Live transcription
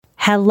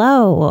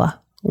Hello.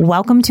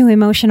 Welcome to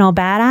Emotional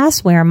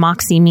Badass, where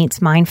Moxie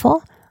meets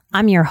mindful.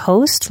 I'm your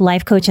host,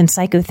 life coach and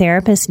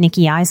psychotherapist,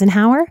 Nikki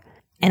Eisenhower.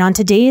 And on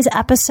today's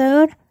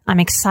episode, I'm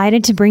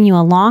excited to bring you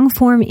a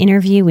long-form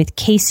interview with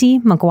Casey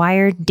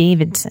McGuire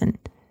Davidson,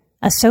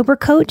 a sober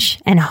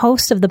coach and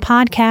host of the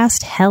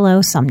podcast,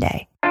 Hello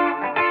Someday.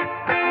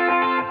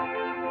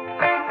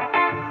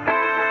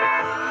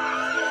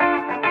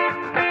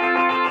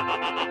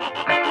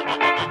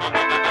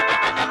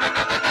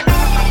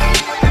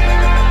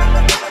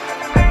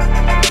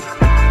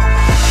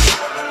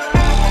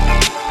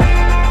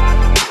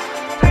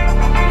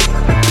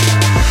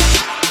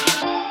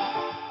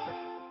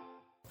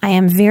 I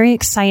am very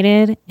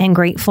excited and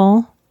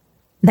grateful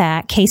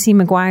that Casey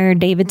McGuire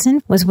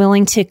Davidson was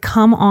willing to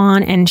come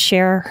on and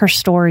share her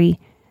story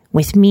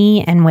with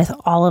me and with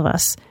all of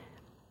us.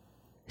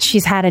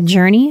 She's had a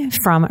journey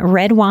from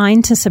red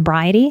wine to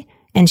sobriety,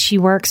 and she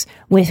works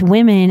with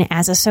women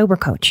as a sober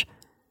coach.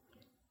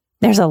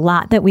 There's a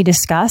lot that we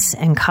discuss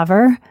and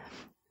cover.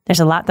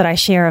 There's a lot that I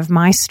share of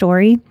my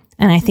story,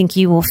 and I think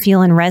you will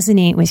feel and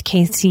resonate with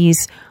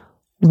Casey's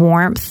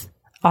warmth,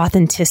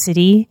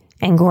 authenticity,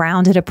 and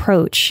grounded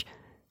approach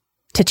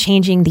to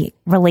changing the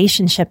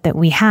relationship that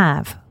we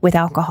have with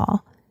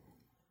alcohol.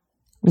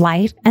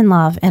 Light and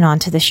love, and on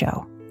to the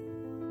show.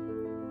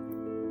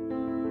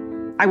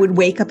 I would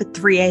wake up at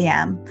 3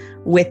 a.m.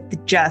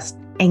 with just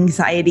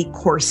anxiety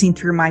coursing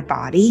through my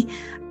body.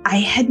 I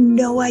had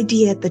no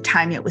idea at the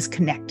time it was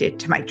connected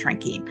to my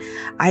drinking.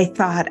 I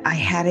thought I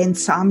had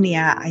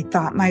insomnia. I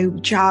thought my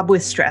job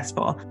was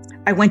stressful.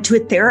 I went to a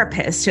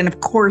therapist and,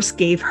 of course,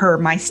 gave her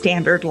my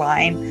standard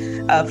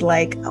line of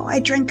like, oh, I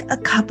drink a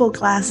couple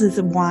glasses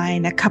of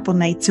wine a couple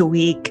nights a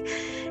week,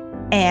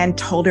 and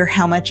told her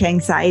how much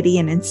anxiety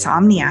and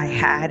insomnia I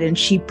had. And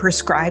she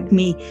prescribed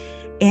me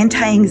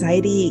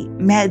anti-anxiety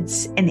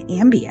meds and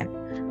Ambien.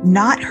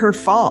 Not her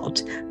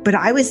fault, but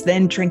I was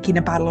then drinking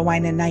a bottle of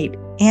wine a night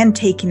and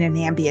taking an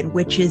Ambien,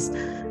 which is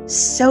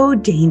so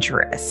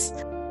dangerous.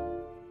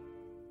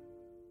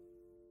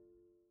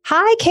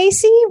 Hi,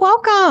 Casey.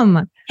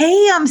 Welcome.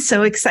 Hey, I'm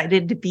so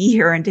excited to be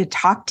here and to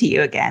talk to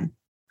you again.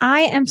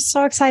 I am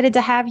so excited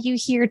to have you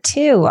here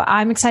too.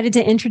 I'm excited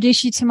to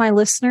introduce you to my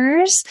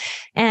listeners,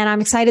 and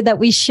I'm excited that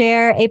we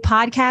share a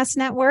podcast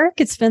network.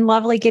 It's been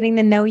lovely getting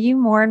to know you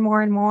more and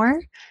more and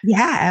more.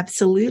 Yeah,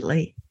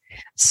 absolutely.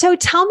 So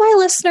tell my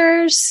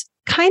listeners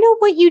kind of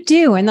what you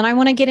do, and then I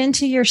want to get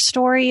into your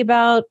story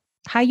about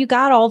how you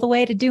got all the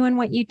way to doing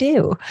what you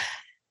do.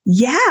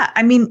 Yeah.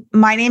 I mean,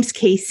 my name's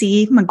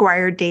Casey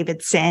McGuire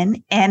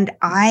Davidson, and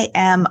I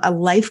am a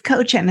life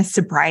coach and a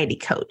sobriety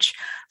coach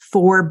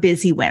for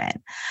busy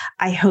women.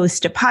 I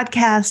host a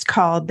podcast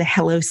called the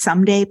Hello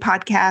Someday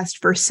podcast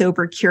for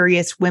sober,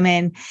 curious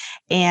women.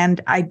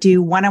 And I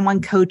do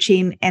one-on-one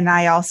coaching. And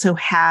I also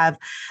have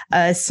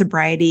a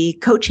sobriety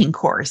coaching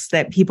course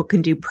that people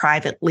can do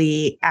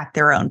privately at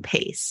their own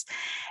pace.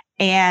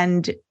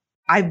 And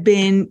I've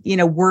been,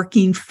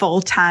 working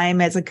full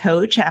time as a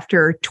coach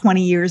after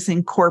 20 years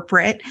in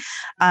corporate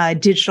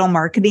digital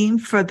marketing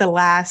for the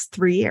last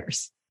 3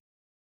 years.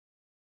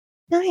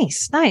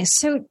 Nice.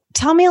 So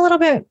tell me a little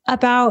bit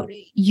about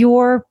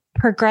your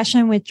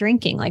progression with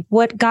drinking. Like,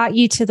 what got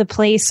you to the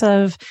place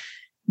of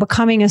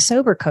becoming a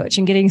sober coach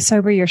and getting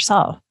sober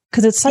yourself?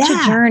 Because it's such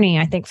a journey,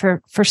 I think,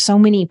 for so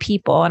many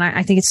people. And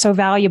I think it's so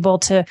valuable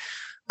to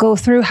go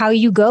through how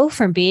you go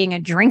from being a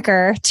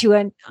drinker to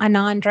a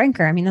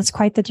non-drinker. I mean, that's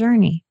quite the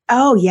journey.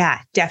 Oh, yeah,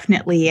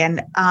 definitely.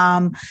 And,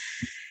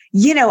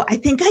 I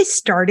think I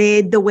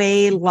started the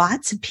way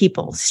lots of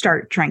people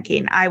start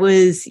drinking. I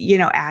was,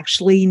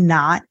 actually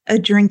not a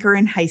drinker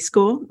in high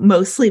school,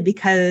 mostly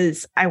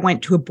because I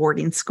went to a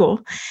boarding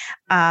school.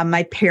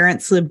 My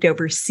parents lived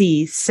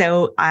overseas,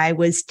 so I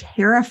was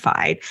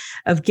terrified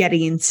of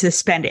getting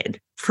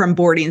suspended from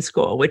boarding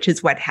school, which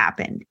is what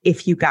happened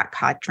if you got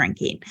caught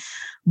drinking.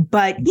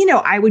 But,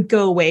 I would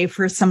go away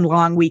for some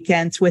long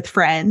weekends with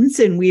friends,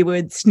 and we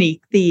would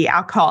sneak the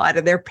alcohol out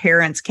of their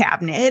parents'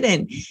 cabinet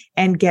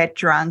and get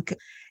drunk.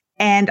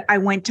 And I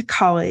went to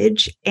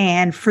college,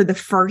 and for the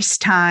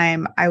first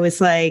time, I was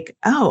like,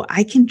 oh,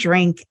 I can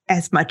drink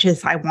as much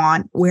as I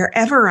want,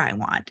 wherever I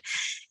want,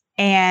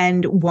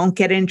 and won't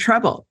get in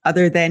trouble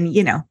other than,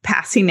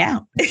 passing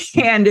out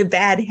and a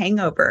bad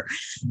hangover.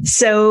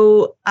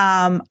 So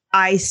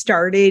I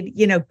started,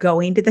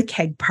 going to the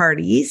keg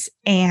parties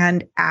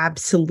and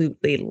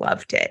absolutely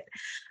loved it.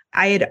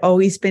 I had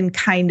always been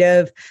kind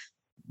of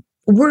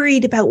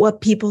worried about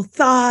what people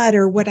thought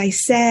or what I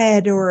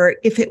said or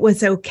if it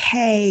was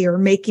okay or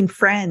making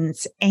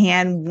friends.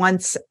 And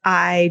once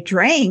I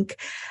drank,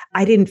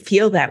 I didn't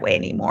feel that way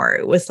anymore.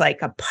 It was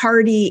like a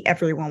party.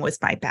 Everyone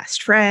was my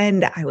best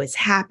friend. I was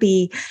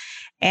happy.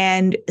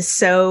 And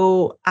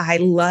so I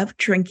loved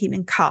drinking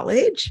in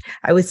college.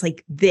 I was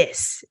like,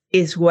 this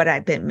is what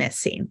I've been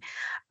missing.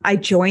 I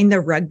joined the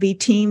rugby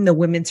team, the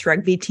women's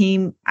rugby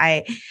team,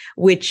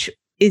 which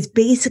is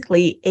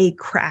basically a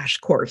crash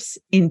course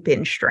in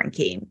binge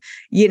drinking.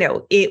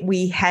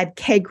 We had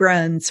keg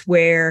runs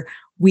where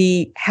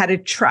We had a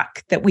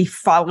truck that we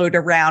followed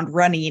around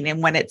running.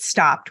 And when it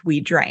stopped, we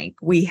drank.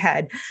 We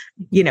had,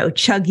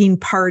 chugging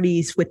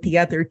parties with the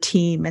other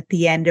team at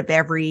the end of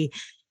every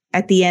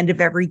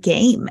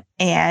game.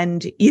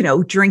 And,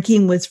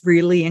 drinking was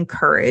really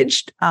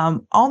encouraged,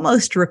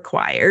 almost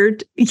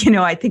required.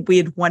 I think we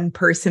had one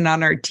person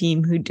on our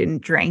team who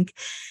didn't drink.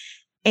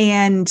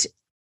 And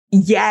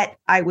yet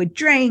I would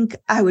drink,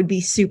 I would be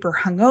super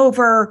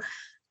hungover,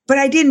 but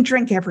I didn't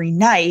drink every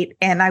night.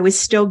 And I was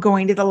still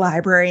going to the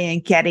library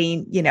and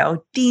getting,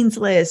 Dean's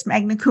List,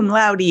 magna cum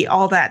laude,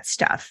 all that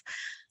stuff.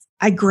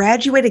 I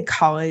graduated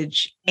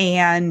college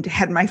and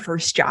had my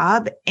first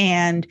job,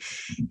 and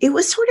it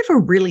was sort of a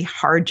really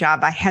hard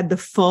job. I had the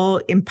full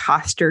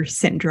imposter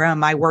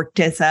syndrome. I worked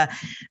as a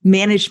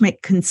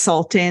management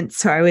consultant.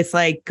 So I was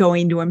like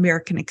going to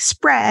American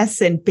Express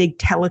and big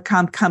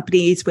telecom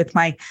companies with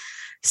my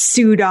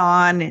suit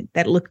on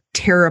that looked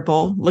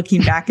terrible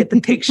looking back at the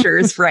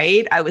pictures,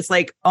 right? I was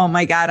like, oh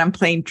my God, I'm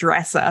playing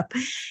dress up.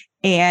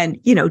 And,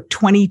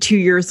 22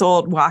 years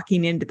old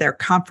walking into their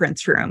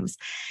conference rooms.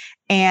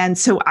 And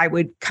so I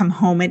would come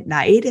home at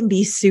night and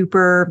be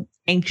super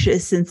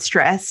anxious and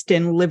stressed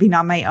and living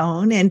on my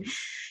own and,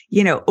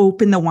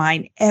 open the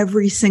wine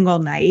every single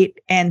night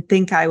and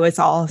think I was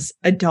all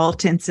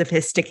adult and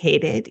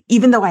sophisticated,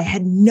 even though I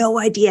had no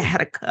idea how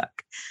to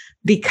cook.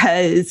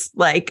 Because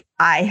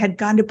I had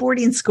gone to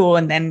boarding school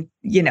and then,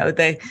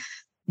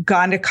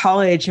 gone to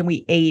college and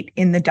we ate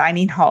in the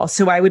dining hall.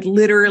 So I would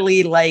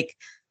literally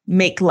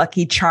make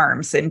Lucky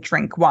Charms and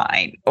drink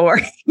wine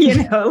or,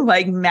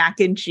 mac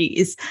and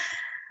cheese.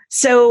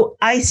 So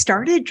I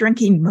started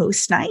drinking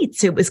most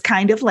nights. It was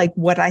kind of like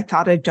what I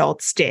thought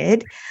adults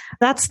did.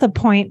 That's the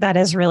point that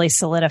is really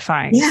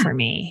solidifying for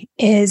me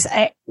is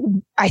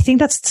I think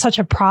that's such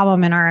a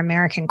problem in our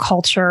American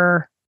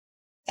culture.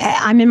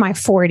 I'm in my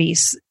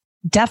 40s.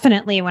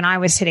 Definitely when I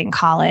was hitting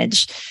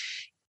college,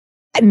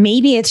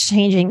 maybe it's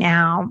changing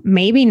now,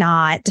 maybe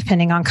not,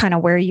 depending on kind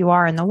of where you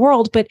are in the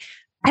world. But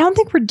I don't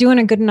think we're doing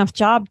a good enough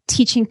job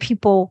teaching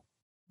people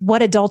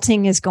what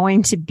adulting is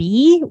going to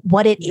be,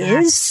 what it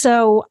is.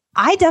 So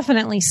I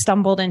definitely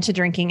stumbled into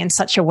drinking in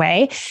such a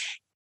way.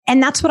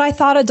 And that's what I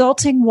thought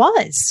adulting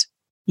was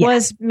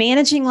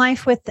managing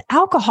life with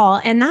alcohol.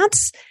 And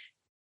that's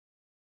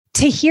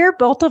to hear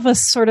both of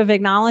us sort of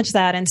acknowledge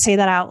that and say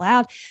that out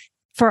loud.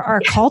 For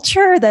our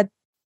culture,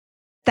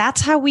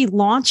 that's how we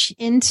launch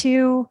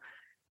into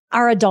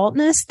our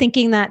adultness,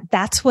 thinking that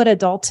that's what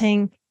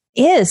adulting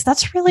is.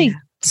 That's really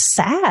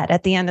sad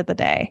at the end of the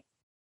day.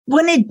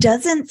 When it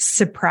doesn't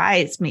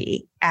surprise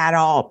me at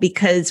all,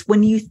 because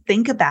when you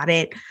think about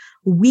it,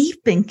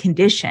 we've been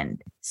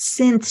conditioned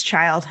since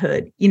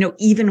childhood,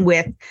 even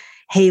with,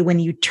 hey, when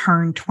you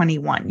turn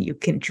 21, you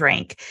can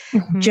drink.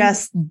 Mm-hmm.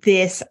 Just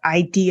this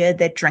idea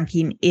that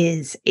drinking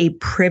is a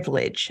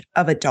privilege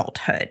of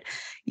adulthood.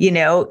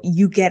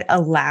 You get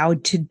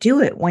allowed to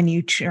do it when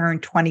you turn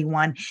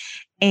 21.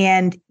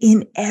 And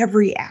in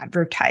every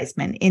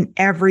advertisement, in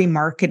every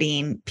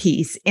marketing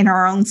piece, in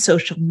our own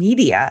social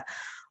media,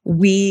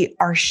 we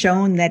are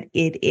shown that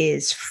it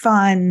is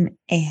fun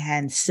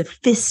and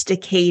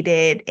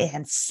sophisticated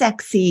and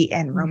sexy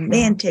and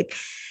romantic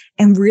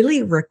and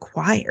really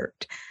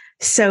required.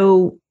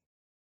 So,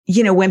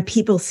 when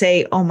people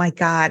say, oh my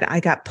God, I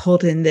got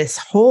pulled in this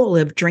hole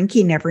of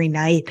drinking every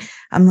night,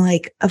 I'm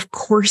like, of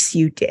course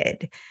you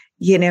did.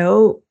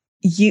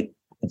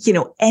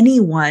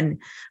 Anyone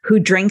who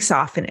drinks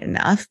often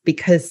enough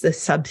because the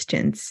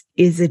substance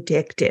is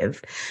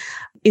addictive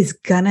is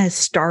gonna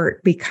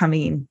start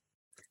becoming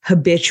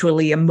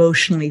habitually,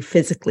 emotionally,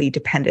 physically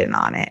dependent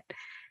on it.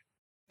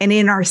 And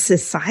in our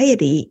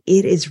society,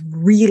 it is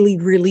really,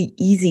 really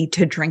easy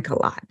to drink a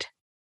lot.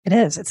 It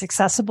is. It's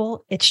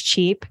accessible. It's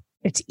cheap.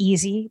 It's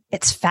easy.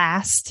 It's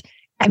fast.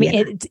 I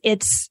mean,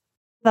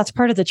 that's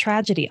part of the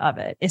tragedy of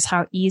it is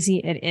how easy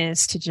it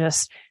is to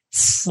just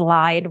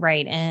slide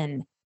right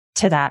in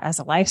to that as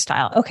a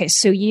lifestyle. Okay.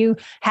 So you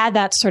had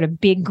that sort of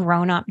big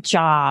grown-up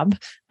job.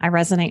 I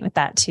resonate with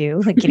that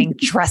too. Like getting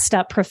dressed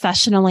up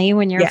professionally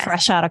when you're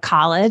fresh out of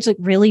college, it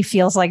really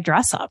feels like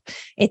dress up.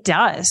 It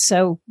does.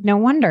 So no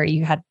wonder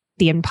you had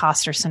the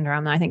imposter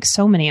syndrome that I think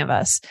so many of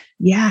us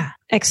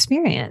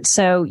experience.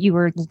 So you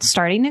were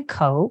starting to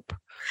cope.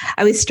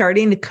 I was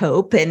starting to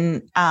cope.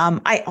 And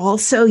I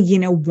also,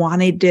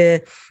 wanted to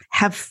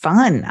have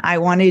fun. I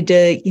wanted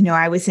to,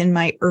 I was in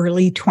my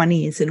early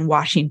 20s in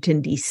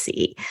Washington,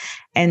 D.C.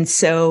 And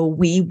so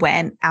we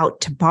went out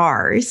to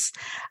bars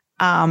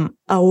a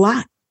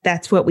lot.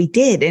 That's what we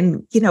did.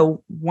 And,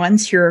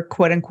 once you're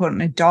quote unquote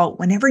an adult,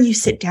 whenever you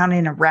sit down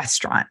in a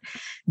restaurant,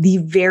 the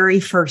very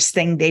first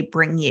thing they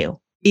bring you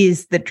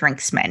is the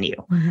drinks menu.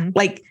 Mm-hmm.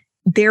 Like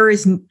there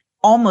is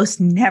almost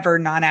never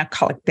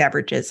non-alcoholic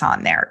beverages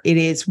on there. It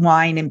is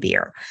wine and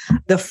beer.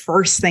 The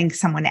first thing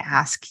someone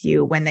asks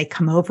you when they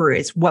come over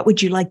is, what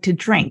would you like to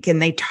drink? And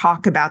they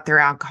talk about their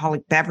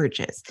alcoholic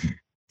beverages.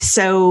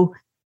 So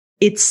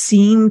it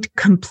seemed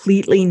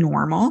completely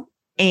normal.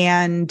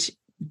 And,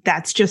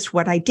 that's just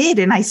what I did.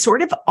 And I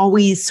sort of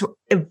always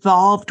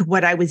evolved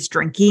what I was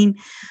drinking,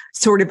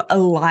 sort of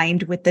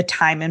aligned with the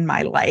time in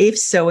my life.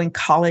 So in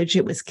college,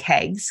 it was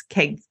keg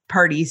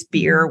parties,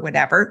 beer,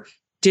 whatever.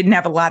 Didn't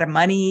have a lot of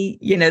money.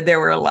 There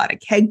were a lot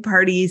of keg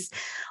parties.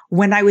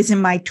 When I was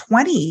in my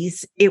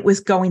 20s, it was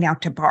going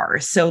out to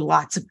bars. So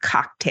lots of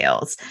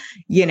cocktails.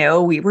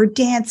 We were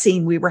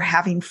dancing, we were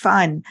having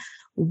fun.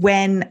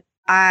 When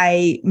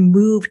I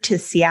moved to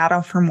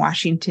Seattle from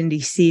Washington,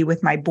 D.C.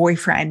 with my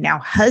boyfriend, now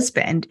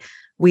husband,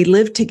 we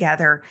lived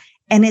together,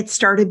 and it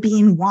started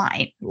being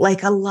wine,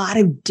 like a lot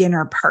of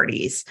dinner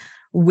parties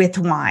with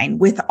wine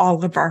with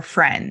all of our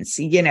friends,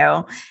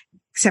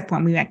 except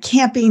when we went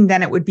camping,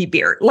 then it would be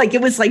beer. Like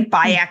it was like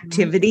by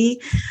activity.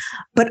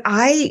 But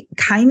I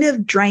kind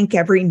of drank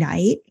every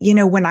night.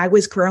 When I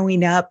was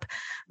growing up,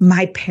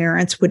 my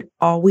parents would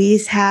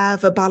always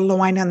have a bottle of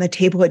wine on the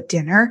table at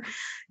dinner.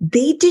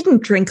 They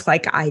didn't drink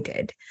like I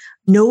did.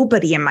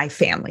 Nobody in my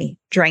family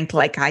drank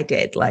like I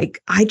did.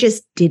 Like I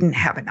just didn't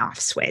have an off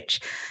switch.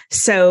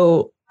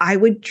 So I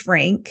would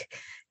drink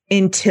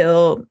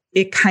until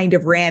it kind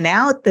of ran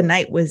out, the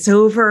night was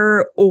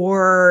over,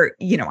 or,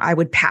 I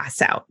would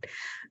pass out.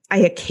 I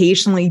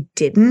occasionally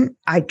didn't.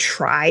 I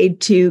tried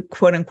to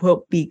quote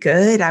unquote be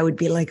good. I would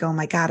be like, oh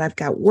my God, I've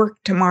got work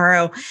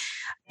tomorrow.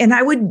 And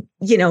I would,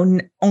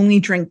 only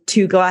drink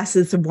 2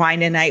 glasses of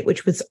wine a night,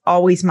 which was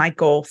always my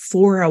goal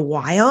for a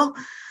while.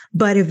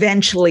 But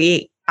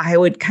eventually I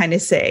would kind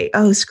of say,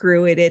 oh,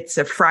 screw it. It's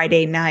a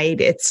Friday night.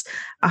 It's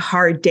a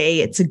hard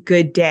day. It's a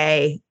good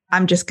day.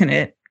 I'm just going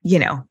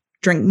to,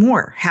 drink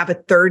more, have a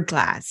 3rd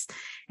glass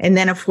and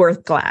then a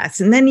 4th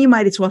glass. And then you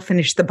might as well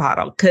finish the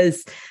bottle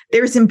because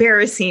there's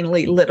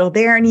embarrassingly little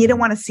there and you don't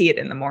want to see it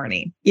in the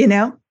morning,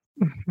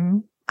 Mm-hmm.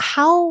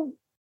 How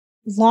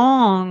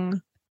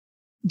long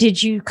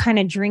did you kind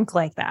of drink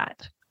like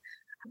that?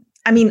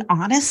 I mean,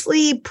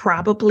 honestly,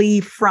 probably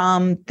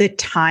from the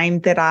time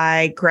that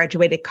I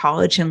graduated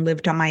college and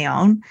lived on my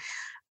own.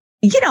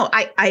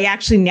 I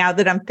actually, now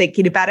that I'm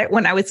thinking about it,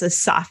 when I was a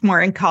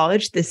sophomore in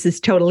college, this is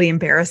totally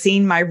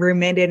embarrassing. My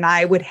roommate and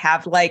I would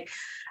have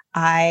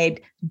I'd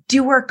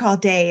do work all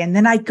day and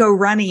then I'd go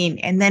running.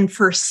 And then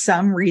for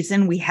some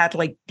reason, we had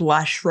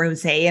blush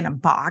rosé in a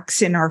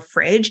box in our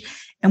fridge.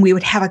 And we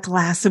would have a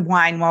glass of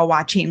wine while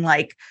watching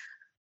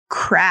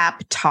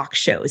crap talk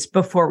shows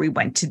before we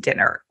went to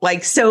dinner.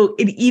 So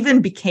it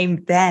even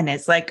became then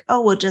as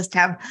we'll just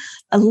have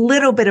a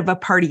little bit of a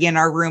party in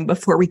our room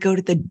before we go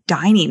to the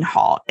dining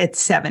hall at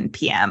 7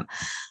 p.m.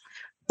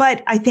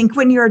 But I think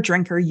when you're a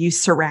drinker, you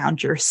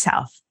surround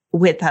yourself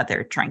with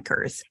other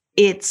drinkers.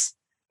 It's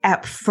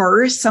at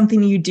first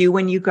something you do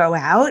when you go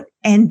out,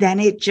 and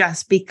then it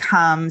just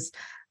becomes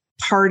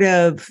part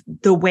of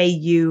the way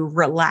you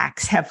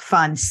relax, have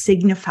fun,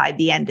 signify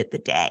the end of the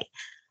day.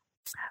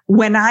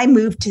 When I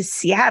moved to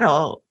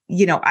Seattle,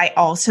 I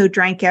also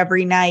drank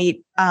every night,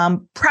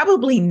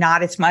 probably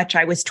not as much.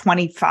 I was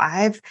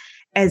 25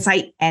 as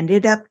I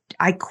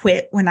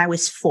quit when I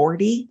was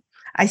 40.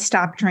 I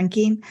stopped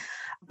drinking,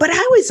 but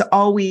I was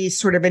always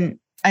sort of an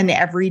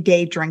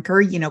everyday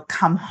drinker,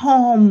 come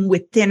home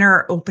with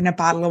dinner, open a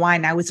bottle of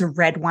wine. I was a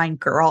red wine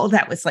girl.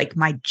 That was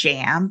my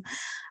jam.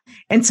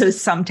 And so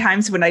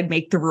sometimes when I'd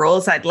make the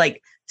rules, I'd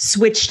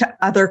switch to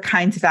other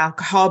kinds of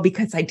alcohol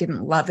because I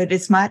didn't love it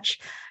as much.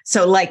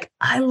 So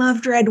I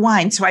loved red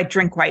wine, so I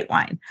drink white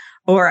wine,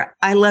 or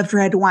I loved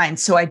red wine,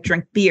 so I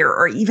drink beer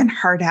or even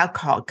hard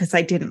alcohol because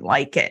I didn't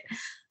like it.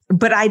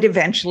 But I'd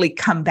eventually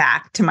come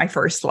back to my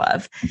first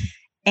love.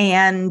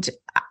 And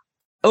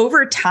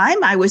over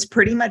time, I was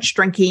pretty much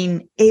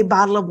drinking a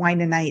bottle of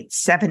wine a night,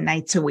 7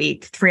 nights a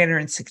week,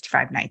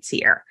 365 nights a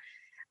year,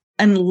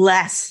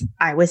 unless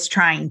I was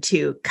trying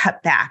to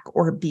cut back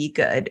or be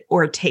good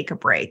or take a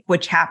break,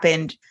 which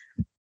happened,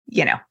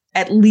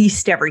 at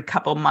least every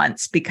couple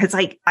months, because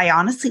I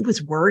honestly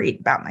was worried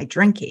about my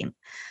drinking.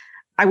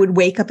 I would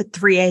wake up at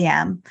 3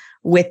 a.m.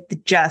 with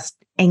just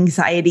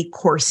anxiety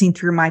coursing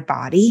through my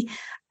body.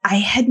 I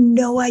had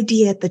no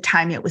idea at the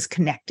time it was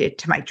connected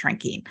to my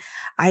drinking.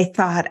 I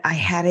thought I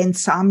had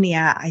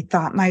insomnia. I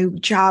thought my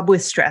job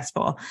was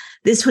stressful.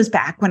 This was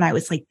back when I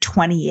was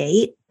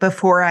 28,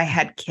 before I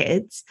had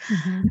kids.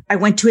 Mm-hmm. I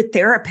went to a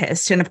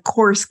therapist and of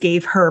course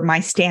gave her my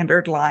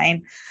standard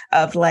line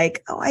of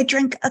I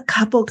drink a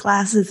couple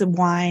glasses of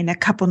wine a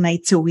couple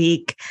nights a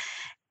week,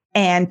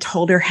 and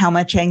told her how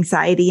much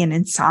anxiety and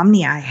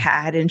insomnia I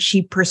had. And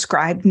she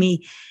prescribed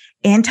me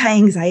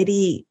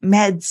anti-anxiety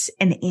meds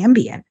and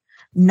Ambien.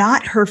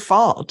 Not her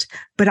fault,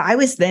 but I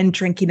was then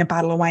drinking a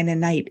bottle of wine a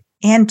night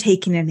and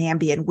taking an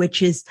Ambien,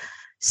 which is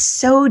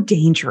so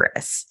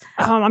dangerous.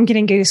 I'm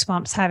getting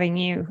goosebumps having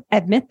you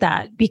admit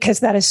that, because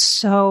that is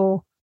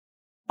so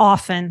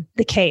often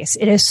the case.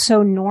 It is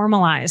so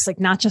normalized,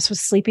 not just with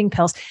sleeping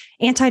pills,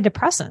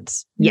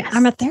 antidepressants. Yes.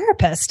 I'm a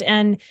therapist,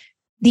 and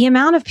the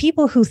amount of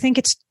people who think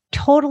it's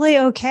totally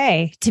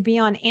okay to be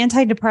on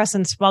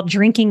antidepressants while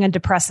drinking a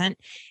depressant.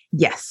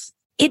 Yes.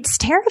 It's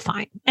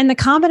terrifying. And the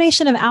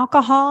combination of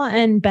alcohol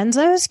and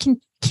benzos can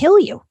kill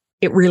you.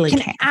 It really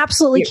can.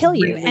 Absolutely kill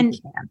you. Really and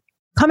can.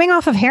 Coming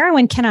off of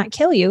heroin cannot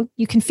kill you.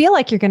 You can feel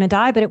like you're going to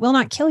die, but it will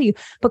not kill you.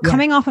 But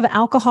coming off of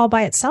alcohol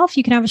by itself,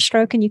 you can have a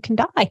stroke and you can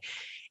die.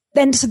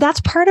 And so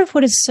that's part of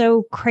what is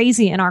so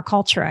crazy in our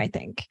culture, I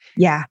think.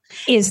 Yeah.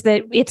 Is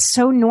that it's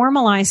so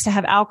normalized to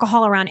have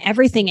alcohol around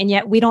everything. And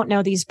yet we don't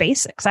know these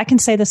basics. I can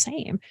say the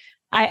same.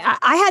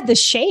 I had the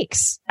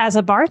shakes as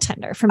a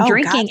bartender from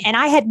drinking, and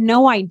I had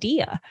no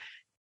idea.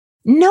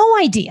 No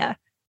idea.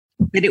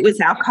 That it was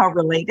alcohol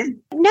related?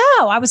 No,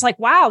 I was like,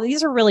 wow,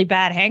 these are really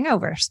bad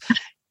hangovers.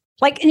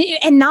 Like,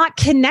 and not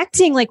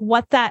connecting like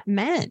what that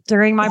meant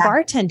during my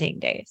bartending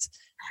days.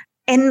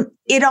 And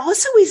it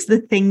also is the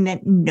thing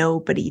that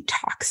nobody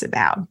talks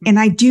about. And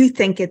I do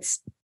think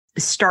it's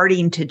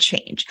starting to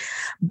change,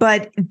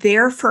 but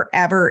there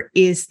forever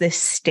is this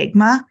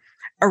stigma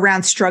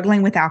around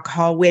struggling with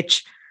alcohol,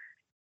 which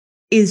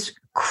is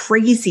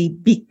crazy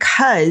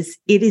because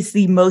it is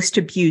the most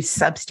abused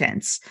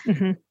substance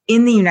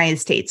in the United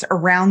States,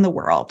 around the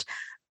world.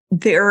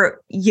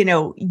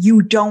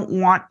 You don't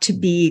want to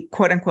be,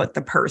 quote unquote,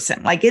 the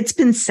person. Like, it's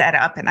been set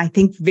up, and I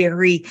think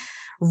very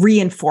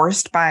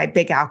reinforced by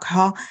big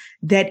alcohol,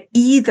 that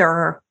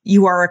either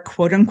you are a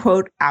quote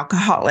unquote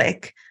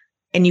alcoholic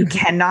and you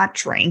cannot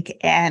drink,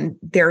 and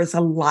there is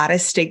a lot of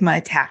stigma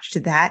attached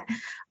to that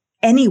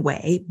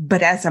anyway.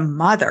 But as a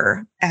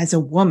mother, as a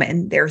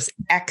woman, there's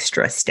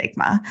extra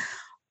stigma.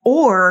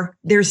 Or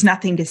there's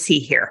nothing to see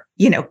here,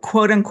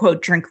 quote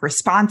unquote, drink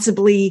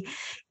responsibly.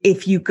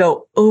 If you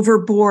go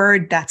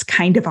overboard, that's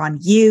kind of on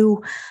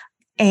you.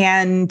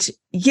 And,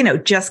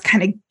 just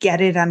kind of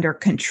get it under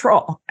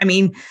control. I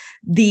mean,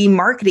 the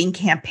marketing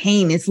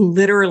campaign is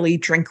literally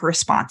drink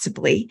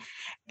responsibly.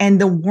 And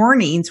the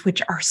warnings,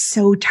 which are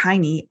so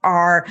tiny,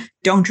 are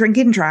don't drink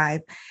and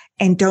drive,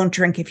 and don't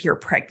drink if you're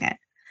pregnant.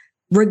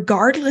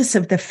 Regardless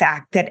of the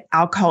fact that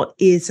alcohol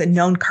is a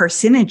known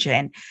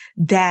carcinogen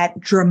that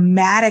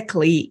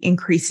dramatically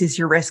increases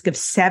your risk of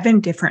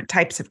 7 different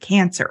types of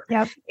cancer,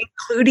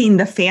 including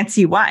the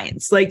fancy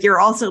wines. Like,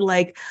 you're also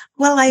like,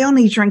 well, I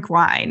only drink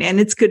wine and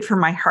it's good for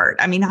my heart.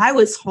 I mean, I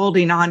was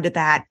holding on to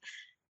that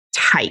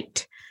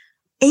tight.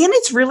 And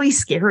it's really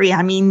scary.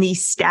 I mean,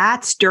 these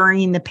stats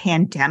during the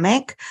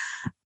pandemic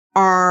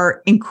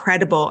are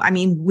incredible. I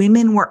mean,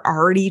 women were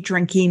already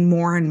drinking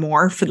more and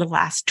more for the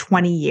last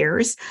 20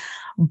 years.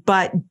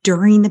 But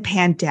during the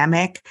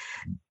pandemic,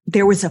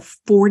 there was a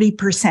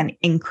 40%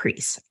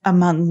 increase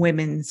among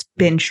women's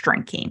binge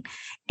drinking.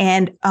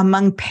 And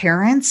among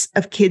parents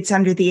of kids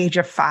under the age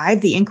of 5,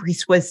 the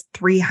increase was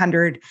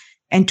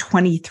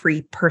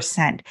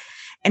 323%.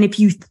 And if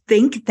you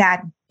think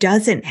that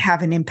doesn't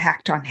have an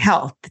impact on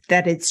health,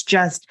 that it's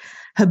just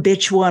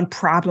habitual and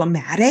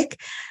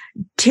problematic,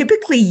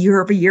 typically year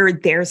over year,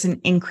 there's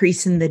an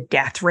increase in the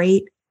death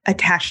rate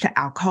attached to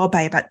alcohol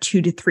by about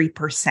 2 to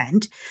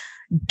 3%.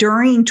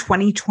 During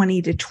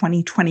 2020 to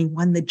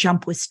 2021, the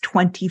jump was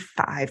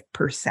 25%.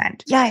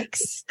 Yikes.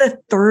 It's the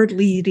third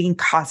leading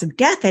cause of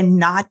death, and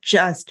not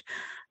just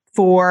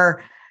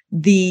for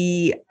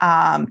the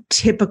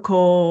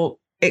typical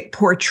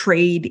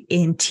portrayed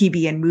in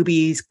TV and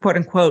movies, quote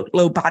unquote,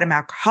 low bottom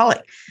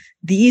alcoholic.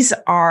 These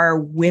are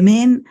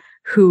women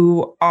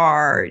who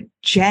are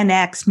Gen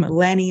X,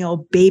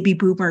 millennial, baby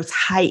boomers,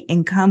 high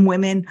income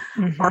women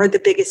are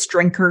the biggest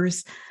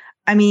drinkers.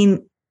 I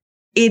mean,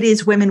 it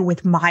is women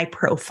with my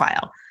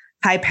profile,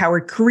 high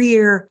powered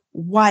career,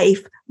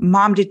 wife,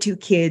 mom to 2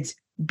 kids,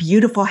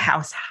 beautiful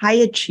house, high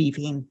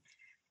achieving,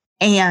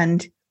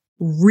 and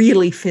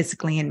really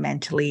physically and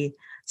mentally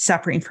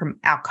suffering from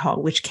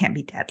alcohol, which can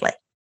be deadly.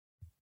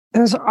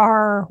 Those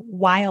are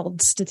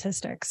wild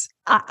statistics.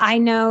 I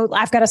know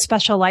I've got a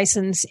special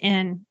license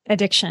in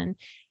addiction,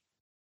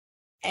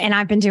 and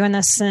I've been doing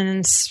this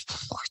since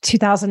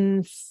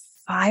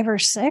 2005 or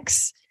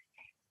 6.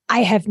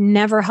 I have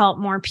never helped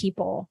more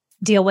people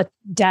deal with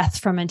death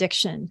from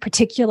addiction,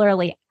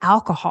 particularly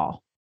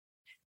alcohol,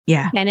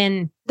 than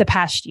in the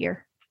past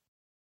year.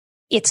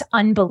 It's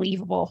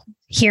unbelievable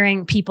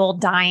hearing people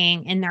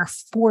dying in their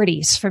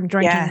 40s from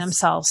drinking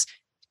themselves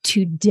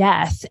to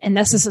death. And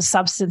this is a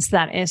substance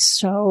that is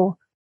so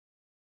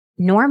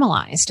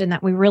normalized and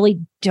that we really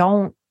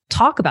don't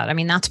talk about. I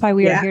mean, that's why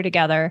we are here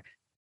together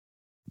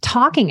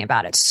talking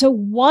about it. So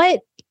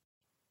what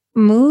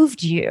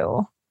moved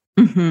you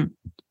to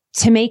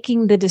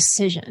making the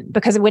decision?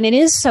 Because when it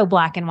is so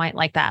black and white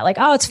like that, like,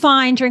 oh, it's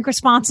fine, drink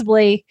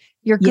responsibly,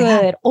 you're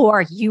good,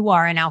 or you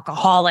are an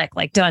alcoholic,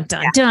 like dun,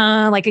 dun,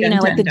 dun, like, dun,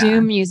 like the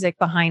doom music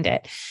behind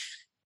it.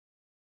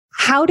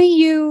 How do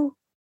you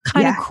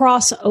kind of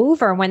cross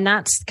over when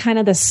that's kind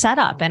of the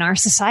setup in our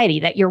society,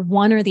 that you're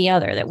one or the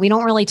other, that we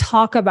don't really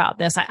talk about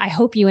this? I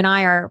hope you and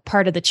I are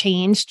part of the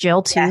change,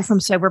 Jill, too,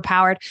 from Sober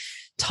Powered,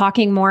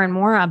 talking more and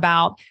more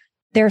about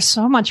there's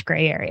so much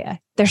gray area.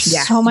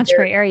 There's so much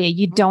gray area.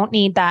 You don't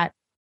need that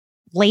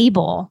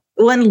label.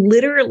 Well, and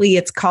literally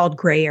it's called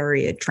gray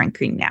area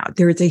drinking now.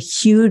 There's a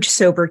huge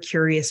sober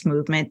curious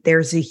movement.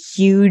 There's a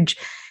huge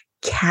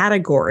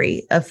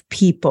category of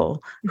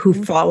people who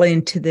fall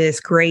into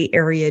this gray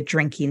area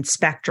drinking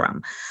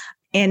spectrum.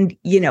 And,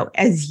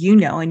 as you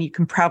know, and you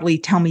can probably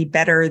tell me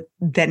better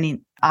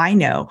than I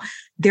know,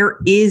 there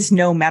is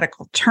no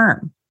medical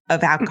term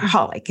of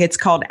alcoholic. It's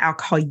called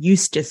alcohol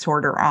use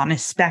disorder on a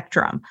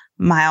spectrum,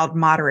 mild,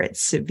 moderate,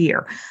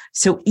 severe.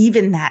 So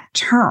even that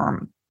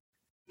term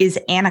is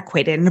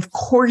antiquated. And of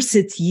course,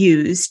 it's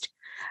used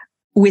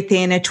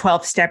within a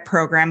 12-step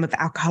program of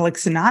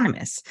Alcoholics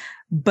Anonymous,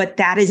 but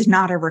that is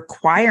not a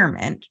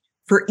requirement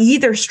for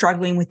either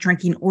struggling with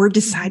drinking or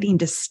deciding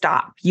to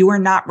stop. You are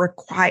not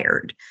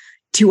required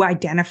to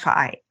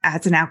identify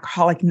as an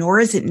alcoholic, nor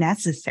is it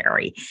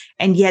necessary.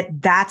 And yet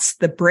that's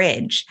the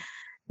bridge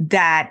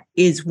that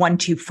is one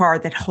too far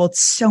that holds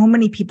so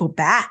many people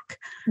back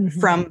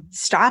from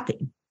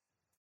stopping.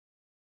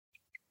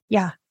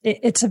 Yeah,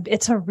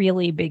 it's a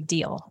really big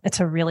deal. It's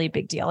a really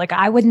big deal. Like,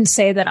 I wouldn't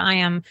say that I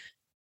am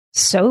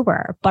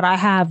sober, but I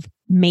have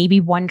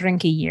maybe one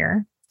drink a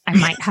year. I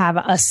might have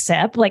a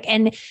sip.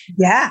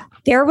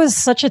 There was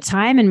such a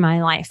time in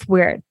my life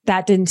where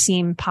that didn't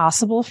seem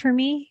possible for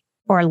me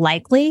or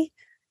likely.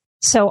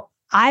 So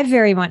I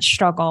very much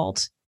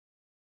struggled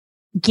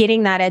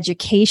getting that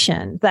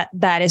education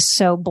that is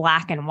so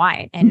black and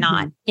white and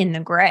not in the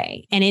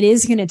gray. And it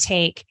is going to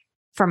take,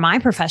 for my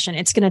profession,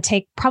 it's going to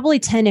take probably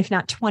 10, if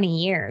not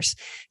 20 years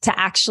to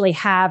actually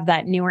have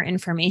that newer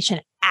information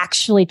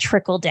actually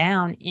trickle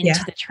down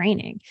into the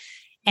training.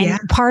 And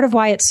part of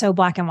why it's so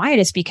black and white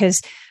is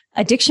because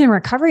addiction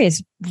recovery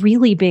is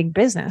really big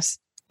business.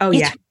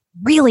 It's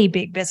really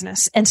big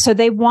business. And so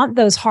they want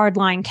those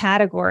hardline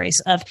categories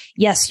of,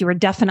 yes, you are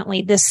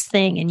definitely this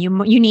thing and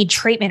you need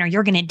treatment or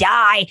you're going to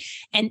die.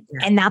 And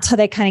that's how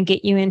they kind of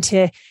get you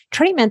into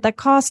treatment that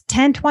costs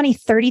 $10,000,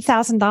 $20,000,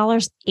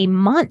 $30,000 a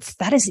month.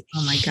 That is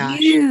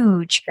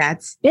huge.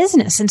 That's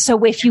business. And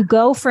so if you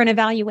go for an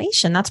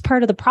evaluation, that's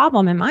part of the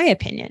problem, in my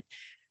opinion.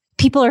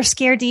 People are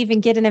scared to even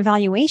get an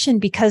evaluation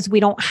because we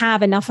don't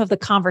have enough of the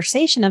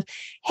conversation of,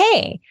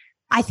 hey,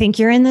 I think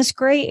you're in this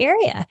gray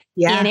area.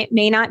 Yeah. And it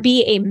may not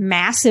be a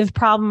massive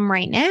problem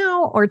right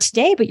now or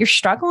today, but you're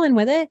struggling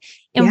with it.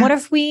 And what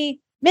if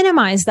we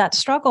minimize that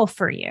struggle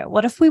for you?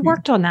 What if we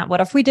worked on that? What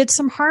if we did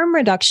some harm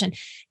reduction?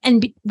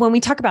 And when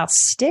we talk about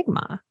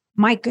stigma,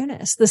 my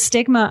goodness, the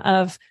stigma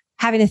of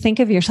having to think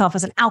of yourself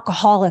as an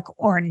alcoholic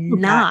or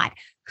not,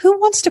 who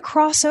wants to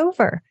cross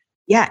over?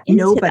 Yeah,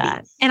 nobody.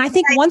 That? And I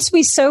think once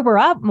we sober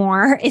up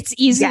more, it's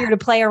easier to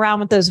play around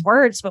with those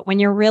words. But when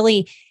you're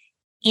really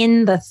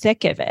in the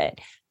thick of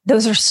it,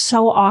 those are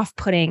so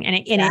off-putting.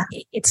 And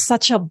it's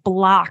such a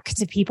block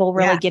to people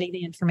really getting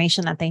the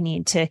information that they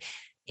need to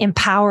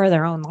empower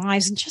their own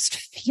lives and just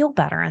feel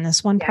better in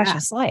this one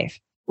precious life.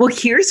 Well,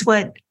 here's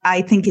what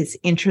I think is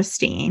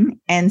interesting,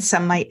 and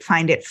some might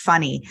find it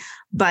funny,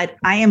 but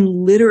I am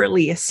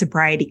literally a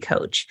sobriety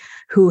coach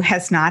who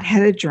has not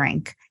had a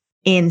drink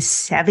in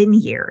 7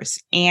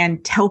 years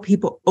and tell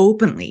people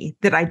openly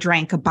that I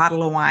drank a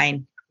bottle of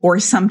wine or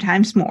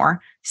sometimes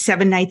more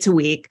 7 nights a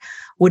week,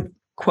 would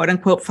quote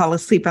unquote fall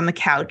asleep on the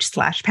couch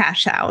 /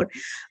 pass out,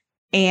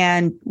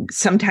 and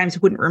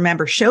sometimes wouldn't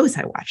remember shows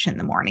I watched in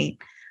the morning.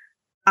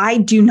 I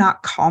do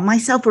not call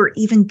myself or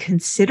even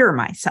consider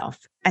myself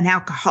an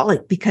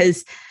alcoholic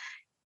because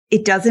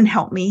it doesn't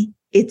help me.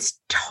 It's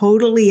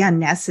totally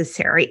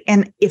unnecessary.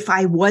 And if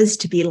I was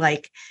to be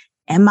like,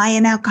 am I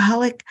an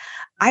alcoholic?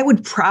 I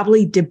would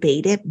probably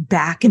debate it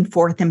back and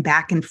forth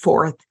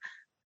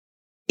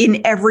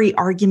in every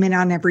argument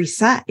on every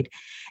side.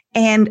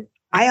 And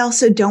I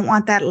also don't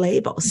want that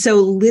label. So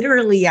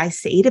literally I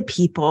say to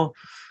people,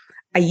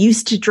 I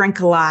used to drink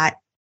a lot.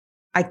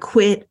 I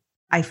quit.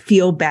 I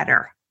feel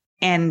better.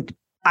 And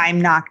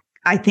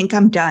I think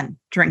I'm done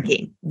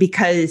drinking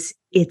because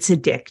it's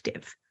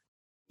addictive.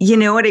 You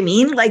know what I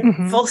mean? Like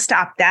full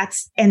stop.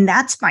 That's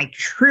my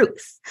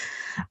truth.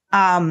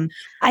 I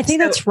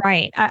think that's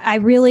right. I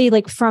really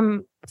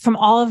from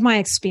all of my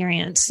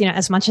experience,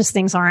 as much as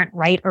things aren't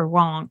right or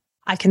wrong,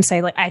 I can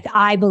say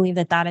I believe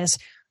that is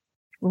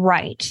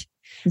right.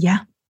 Yeah.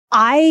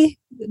 I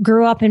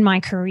grew up in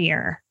my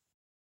career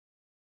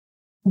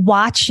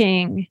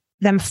watching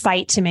them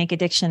fight to make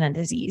addiction a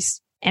disease.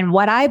 And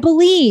what I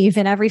believe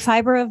in every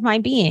fiber of my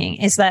being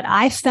is that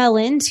I fell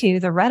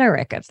into the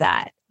rhetoric of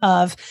that,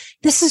 of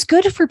this is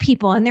good for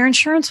people and their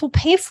insurance will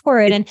pay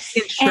for it. And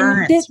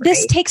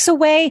this takes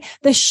away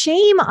the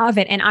shame of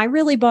it. And I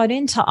really bought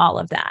into all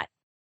of that.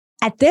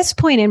 At this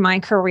point in my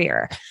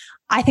career,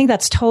 I think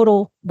that's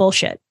total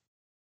bullshit.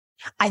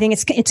 I think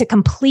it's a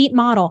complete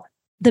model.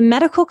 The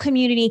medical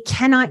community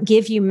cannot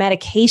give you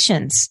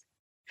medications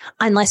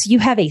unless you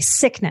have a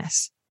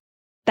sickness.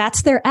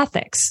 That's their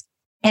ethics.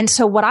 And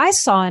so what I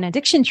saw in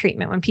addiction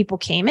treatment when people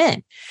came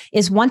in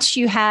is once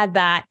you had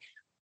that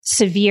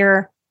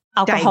severe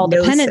alcohol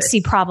dependency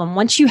problem,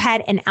 once you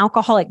had an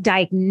alcoholic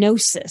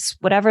diagnosis,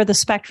 whatever the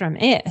spectrum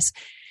is,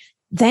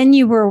 then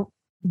you were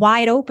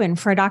wide open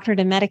for a doctor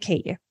to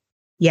medicate you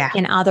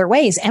in other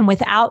ways. And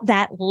without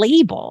that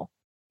label,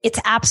 it's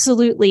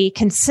absolutely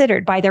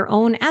considered by their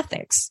own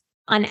ethics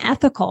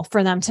unethical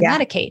for them to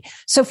medicate.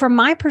 So from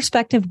my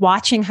perspective,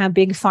 watching how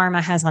big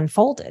pharma has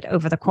unfolded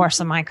over the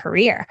course of my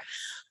career,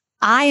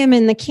 I am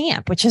in the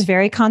camp, which is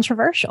very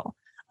controversial,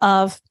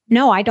 of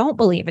no, I don't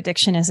believe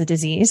addiction is a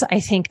disease.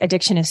 I think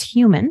addiction is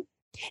human.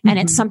 And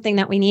it's something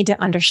that we need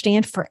to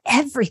understand for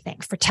everything,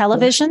 for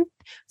television,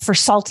 for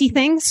salty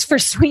things, for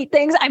sweet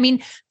things. I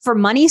mean, for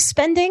money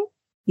spending.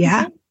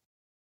 Yeah.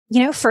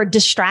 You know, for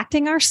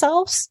distracting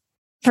ourselves,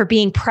 for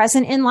being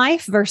present in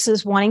life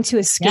versus wanting to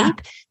escape.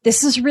 Yeah.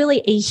 This is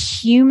really a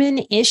human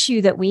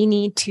issue that we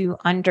need to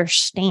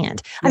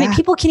understand. I mean,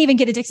 people can even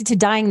get addicted to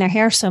dyeing their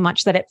hair so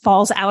much that it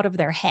falls out of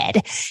their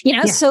head, you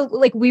know? So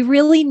like we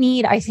really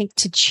need, I think,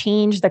 to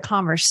change the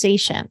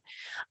conversation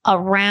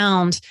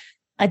around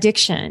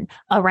addiction,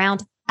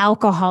 around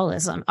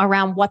alcoholism,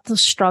 around what the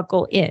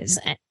struggle is.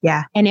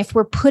 Yeah. And if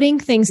we're putting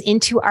things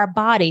into our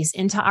bodies,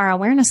 into our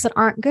awareness that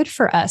aren't good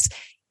for us,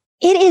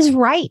 it is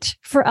right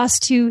for us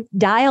to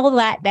dial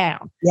that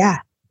down. Yeah.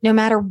 No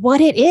matter what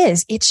it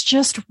is, it's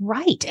just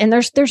right. And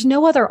there's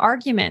no other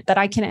argument that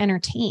I can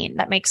entertain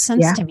that makes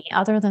sense to me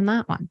other than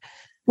that one.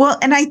 Well,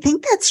 and I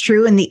think that's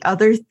true. And the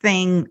other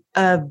thing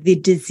of the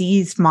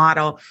disease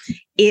model,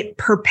 it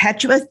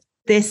perpetuates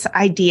this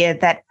idea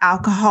that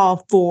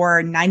alcohol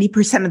for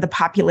 90% of the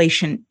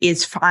population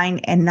is fine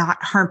and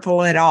not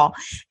harmful at all.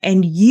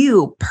 And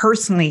you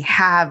personally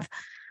have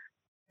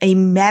a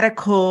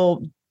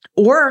medical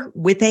or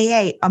with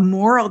AA, a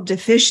moral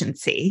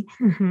deficiency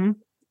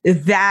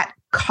that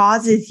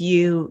causes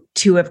you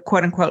to have,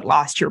 quote unquote,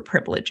 lost your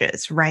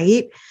privileges,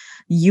 right?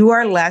 You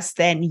are less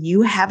than,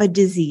 you have a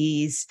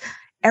disease.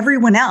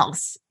 Everyone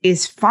else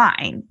is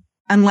fine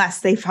unless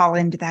they fall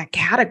into that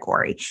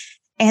category.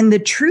 And the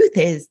truth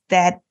is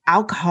that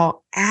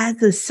alcohol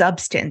as a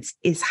substance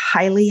is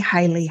highly,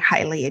 highly,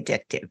 highly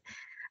addictive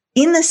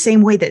in the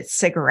same way that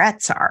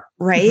cigarettes are,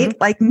 right?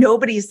 Like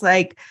nobody's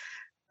like,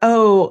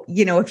 oh,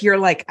 you know, if you're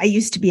like, I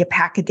used to be a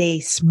pack a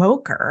day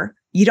smoker,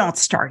 you don't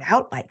start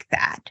out like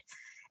that.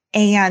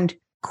 And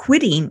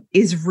quitting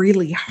is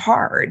really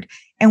hard.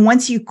 And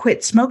once you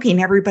quit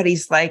smoking,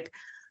 everybody's like,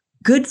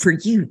 good for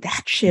you.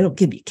 That shit'll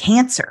give you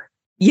cancer.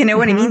 You know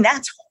what I mean?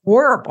 That's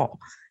horrible,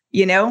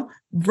 you know,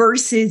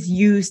 versus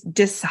you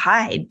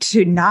decide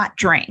to not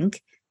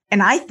drink.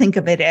 And I think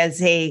of it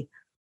as a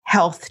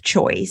health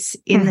choice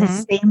in the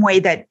same way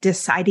that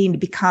deciding to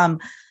become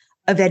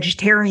a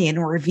vegetarian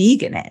or a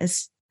vegan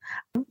is.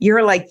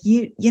 You're like,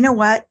 you know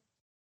what?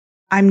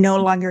 I'm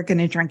no longer going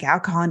to drink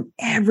alcohol. And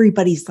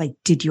everybody's like,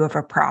 did you have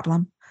a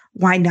problem?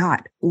 Why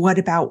not? What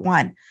about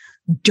one?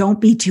 Don't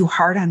be too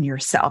hard on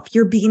yourself.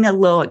 You're being a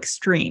little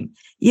extreme.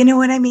 You know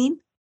what I mean?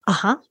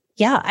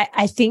 Yeah.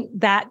 I think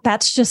that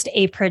that's just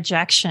a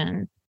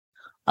projection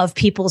of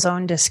people's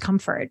own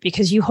discomfort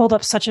because you hold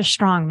up such a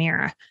strong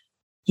mirror.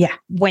 Yeah.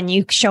 When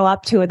you show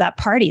up to that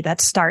party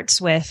that starts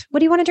with, what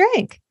do you want to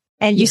drink?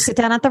 And you sit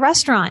down at the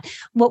restaurant.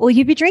 What will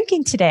you be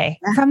drinking today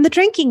from the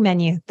drinking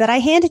menu that I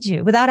handed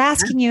you without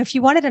asking you if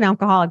you wanted an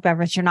alcoholic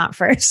beverage or not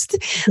first?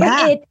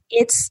 Like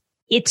it's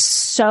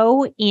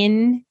so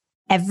in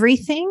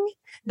everything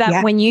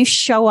that when you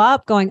show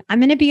up going, I'm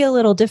going to be a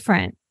little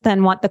different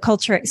than what the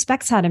culture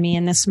expects out of me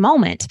in this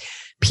moment,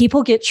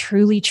 people get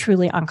truly,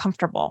 truly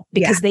uncomfortable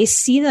because they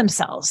see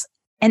themselves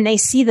and they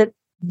see that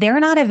they're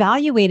not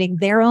evaluating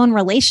their own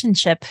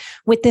relationship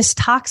with this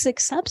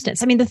toxic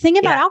substance. I mean, the thing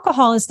about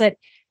alcohol is that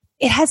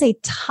it has a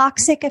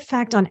toxic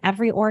effect on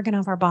every organ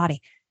of our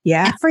body.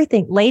 Yeah.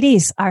 Everything.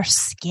 Ladies, our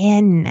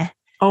skin.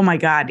 Oh my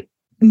God.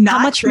 How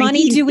much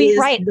money do we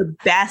write? The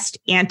best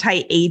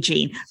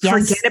anti-aging.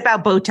 Forget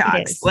about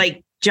Botox.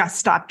 Like just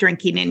stop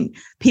drinking. And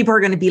people are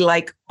going to be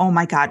like, oh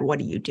my God, what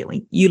are you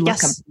doing? You look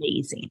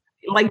amazing.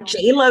 Like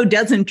J-Lo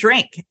doesn't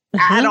drink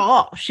at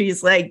all.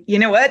 She's like, you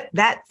know what?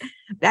 That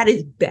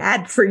is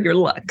bad for your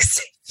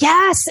looks.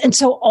 Yes. And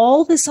so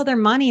all this other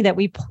money that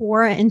we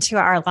pour into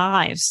our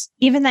lives,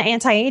 even the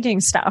anti-aging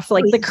stuff,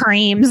 like the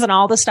creams and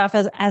all the stuff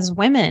as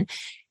women,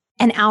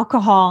 and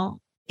alcohol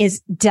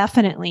is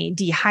definitely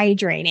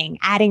dehydrating,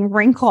 adding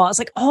wrinkles,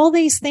 like all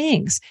these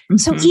things.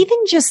 So even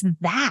just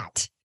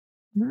that,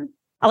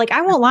 like,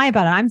 I won't lie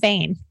about it. I'm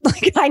vain.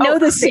 Like, I know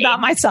this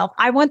about myself.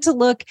 I want to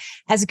look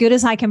as good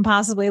as I can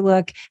possibly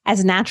look,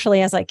 as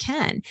naturally as I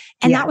can.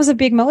 And that was a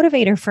big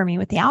motivator for me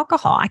with the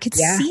alcohol. I could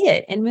see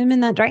it in women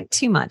that drank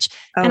too much.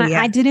 And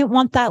I didn't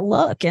want that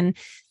look. And,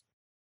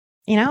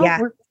 you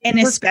know,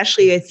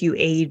 especially as you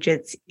age,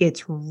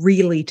 it's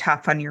really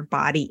tough on your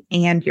body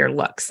and your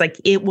looks. Like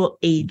it will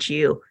age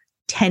you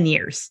 10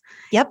 years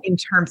in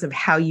terms of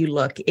how you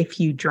look if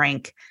you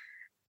drink,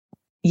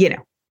 you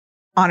know,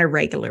 on a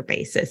regular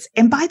basis.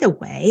 And by the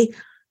way,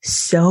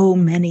 so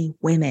many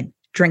women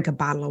drink a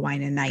bottle of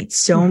wine a night.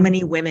 So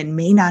many women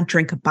may not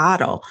drink a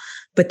bottle,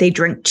 but they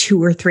drink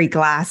 2 or 3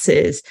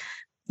 glasses,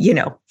 you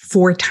know,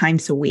 4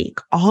 times a week.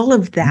 All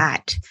of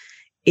that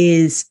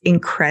is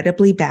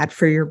incredibly bad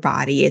for your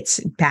body. It's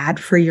bad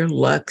for your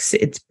looks.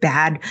 It's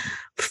bad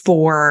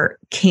for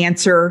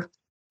cancer,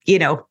 you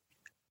know,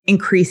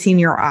 increasing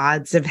your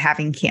odds of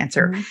having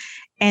cancer.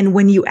 And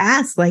when you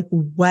ask, like,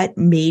 what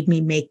made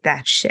me make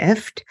that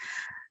shift?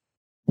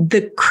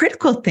 The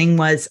critical thing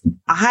was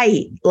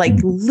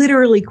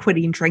literally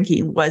quitting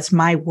drinking was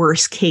my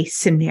worst case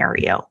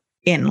scenario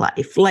in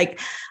life. Like,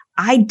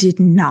 I did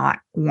not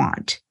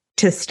want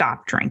to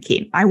stop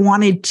drinking. I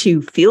wanted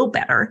to feel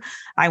better.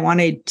 I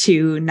wanted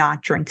to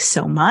not drink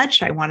so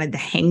much. I wanted the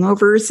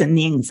hangovers and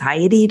the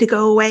anxiety to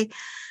go away.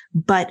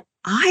 But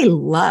I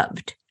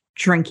loved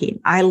drinking.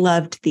 I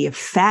loved the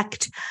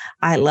effect.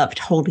 I loved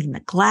holding the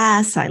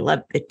glass. I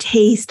loved the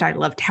taste. I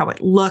loved how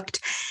it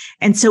looked.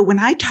 And so when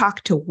I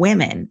talk to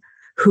women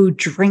who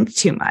drink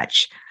too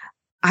much,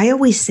 I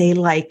always say,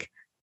 like,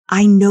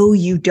 I know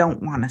you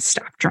don't want to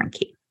stop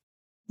drinking.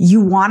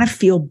 You want to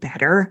feel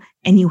better,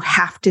 and you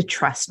have to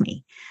trust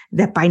me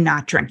that by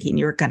not drinking,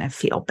 you're going to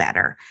feel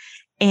better.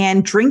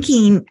 And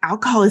drinking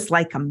alcohol is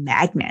like a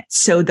magnet.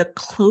 So the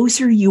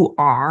closer you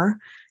are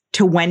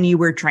to when you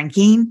were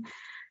drinking,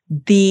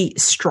 the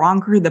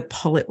stronger the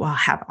pull it will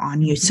have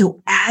on you.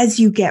 So as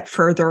you get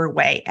further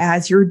away,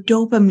 as your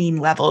dopamine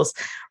levels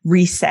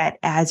reset,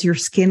 as your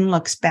skin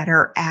looks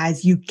better,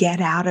 as you get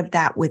out of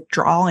that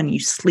withdrawal and you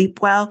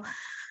sleep well,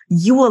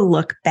 you will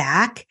look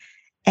back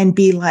and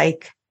be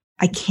like,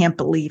 I can't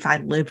believe I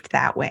lived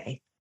that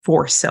way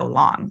for so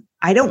long.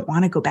 I don't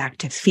want to go back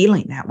to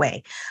feeling that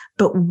way.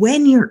 But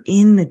when you're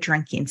in the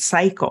drinking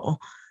cycle,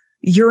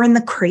 you're in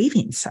the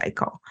craving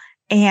cycle.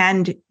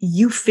 And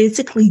you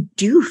physically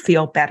do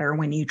feel better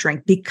when you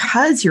drink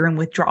because you're in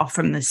withdrawal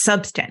from the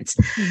substance.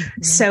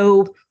 Mm-hmm.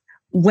 So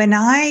when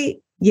I,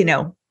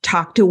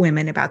 talk to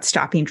women about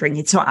stopping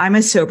drinking, so I'm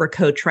a sober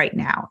coach right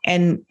now,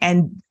 and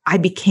I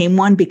became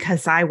one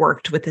because I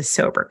worked with a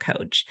sober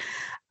coach.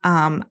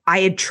 I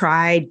had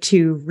tried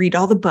to read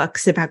all the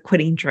books about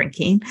quitting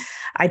drinking.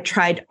 I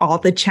tried all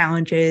the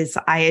challenges.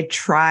 I had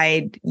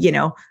tried,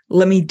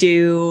 let me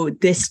do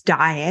this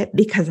diet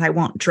because I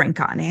won't drink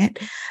on it.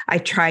 I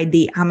tried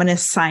I'm going to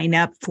sign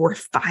up for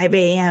 5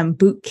 a.m.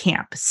 boot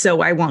camp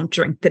so I won't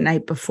drink the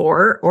night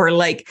before, or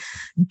like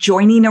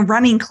joining a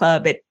running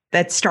club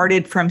that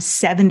started from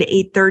 7 to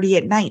 8:30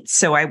 at night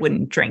so I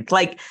wouldn't drink.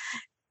 Like,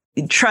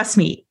 trust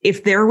me,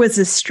 if there was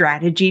a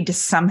strategy to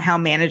somehow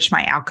manage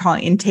my alcohol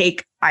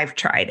intake, I've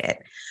tried it.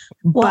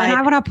 Well, and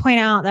I want to point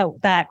out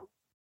that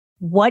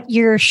what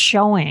you're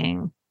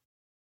showing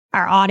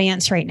our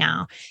audience right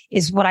now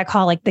is what I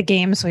call like the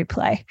games we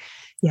play.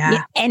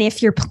 Yeah. And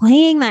if you're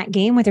playing that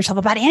game with yourself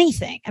about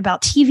anything,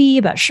 about TV,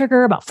 about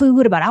sugar, about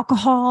food, about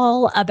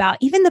alcohol, about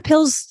even the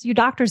pills your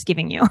doctor's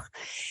giving you,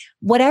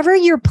 whatever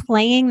you're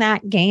playing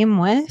that game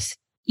with,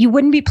 you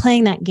wouldn't be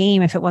playing that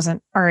game if it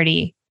wasn't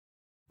already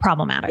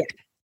problematic.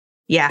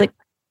 Yeah.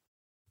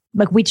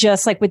 Like we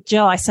just, like with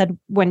Jill, I said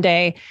one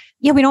day,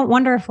 we don't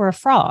wonder if we're a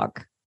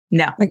frog.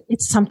 No. Like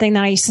it's something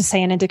that I used to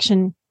say in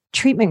addiction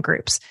treatment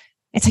groups.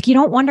 It's like, you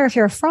don't wonder if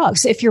you're a frog.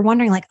 So if you're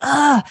wondering like,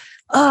 how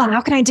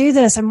can I do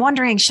this? I'm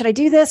wondering, should I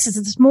do this? Is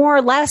this more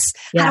or less?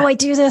 Yeah. How do I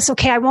do this?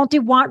 Okay, I won't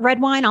do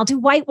red wine. I'll do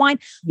white wine.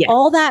 Yeah.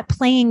 All that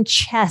playing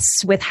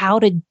chess with how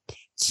to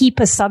keep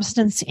a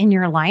substance in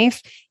your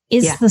life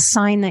is the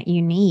sign that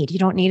you need. You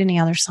don't need any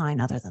other sign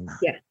other than that.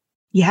 Yeah.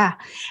 Yeah.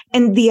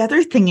 And the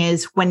other thing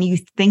is when you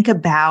think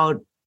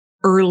about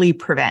early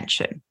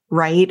prevention,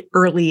 right?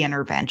 Early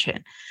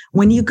intervention.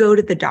 When you go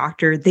to the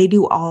doctor, they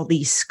do all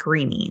these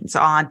screenings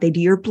they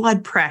do your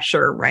blood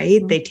pressure, right?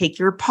 Mm-hmm. They take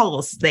your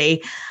pulse,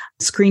 they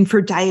screen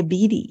for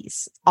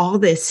diabetes, all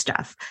this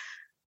stuff.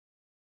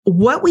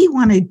 What we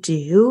want to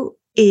do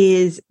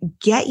is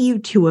get you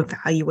to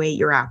evaluate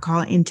your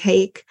alcohol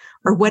intake,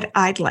 or what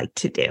I'd like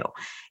to do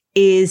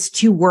is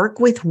to work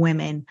with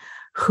women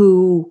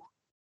who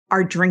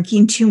are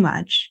drinking too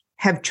much,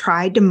 have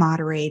tried to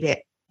moderate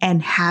it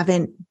and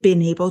haven't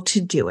been able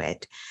to do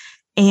it,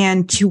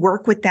 and to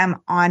work with them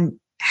on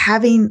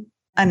having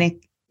an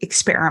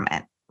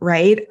experiment,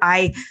 right?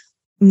 I'm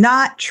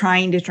not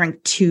trying to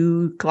drink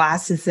 2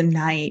 glasses a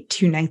night,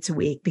 2 nights a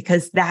week,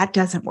 because that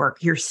doesn't work.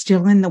 You're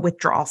still in the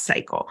withdrawal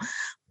cycle.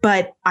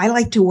 But I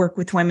like to work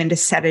with women to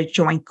set a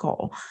joint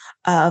goal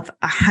of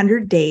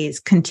 100 days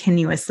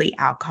continuously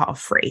alcohol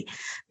free,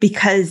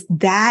 because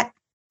that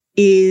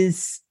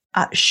is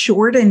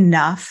short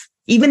enough.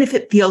 Even if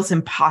it feels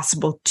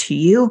impossible to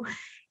you,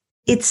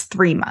 it's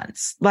 3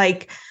 months.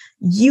 Like,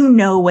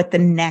 what the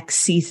next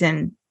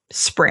season,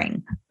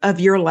 spring of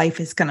your life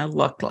is going to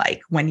look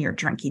like when you're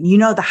drinking.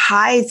 The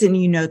highs and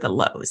the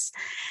lows.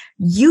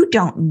 You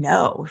don't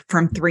know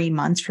from 3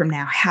 months from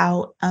now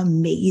how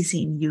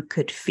amazing you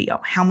could feel,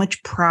 how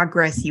much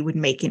progress you would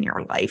make in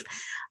your life,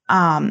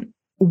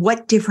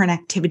 what different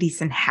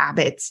activities and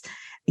habits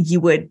you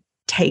would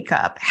take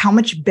up, how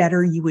much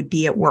better you would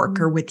be at work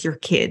or with your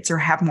kids, or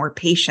have more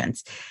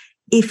patience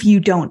if you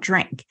don't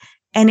drink.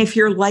 And if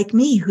you're like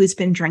me, who's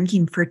been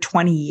drinking for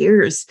 20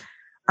 years,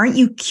 aren't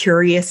you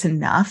curious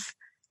enough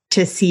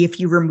to see if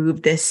you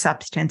remove this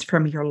substance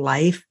from your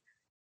life,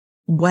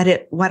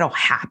 what'll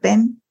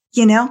happen,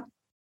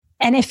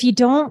 And if you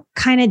don't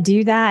kind of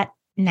do that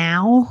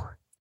now,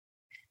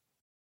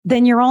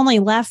 then you're only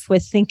left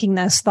with thinking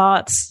those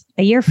thoughts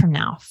a year from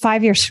now,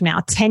 5 years from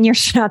now, 10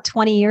 years from now,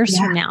 20 years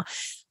from now.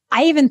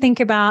 I even think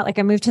about, like,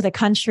 I moved to the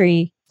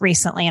country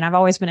recently and I've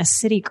always been a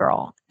city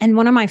girl. And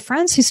one of my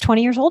friends who's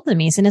 20 years older than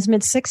me, he's in his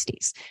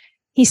mid-60s.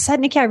 He said,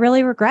 Nikki, I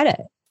really regret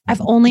it.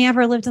 I've only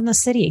ever lived in the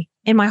city.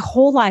 In my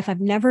whole life, I've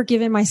never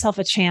given myself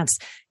a chance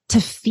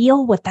to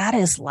feel what that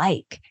is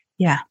like.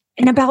 Yeah.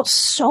 And about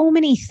so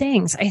many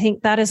things. I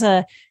think that is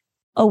a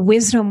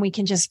wisdom we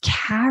can just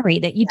carry,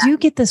 that you do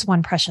get this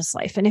one precious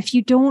life. And if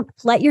you don't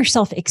let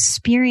yourself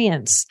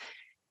experience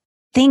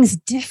things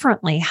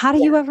differently, how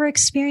do you ever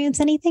experience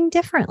anything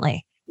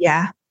differently?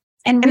 Yeah.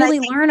 And really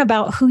learn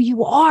about who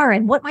you are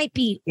and what might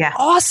be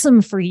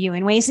awesome for you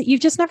in ways that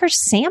you've just never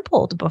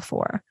sampled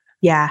before.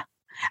 Yeah.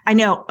 I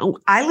know.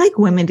 I like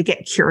women to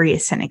get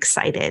curious and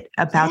excited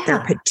about their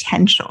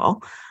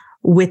potential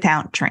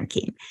without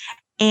drinking.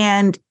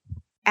 And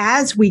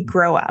as we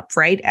grow up,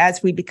 right,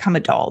 as we become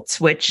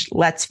adults, which,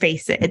 let's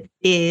face it,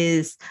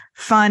 is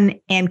fun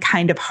and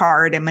kind of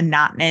hard and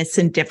monotonous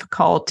and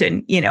difficult.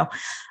 And,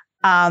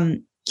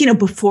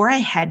 before I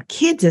had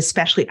kids,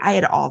 especially, I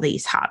had all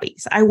these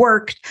hobbies. I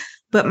worked,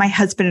 but my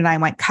husband and I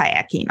went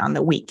kayaking on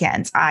the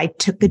weekends. I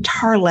took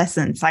guitar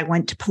lessons. I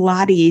went to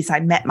Pilates.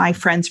 I met my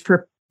friends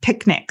for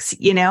picnics.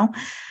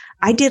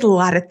 I did a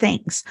lot of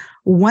things.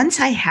 Once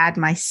I had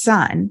my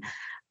son,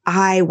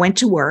 I went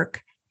to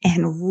work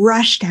and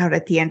rushed out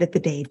at the end of the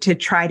day to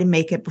try to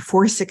make it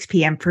before 6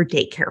 p.m. for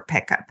daycare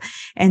pickup,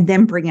 and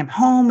then bring him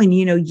home. And,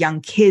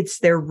 young kids,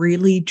 they're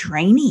really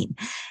draining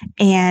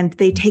and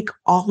they take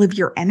all of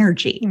your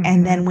energy. Mm-hmm.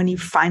 And then when you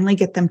finally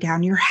get them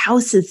down, your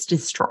house is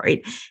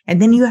destroyed.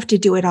 And then you have to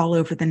do it all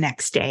over the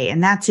next day.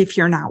 And that's if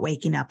you're not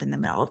waking up in the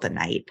middle of the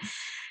night.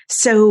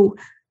 So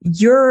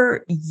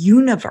your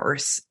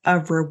universe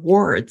of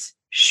rewards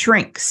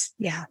shrinks.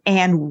 Yeah.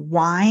 And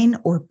wine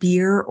or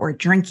beer or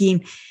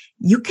drinking,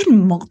 you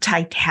can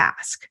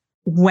multitask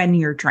when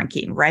you're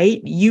drinking,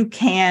 right? You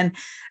can,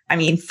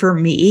 for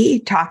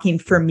me,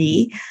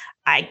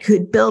 I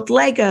could build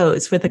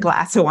Legos with a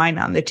glass of wine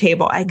on the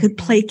table. I could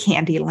play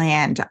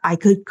Candyland. I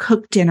could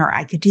cook dinner.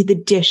 I could do the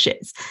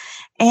dishes.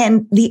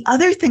 And the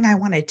other thing I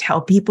want to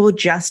tell people,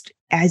 just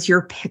as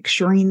you're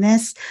picturing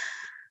this,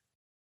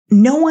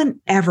 no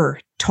one ever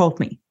told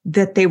me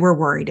that they were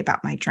worried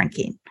about my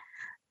drinking.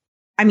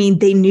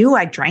 They knew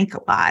I drank a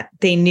lot.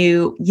 They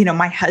knew,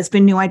 my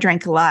husband knew I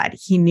drank a lot.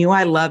 He knew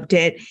I loved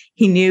it.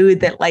 He knew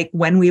that,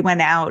 when we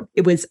went out,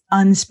 it was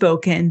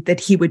unspoken that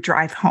he would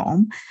drive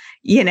home,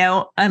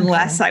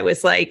 unless I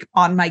was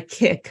on my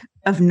kick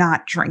of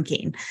not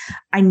drinking.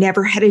 I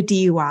never had a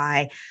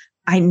DUI.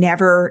 I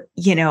never,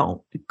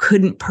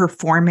 couldn't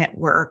perform at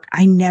work.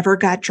 I never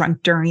got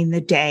drunk during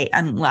the day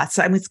unless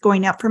I was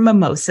going out for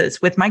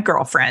mimosas with my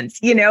girlfriends.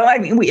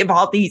 We have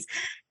all these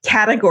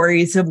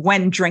categories of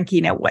when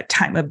drinking at what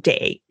time of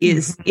day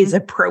is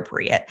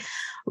appropriate.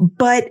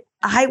 But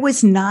I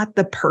was not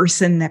the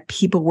person that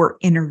people were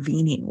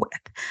intervening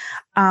with.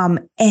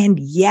 And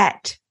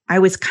yet I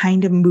was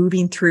kind of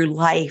moving through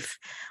life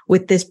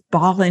with this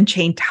ball and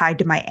chain tied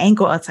to my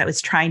ankle as I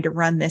was trying to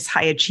run this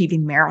high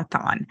achieving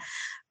marathon.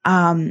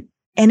 And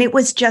it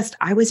was just,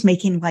 I was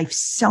making life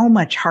so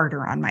much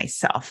harder on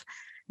myself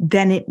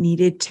than it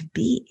needed to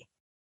be.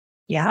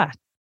 Yeah.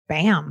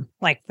 Bam.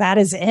 That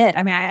is it.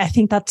 I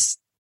think that's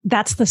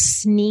the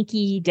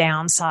sneaky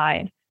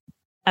downside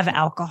of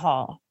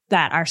alcohol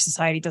that our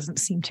society doesn't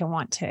seem to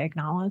want to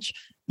acknowledge.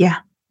 Yeah.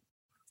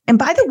 And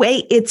by the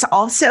way, it's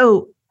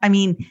also,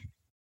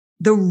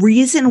 the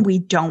reason we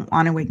don't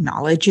want to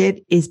acknowledge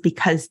it is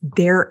because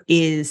there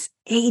is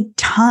a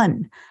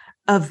ton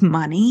of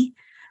money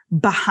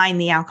behind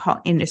the alcohol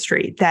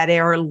industry that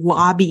are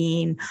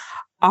lobbying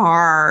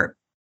our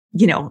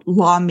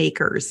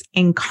lawmakers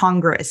in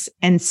Congress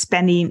and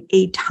spending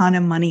a ton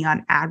of money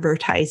on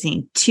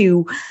advertising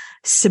to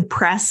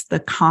suppress the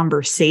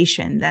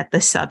conversation that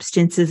the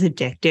substance is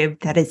addictive,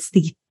 that it's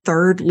the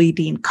third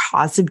leading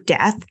cause of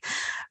death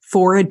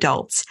for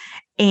adults,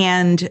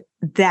 and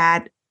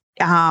that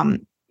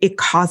it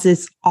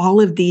causes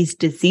all of these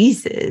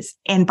diseases.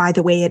 And by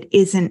the way, it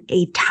isn't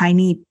a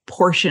tiny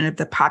portion of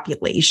the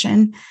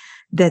population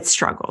that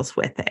struggles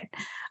with it.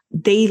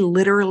 They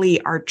literally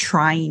are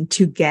trying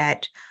to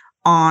get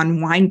on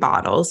wine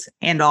bottles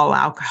and all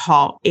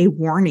alcohol a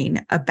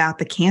warning about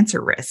the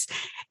cancer risks.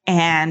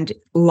 And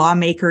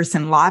lawmakers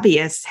and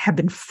lobbyists have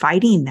been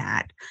fighting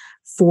that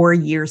for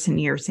years and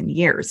years and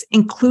years,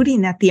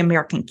 including that the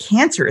American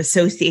Cancer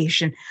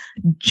Association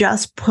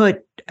just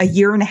put a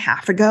year and a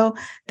half ago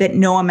that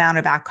no amount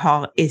of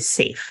alcohol is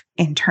safe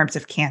in terms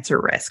of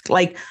cancer risk.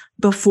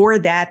 Before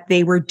that,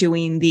 they were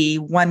doing the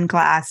 1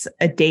 glass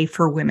a day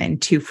for women,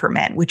 2 for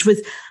men, which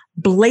was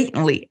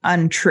blatantly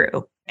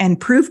untrue and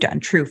proved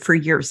untrue for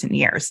years and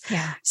years.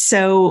 Yeah.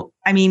 So,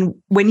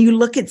 when you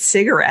look at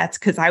cigarettes,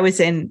 because I was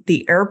in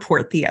the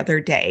airport the other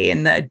day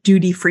in the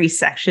duty-free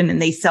section,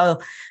 and they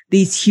sell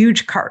these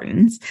huge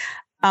cartons,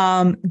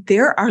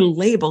 there are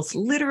labels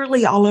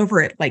literally all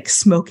over it, like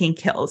smoking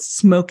kills,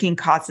 smoking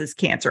causes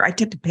cancer. I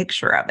took a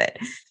picture of it.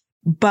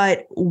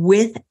 But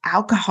with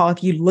alcohol,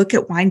 if you look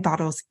at wine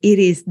bottles, it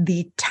is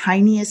the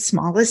tiniest,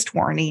 smallest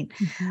warning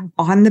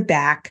on the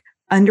back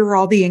under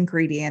all the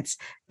ingredients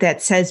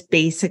that says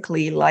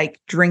basically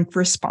drink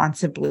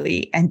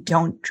responsibly and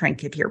don't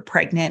drink if you're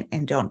pregnant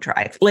and don't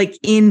drive,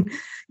 in,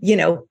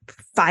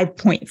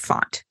 5-point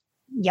font.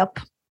 Yep.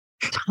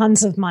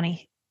 Tons of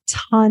money.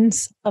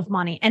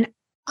 And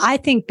I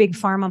think big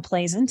pharma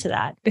plays into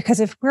that because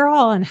if we're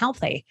all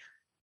unhealthy,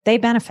 they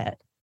benefit.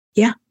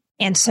 Yeah.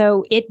 And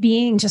so it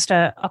being just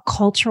a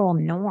cultural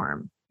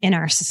norm in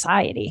our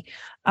society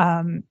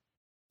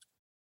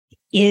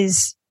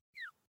is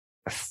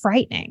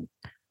frightening.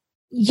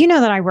 You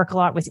know that I work a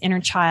lot with inner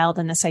child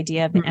and this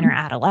idea of the inner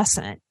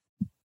adolescent.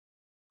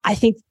 I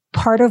think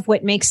part of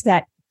what makes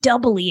that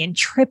doubly and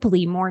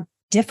triply more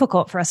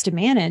difficult for us to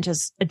manage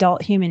as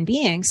adult human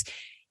beings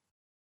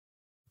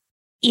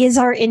is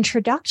our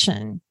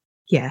introduction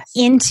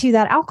into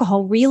that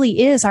alcohol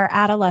really is our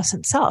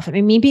adolescent self. I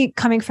mean, me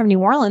coming from New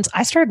Orleans,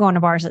 I started going to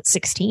bars at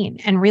 16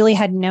 and really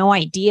had no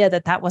idea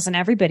that that wasn't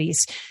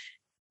everybody's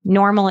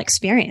normal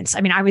experience.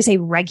 I mean, I was a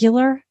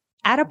regular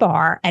at a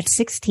bar at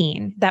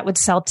 16 that would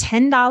sell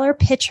 $10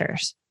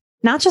 pitchers,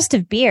 not just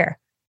of beer,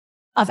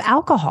 of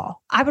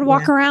alcohol. I would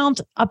walk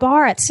around a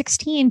bar at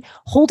 16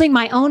 holding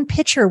my own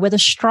pitcher with a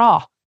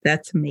straw.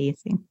 That's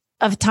amazing.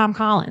 Of Tom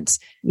Collins.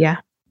 Yeah.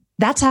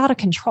 That's out of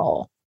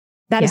control.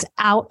 That is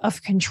out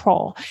of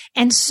control.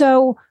 And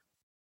so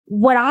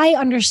what I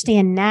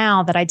understand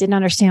now that I didn't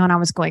understand when I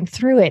was going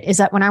through it is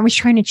that when I was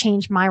trying to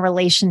change my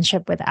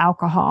relationship with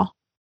alcohol,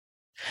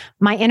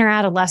 my inner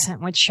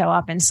adolescent would show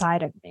up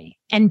inside of me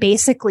and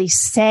basically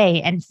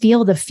say and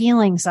feel the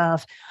feelings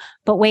of,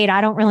 but wait, I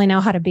don't really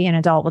know how to be an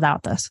adult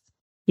without this.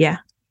 Yeah.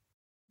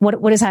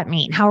 What does that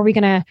mean? How are we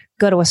going to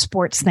go to a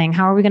sports thing?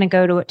 How are we going to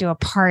go to a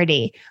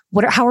party?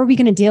 How are we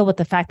going to deal with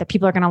the fact that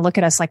people are going to look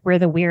at us like we're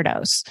the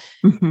weirdos?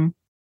 Mm-hmm.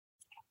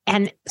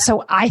 And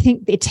so I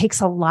think it takes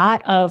a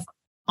lot of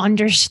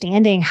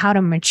understanding how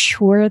to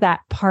mature that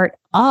part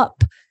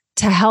up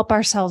to help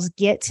ourselves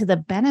get to the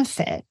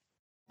benefit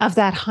of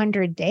that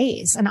 100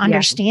 days and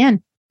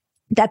understand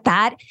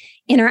that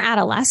inner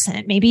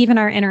adolescent, maybe even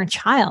our inner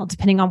child,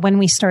 depending on when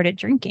we started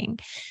drinking,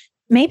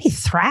 maybe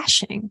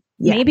thrashing,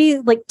 maybe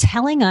like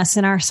telling us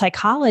in our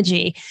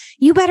psychology,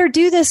 you better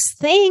do this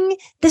thing.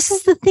 This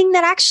is the thing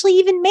that actually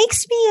even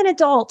makes me an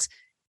adult.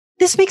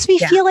 This makes me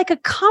feel like a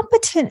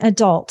competent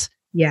adult.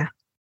 Yeah.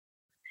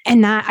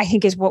 And that I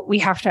think is what we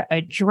have to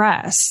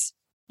address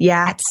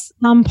at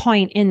some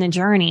point in the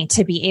journey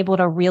to be able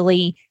to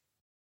really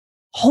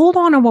hold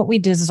on to what we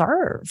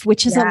deserve,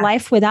 which is a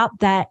life without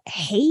that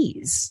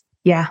haze.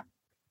 Yeah.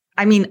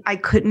 I mean, I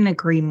couldn't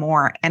agree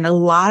more. And a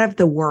lot of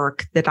the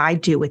work that I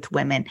do with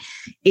women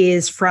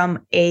is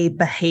from a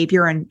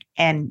behavior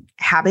and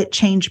habit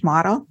change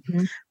model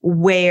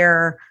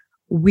where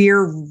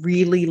we're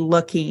really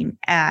looking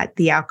at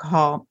the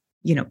alcohol,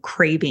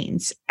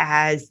 cravings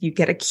as you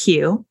get a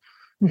cue,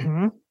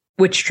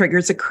 which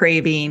triggers a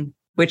craving,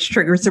 which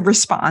triggers a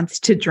response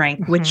to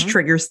drink, which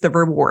triggers the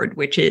reward,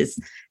 which is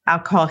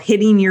alcohol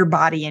hitting your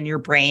body and your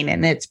brain.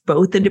 And it's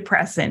both a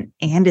depressant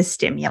and a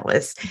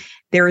stimulus.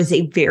 There is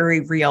a very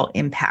real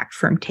impact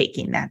from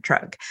taking that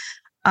drug.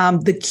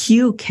 The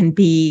cue can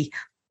be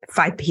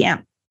 5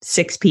 p.m.,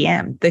 6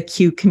 p.m. The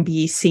cue can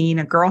be seeing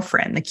a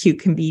girlfriend. The cue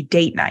can be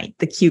date night.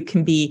 The cue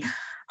can be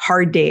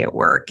hard day at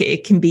work.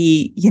 It can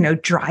be,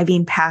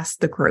 driving past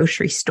the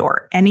grocery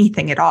store,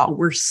 anything at all.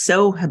 We're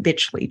so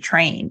habitually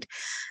trained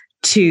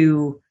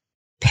to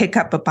pick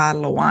up a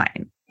bottle of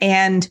wine.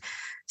 And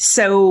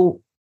so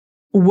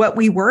what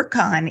we work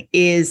on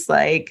is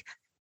like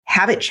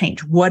habit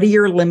change. What are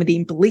your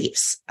limiting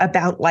beliefs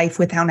about life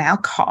without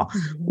alcohol?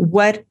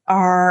 What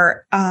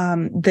are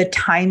the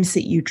times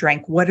that you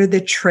drink? What are the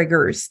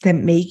triggers that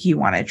make you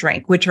want to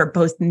drink, which are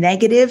both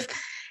negative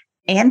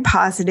and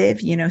positive,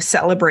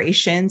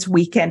 celebrations,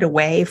 weekend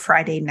away,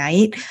 Friday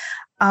night,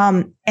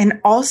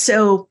 and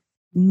also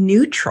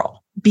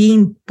neutral,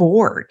 being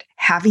bored,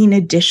 having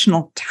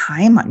additional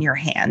time on your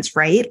hands,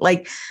 right?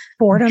 Like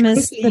boredom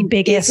is the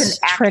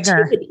biggest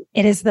trigger.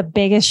 It is the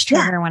biggest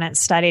trigger when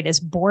it's studied is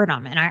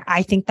boredom. And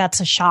I think that's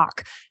a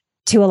shock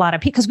to a lot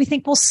of people because we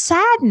think, well,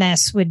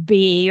 sadness would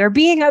be, or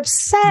being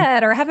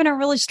upset or having a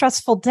really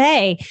stressful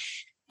day.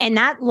 And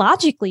that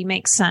logically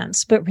makes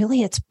sense, but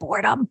really it's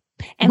boredom.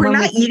 And we're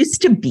not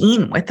used to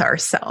being with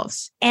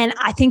ourselves. And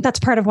I think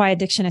that's part of why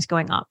addiction is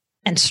going up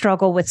and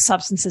struggle with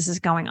substances is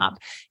going up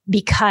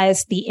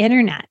because the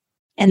internet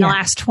in the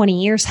last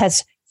 20 years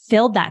has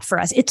filled that for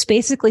us. It's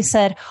basically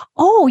said,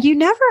 oh, you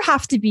never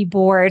have to be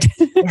bored.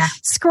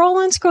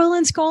 Scroll.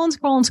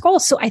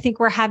 So I think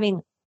we're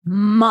having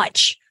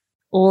much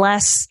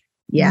less,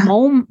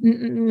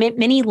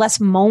 many less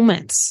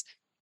moments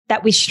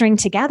that we string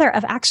together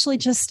of actually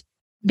just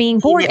being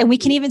bored. And we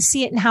can even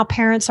see it in how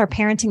parents are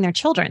parenting their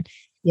children.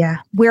 Yeah.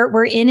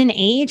 We're in an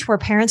age where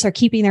parents are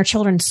keeping their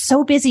children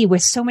so busy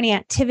with so many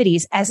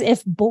activities as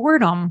if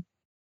boredom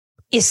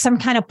is some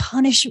kind of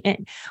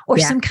punishment or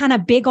some kind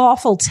of big,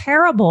 awful,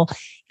 terrible.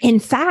 In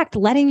fact,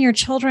 letting your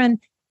children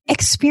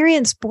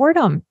experience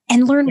boredom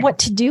and learn what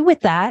to do with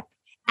that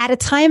at a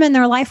time in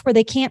their life where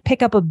they can't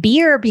pick up a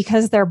beer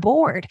because they're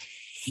bored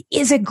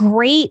is a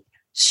great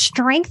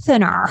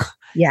strengthener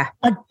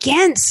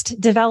against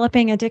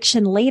developing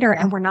addiction later.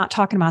 And we're not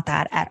talking about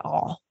that at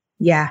all.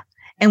 Yeah.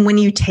 And when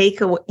you take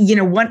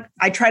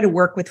I try to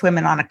work with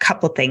women on a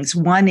couple of things.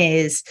 One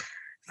is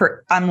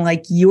I'm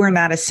like, you are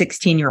not a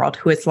 16-year-old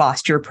who has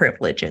lost your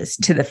privileges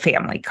to the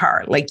family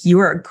car. Like, you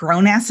are a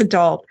grown-ass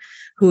adult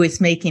who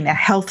is making a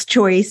health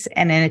choice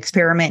and an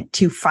experiment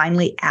to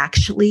finally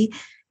actually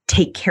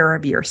take care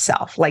of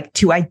yourself, like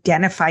to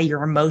identify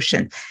your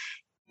emotions.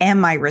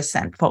 Am I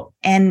resentful?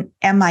 And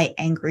am I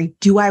angry?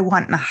 Do I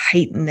want to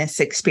heighten this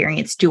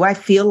experience? Do I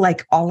feel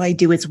like all I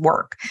do is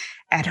work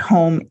at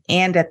home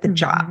and at the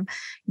job?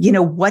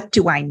 What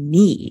do I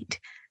need?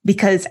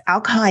 Because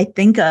alcohol, I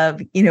think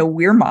of,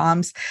 we're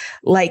moms,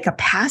 like a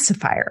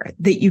pacifier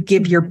that you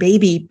give your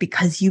baby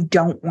because you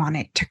don't want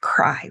it to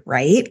cry,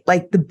 right?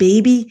 Like the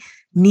baby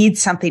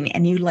needs something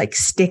and you like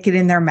stick it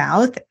in their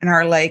mouth and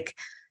are like,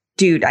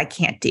 dude, I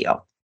can't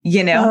deal.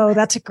 Oh,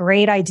 that's a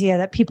great idea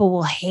that people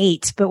will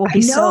hate, but will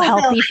be so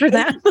healthy for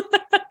them.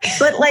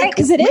 But like,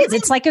 because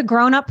it's like a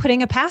grown up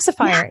putting a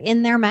pacifier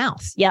in their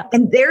mouth. Yeah.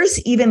 And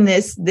there's even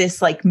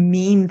this like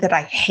meme that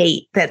I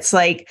hate. That's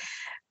like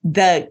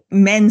the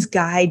men's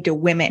guide to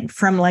women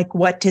from like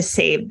What to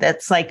Save.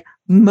 That's like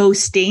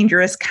most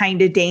dangerous,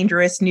 kind of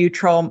dangerous,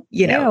 neutral,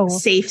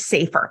 safe,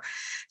 safer.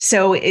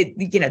 So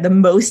the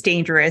most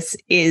dangerous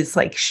is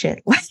like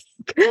shit. Like,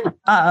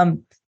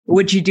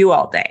 what'd you do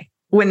all day?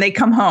 When they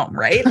come home,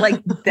 right?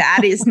 Like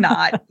that is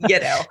not,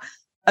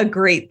 a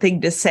great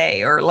thing to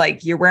say, or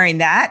like you're wearing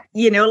that,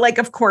 like,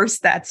 of course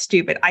that's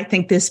stupid. I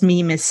think this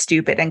meme is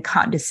stupid and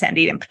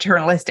condescending and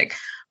paternalistic,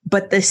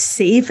 but the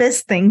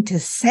safest thing to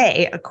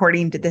say,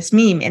 according to this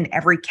meme in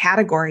every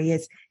category,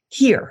 is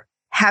here,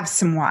 have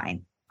some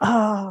wine.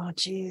 Oh,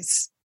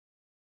 geez.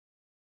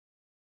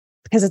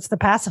 Because it's the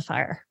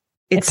pacifier.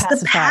 It's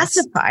the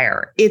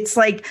pacifier. It's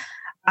like,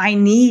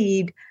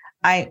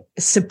 I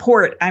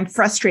support, I'm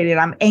frustrated,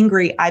 I'm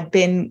angry, I've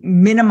been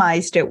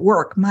minimized at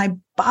work. My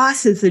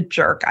boss is a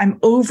jerk. I'm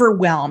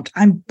overwhelmed.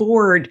 I'm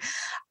bored.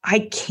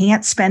 I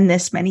can't spend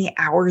this many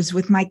hours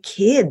with my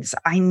kids.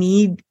 I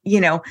need,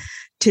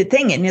 to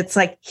think. And it's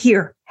like,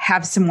 here,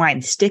 have some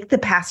wine, stick the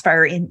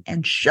pacifier in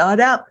and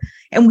shut up.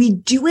 And we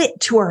do it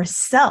to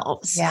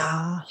ourselves.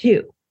 Yeah.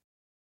 Too.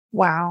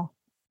 Wow.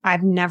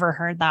 I've never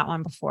heard that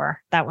one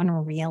before. That one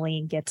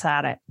really gets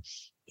at it.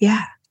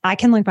 Yeah. I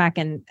can look back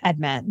and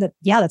admit that,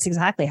 that's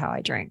exactly how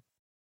I drink.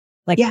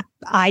 Like,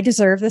 I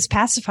deserve this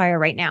pacifier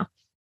right now.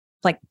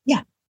 Like,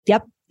 yep.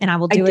 And I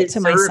will do it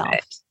to myself.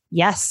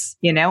 Yes.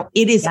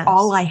 It is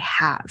all I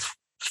have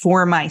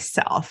for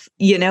myself,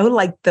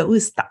 like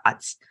those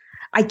thoughts.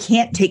 I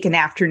can't take an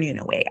afternoon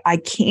away. I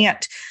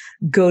can't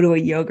go to a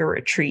yoga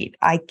retreat.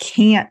 I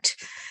can't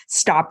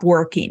stop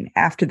working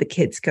after the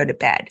kids go to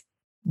bed,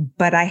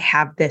 but I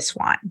have this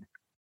one,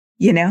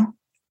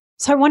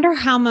 So I wonder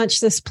how much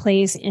this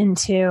plays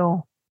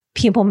into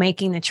people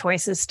making the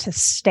choices to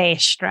stay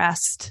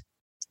stressed.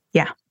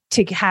 Yeah.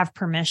 To have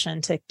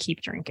permission to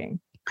keep drinking.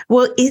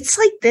 Well, it's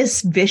like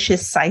this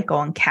vicious cycle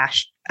and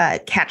catch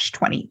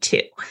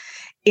 22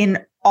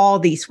 in all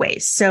these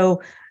ways.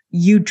 So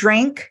you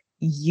drink,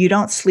 you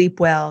don't sleep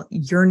well,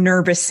 your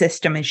nervous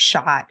system is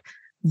shot,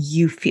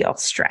 you feel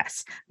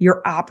stress.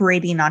 You're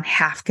operating on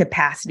half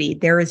capacity.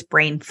 There is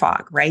brain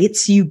fog, right?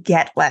 So you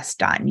get less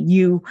done.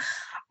 You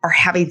are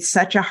having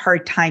such a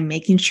hard time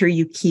making sure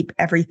you keep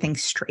everything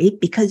straight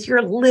because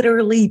you're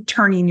literally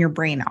turning your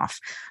brain off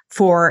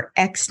for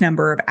X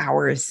number of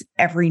hours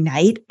every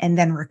night and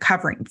then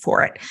recovering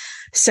for it.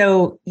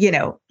 So,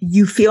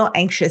 you feel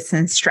anxious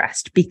and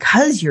stressed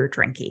because you're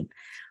drinking.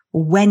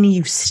 When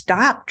you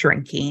stop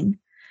drinking,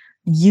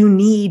 you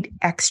need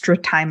extra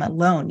time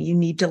alone. You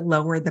need to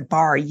lower the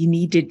bar. You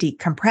need to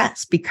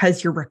decompress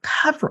because you're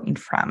recovering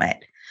from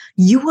it.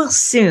 You will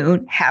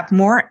soon have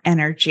more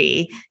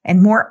energy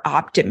and more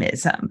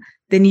optimism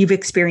than you've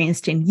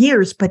experienced in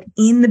years. But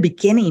in the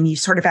beginning, you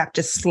sort of have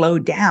to slow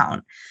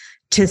down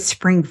to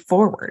spring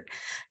forward.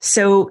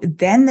 So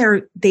then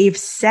they've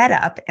set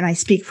up, and I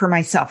speak for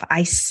myself,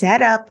 I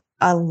set up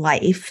a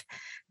life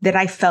that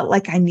I felt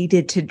like I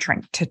needed to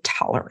drink to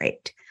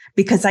tolerate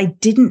because I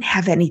didn't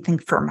have anything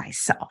for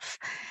myself.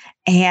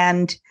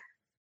 And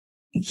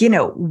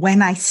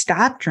when I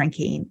stopped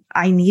drinking,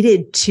 I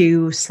needed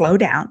to slow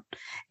down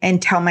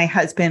and tell my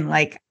husband,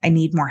 like, I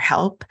need more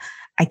help.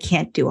 I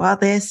can't do all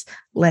this.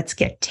 Let's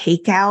get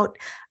takeout.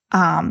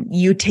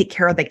 You take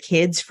care of the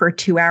kids for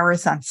 2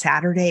 hours on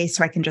Saturday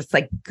so I can just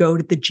like go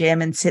to the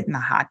gym and sit in the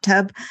hot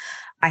tub.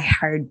 I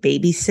hired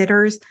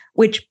babysitters,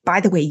 which,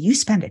 by the way, you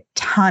spend a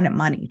ton of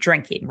money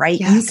drinking, right?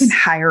 Yes. You can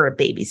hire a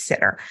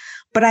babysitter.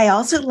 But I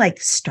also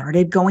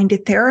started going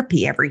to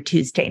therapy every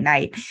Tuesday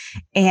night.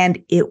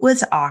 And it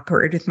was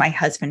awkward with my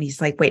husband. He's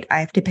like, wait, I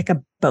have to pick up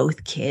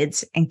both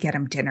kids and get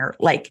them dinner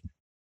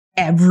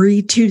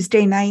every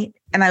Tuesday night.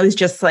 And I was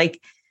just like,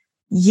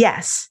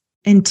 yes,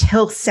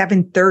 until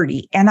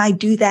 7:30. And I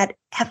do that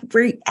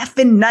every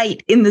effing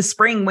night in the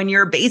spring when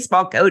you're a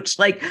baseball coach.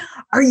 Like,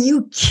 are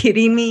you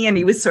kidding me? And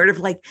he was sort of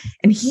like,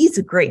 and he's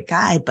a great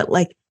guy, but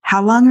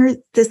how long is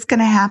this going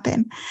to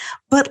happen?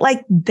 But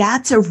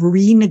that's a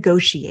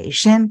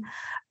renegotiation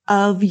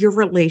of your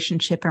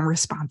relationship and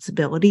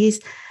responsibilities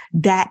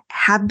that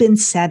have been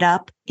set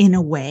up in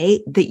a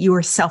way that you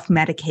are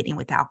self-medicating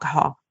with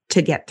alcohol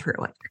to get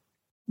through it.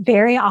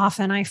 very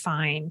often I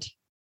find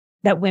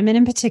that women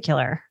in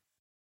particular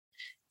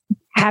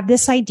have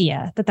this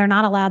idea that they're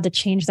not allowed to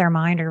change their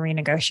mind or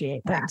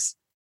renegotiate things.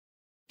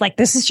 Like,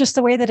 this is just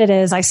the way that it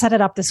is. I set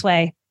it up this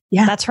way.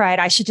 Yeah, that's right.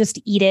 I should just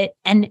eat it.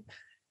 And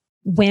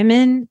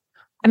women,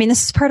 I mean,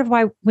 this is part of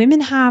why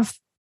women have,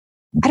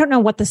 I don't know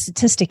what the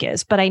statistic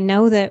is, but I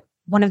know that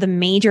one of the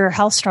major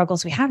health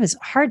struggles we have is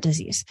heart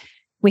disease.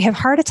 We have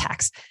heart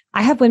attacks.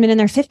 I have women in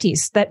their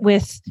 50s that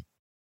with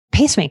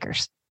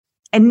pacemakers.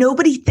 And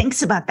nobody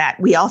thinks about that.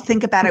 We all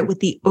think about it with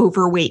the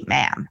overweight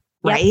man,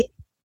 right?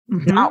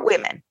 Yep. Not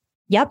women.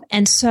 Yep.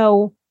 And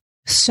so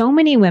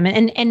many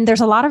women, and there's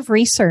a lot of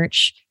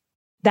research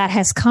that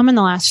has come in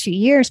the last few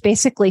years,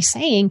 basically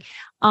saying,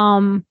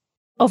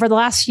 over the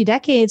last few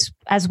decades,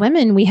 as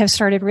women, we have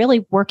started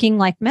really working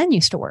like men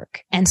used to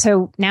work. And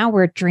so now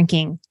we're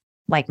drinking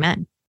like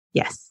men.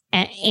 Yes.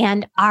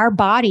 And our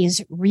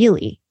bodies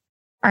really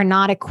are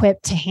not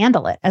equipped to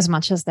handle it as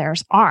much as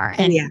theirs are.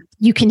 And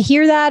you can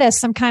hear that as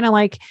some kind of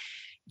like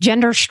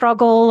gender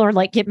struggle or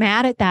like get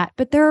mad at that.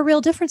 But there are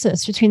real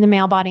differences between the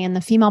male body and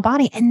the female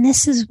body. And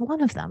this is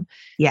one of them.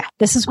 Yeah.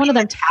 This is one of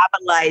them.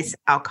 Metabolize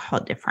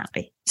alcohol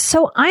differently.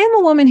 So I am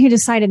a woman who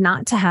decided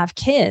not to have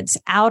kids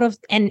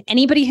and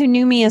anybody who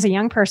knew me as a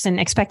young person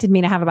expected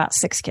me to have about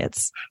 6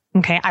 kids.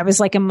 Okay. I was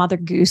like a mother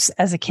goose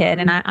as a kid,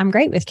 and I'm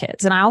great with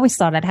kids, and I always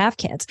thought I'd have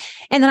kids.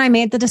 And then I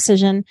made the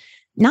decision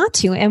not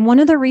to. And one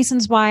of the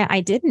reasons why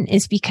I didn't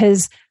is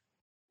because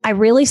I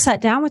really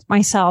sat down with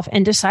myself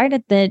and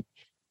decided that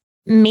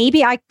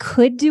maybe I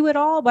could do it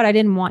all, but I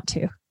didn't want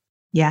to.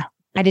 Yeah.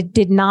 I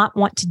did not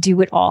want to do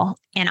it all.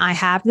 And I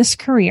have this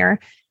career,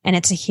 and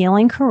it's a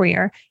healing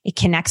career. It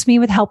connects me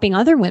with helping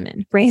other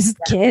women raise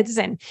kids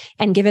and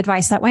give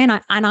advice that way.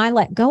 And I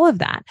let go of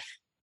that.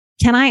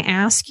 Can I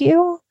ask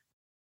you,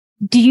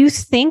 do you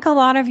think a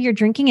lot of your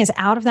drinking is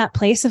out of that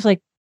place of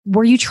like,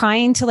 were you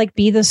trying to like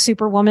be the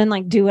superwoman,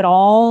 like do it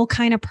all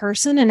kind of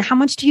person? And how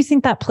much do you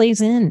think that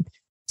plays in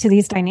to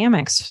these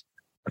dynamics?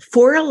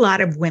 For a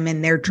lot of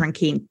women, their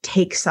drinking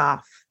takes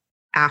off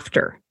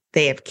after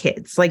they have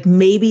kids. Like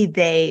maybe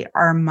they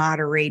are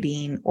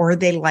moderating or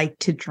they like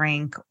to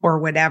drink or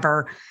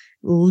whatever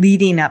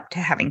leading up to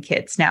having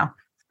kids. Now,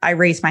 I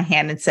raised my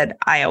hand and said,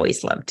 I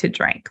always loved to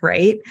drink,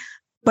 right?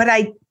 But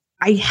I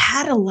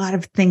had a lot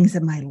of things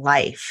in my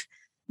life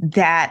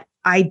that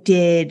I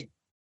did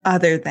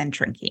other than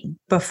drinking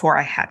before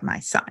I had my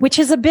son. Which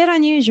is a bit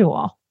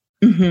unusual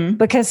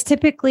because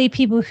typically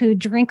people who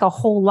drink a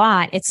whole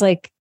lot, it's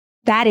like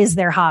that is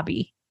their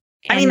hobby.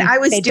 I mean, I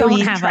was doing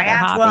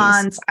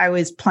triathlons. I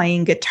was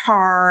playing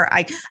guitar.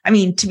 I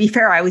mean, to be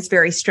fair, I was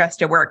very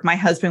stressed at work. My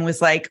husband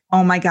was like,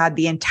 oh my God,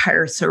 the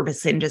entire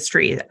service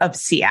industry of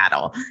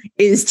Seattle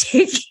is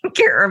taking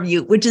care of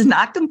you, which is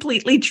not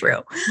completely true.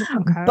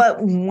 Okay.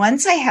 But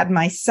once I had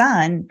my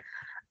son,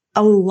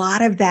 a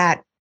lot of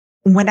that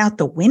went out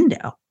the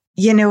window.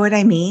 You know what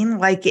I mean?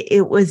 Like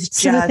it was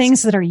just the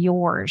things that are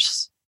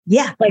yours.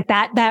 Yeah. Like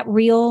that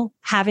real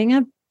having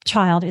a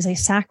child is a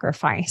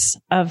sacrifice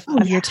of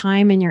your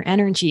time and your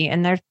energy.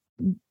 And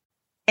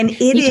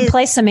you can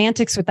play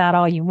semantics with that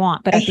all you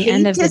want, but at the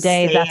end of the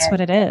day, that's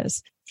what it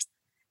is.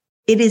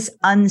 It is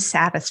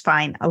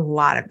unsatisfying a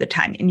lot of the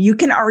time. And you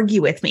can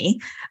argue with me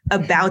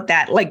about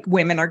that. Like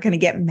women are going to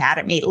get mad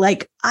at me.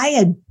 Like I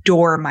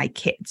adore my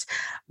kids,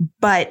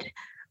 but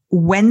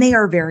when they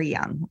are very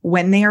young,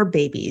 when they are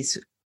babies,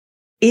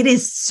 it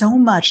is so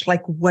much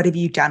like, what have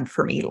you done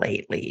for me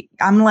lately?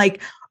 I'm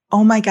like,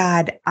 oh my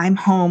God, I'm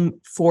home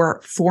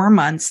for 4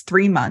 months,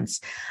 3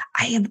 months.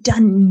 I have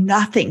done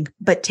nothing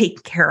but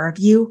take care of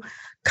you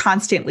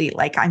constantly.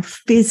 Like I'm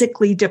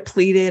physically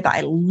depleted.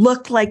 I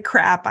look like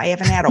crap. I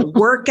haven't had a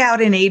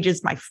workout in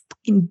ages. My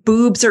fucking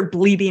boobs are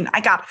bleeding. I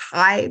got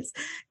hives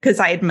because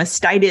I had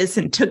mastitis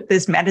and took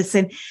this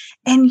medicine.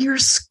 And you're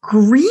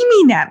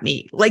screaming at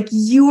me. Like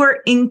you are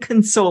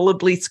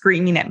inconsolably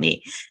screaming at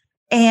me.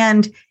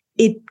 And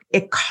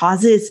it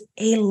causes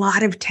a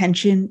lot of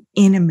tension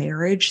in a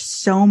marriage,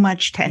 so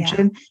much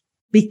tension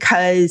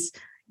because,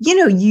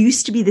 you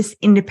used to be this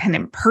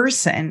independent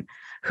person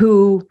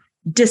who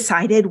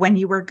decided when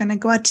you were going to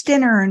go out to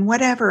dinner and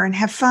whatever and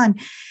have fun.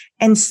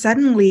 And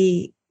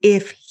suddenly,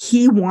 if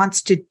he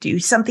wants to do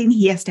something,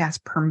 he has to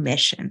ask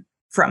permission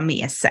from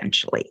me,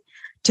 essentially,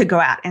 to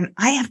go out. And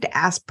I have to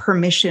ask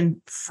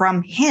permission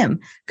from him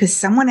because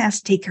someone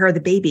has to take care of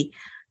the baby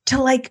to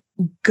like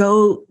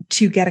go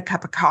to get a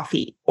cup of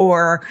coffee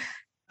or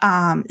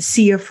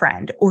see a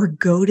friend or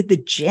go to the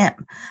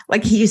gym.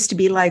 Like he used to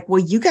be like, well,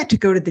 you got to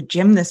go to the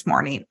gym this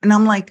morning. And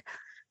I'm like,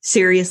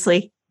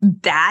 seriously,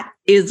 that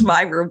is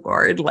my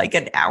reward, like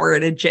an hour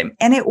at a gym.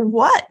 And it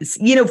was,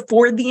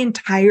 for the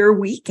entire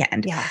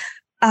weekend. Yeah.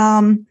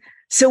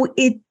 So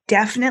it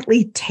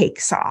definitely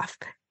takes off.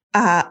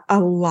 a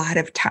lot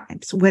of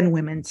times when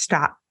women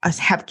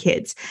have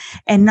kids.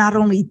 And not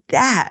only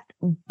that,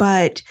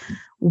 but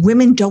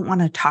women don't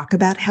want to talk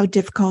about how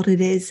difficult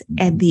it is.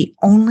 And the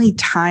only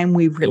time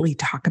we really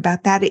talk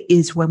about that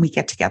is when we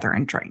get together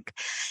and drink.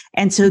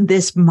 And so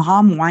this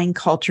mom wine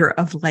culture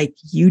of like,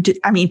 you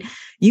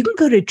can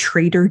go to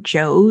Trader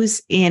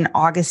Joe's in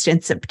August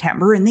and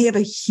September, and they have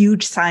a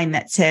huge sign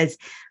that says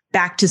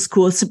back to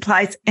school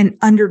supplies. And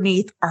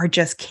underneath are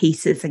just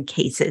cases and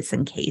cases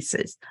and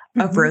cases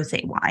of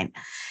rosé wine.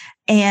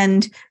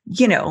 And,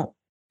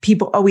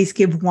 people always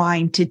give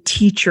wine to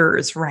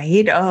teachers,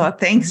 right? Oh,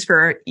 thanks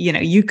for,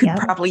 you could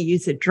probably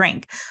use a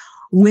drink.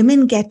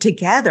 Women get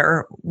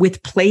together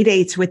with play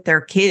dates with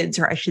their kids,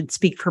 or I should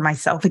speak for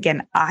myself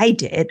again. I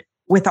did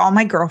with all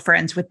my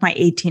girlfriends with my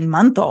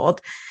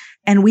 18-month-old,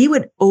 and we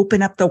would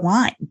open up the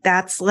wine.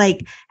 That's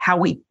like how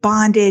we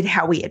bonded,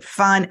 how we had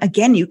fun.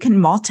 Again, you can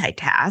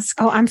multitask.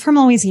 Oh, I'm from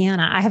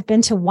Louisiana. I have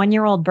been to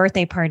 1-year-old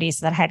birthday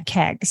parties that had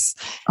kegs.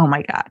 Oh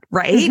my God.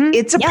 Right?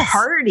 It's a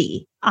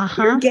party.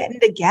 You're getting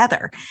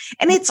together.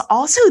 And it's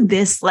also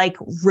this like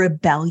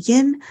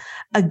rebellion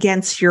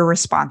against your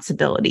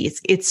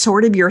responsibilities. It's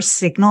sort of your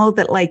signal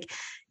that like,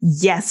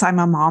 yes, I'm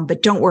a mom,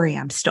 but don't worry,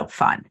 I'm still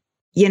fun,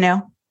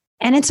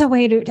 And it's a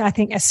way to, I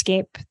think,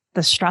 escape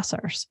the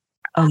stressors.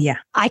 Oh, yeah.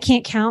 I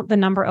can't count the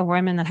number of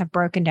women that have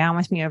broken down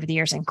with me over the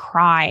years and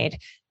cried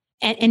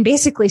and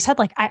basically said,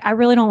 like, I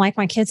really don't like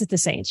my kids at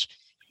this age.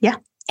 Yeah.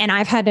 And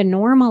I've had to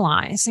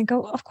normalize and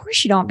go, of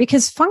course you don't,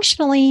 because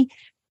functionally,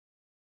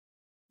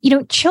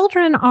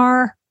 children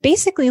are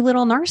basically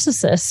little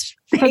narcissists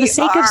for the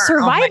sake of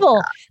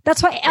survival.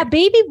 That's why a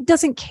baby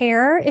doesn't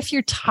care if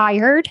you're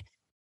tired.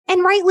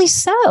 And rightly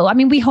so. I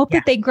mean, we hope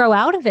that they grow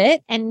out of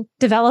it and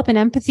develop an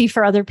empathy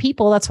for other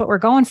people. That's what we're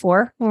going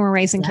for when we're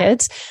raising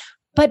kids.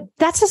 But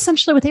that's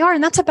essentially what they are.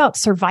 And that's about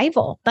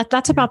survival.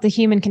 That's about the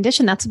human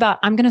condition. That's about,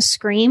 I'm going to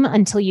scream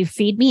until you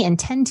feed me and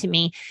tend to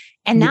me.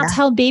 And that's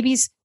how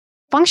babies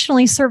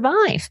functionally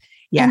survive.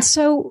 Yeah. And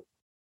so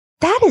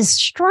that is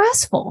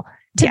stressful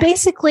to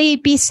basically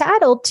be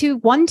saddled to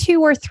 1,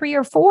 2, or 3,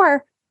 or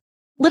 4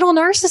 little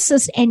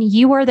narcissists, and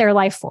you are their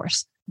life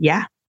force.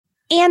 Yeah.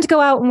 And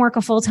go out and work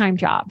a full-time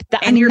job.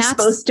 You're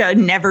supposed to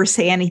never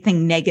say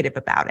anything negative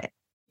about it.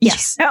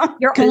 Yes.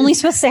 You're only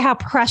supposed to say how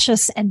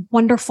precious and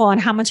wonderful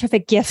and how much of a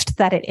gift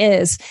that it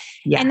is.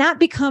 Yeah. And that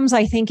becomes,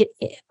 I think,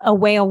 a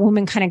way a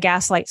woman kind of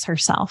gaslights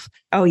herself.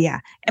 Oh, yeah.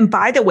 And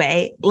by the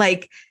way,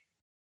 like,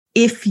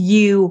 if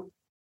you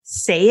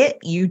say it,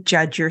 you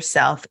judge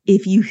yourself.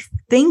 If you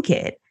think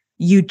it,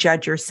 you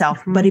judge yourself.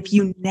 But if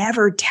you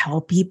never tell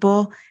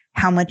people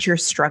how much you're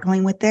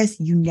struggling with this,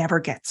 you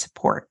never get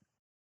support,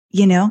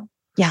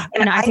 Yeah.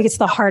 And I think it's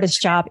the hardest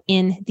job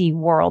in the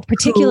world,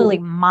 particularly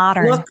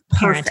modern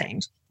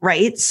parenting.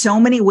 Right? So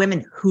many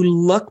women who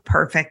look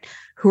perfect,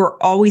 who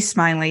are always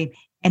smiling,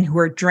 and who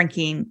are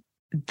drinking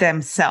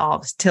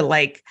themselves to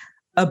like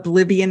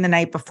oblivion the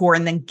night before,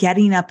 and then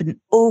getting up and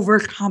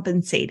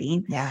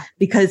overcompensating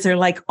because they're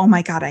like, oh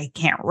my God, I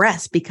can't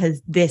rest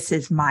because this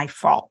is my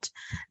fault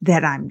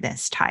that I'm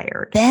this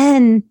tired.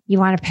 Then you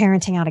want a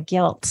parenting out of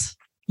guilt.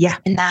 Yeah.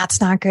 And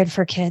that's not good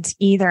for kids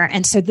either.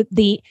 And so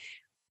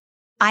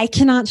I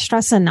cannot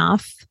stress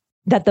enough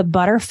that the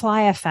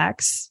butterfly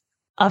effects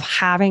of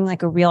having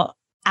like a real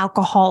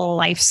alcohol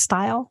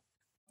lifestyle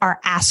are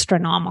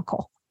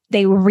astronomical.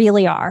 They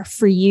really are,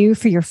 for you,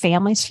 for your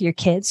families, for your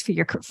kids,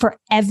 for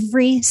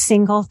every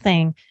single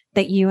thing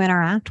that you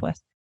interact with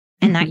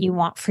and that you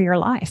want for your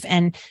life.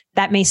 And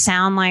that may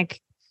sound like,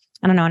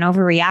 I don't know, an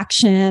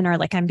overreaction or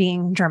like I'm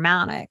being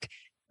dramatic,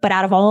 but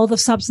out of all the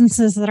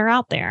substances that are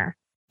out there,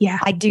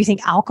 I do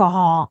think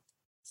alcohol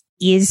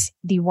is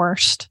the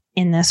worst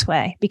in this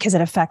way because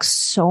it affects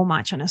so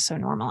much and is so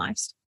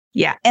normalized.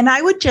 Yeah. And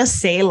I would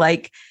just say,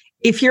 like,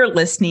 if you're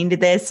listening to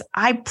this,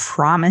 I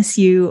promise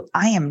you,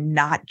 I am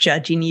not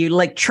judging you.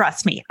 Like,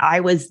 trust me,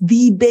 I was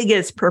the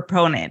biggest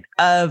proponent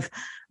of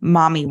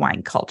mommy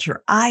wine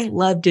culture. I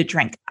love to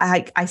drink.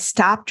 I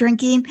stopped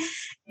drinking,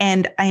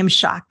 and I am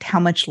shocked how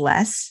much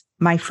less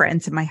my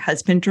friends and my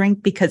husband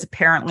drink, because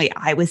apparently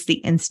I was the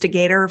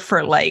instigator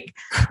for like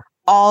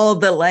all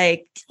the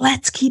like,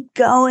 let's keep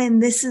going.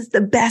 This is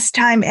the best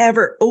time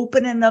ever.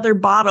 Open another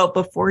bottle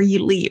before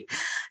you leave.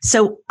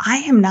 So I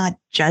am not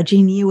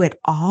judging you at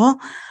all,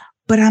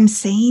 but I'm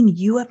saying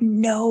you have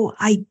no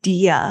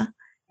idea,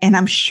 and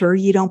I'm sure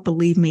you don't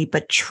believe me,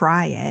 but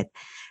try it,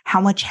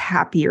 how much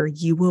happier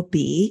you will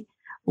be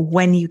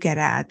when you get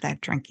out of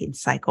that drinking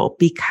cycle,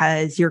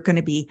 because you're going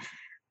to be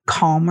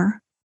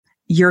calmer.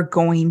 You're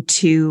going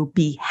to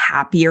be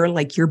happier,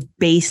 like your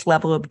base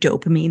level of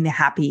dopamine, the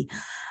happy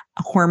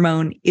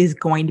hormone, is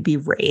going to be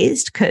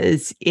raised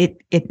because it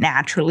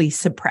naturally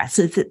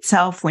suppresses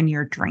itself when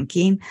you're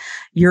drinking.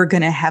 You're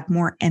going to have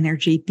more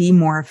energy, be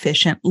more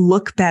efficient,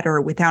 look better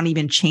without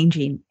even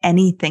changing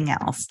anything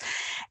else.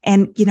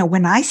 And,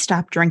 when I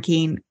stopped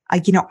drinking,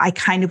 I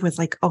kind of was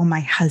like, oh,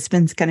 my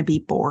husband's going to be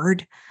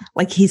bored.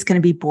 Like, he's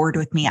going to be bored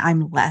with me.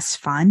 I'm less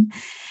fun.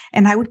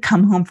 And I would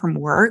come home from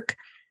work.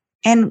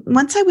 And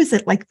once I was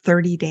at like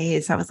 30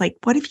 days, I was like,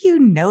 what have you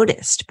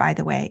noticed, by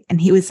the way? And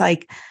he was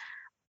like,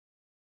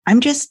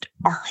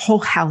 our whole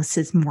house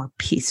is more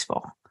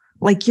peaceful.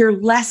 Like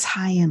you're less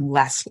high and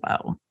less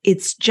low.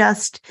 It's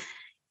just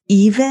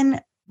even,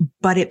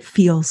 but it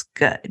feels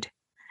good.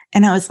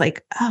 And I was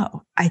like,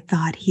 oh, I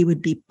thought he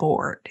would be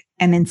bored.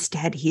 And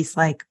instead he's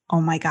like,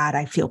 oh my God,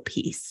 I feel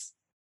peace.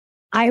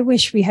 I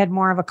wish we had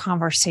more of a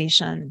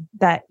conversation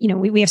that,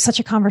 we have such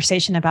a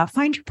conversation about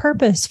find your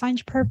purpose, find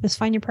your purpose,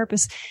 find your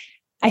purpose.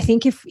 I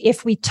think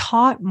if we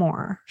taught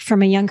more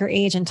from a younger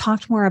age and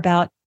talked more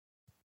about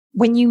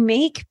when you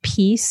make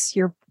peace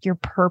your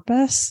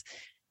purpose,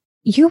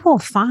 you will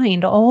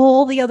find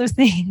all the other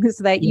things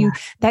that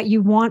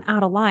you want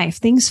out of life.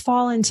 Things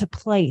fall into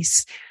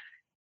place.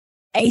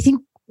 I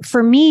think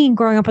for me,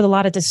 growing up with a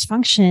lot of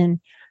dysfunction,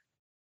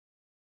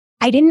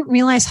 I didn't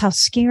realize how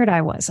scared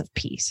I was of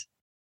peace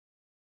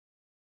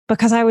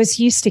because I was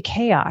used to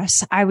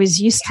chaos. I was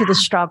used to the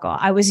struggle.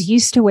 I was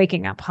used to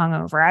waking up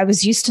hungover. I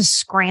was used to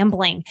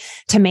scrambling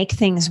to make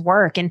things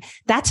work. And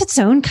that's its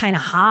own kind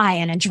of high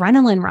and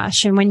adrenaline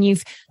rush. And when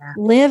you've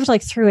lived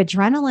like through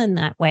adrenaline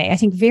that way, I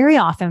think very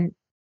often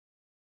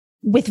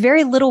with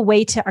very little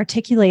way to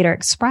articulate or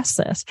express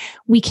this,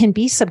 we can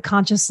be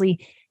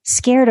subconsciously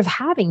scared of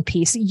having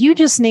peace. You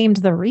just named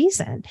the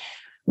reason.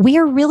 We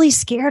are really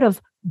scared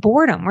of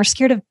boredom. We're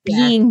scared of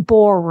being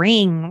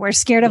boring. We're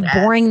scared of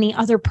boring the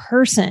other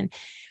person.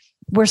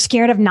 We're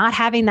scared of not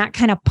having that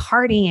kind of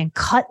party and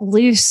cut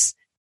loose.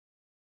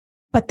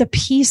 But the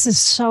peace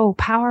is so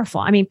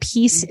powerful. I mean,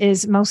 peace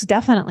is most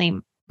definitely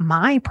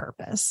my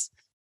purpose.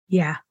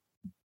 Yeah.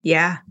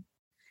 Yeah.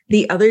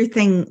 The other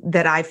thing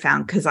that I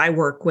found, because I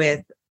work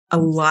with a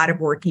lot of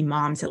working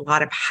moms, a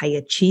lot of high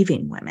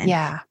achieving women,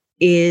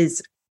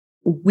 is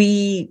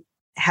we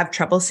have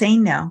trouble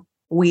saying no.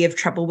 We have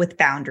trouble with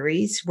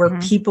boundaries. We're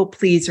people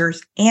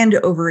pleasers and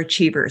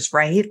overachievers,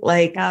 right?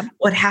 Like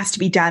what has to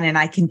be done and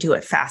I can do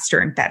it faster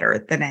and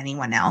better than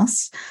anyone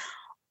else.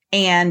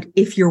 And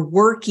if you're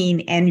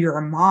working and you're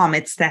a mom,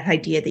 it's that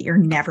idea that you're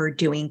never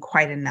doing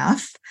quite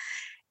enough.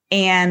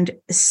 And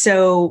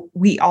so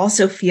we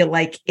also feel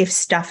like if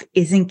stuff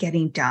isn't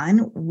getting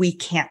done, we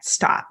can't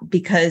stop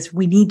because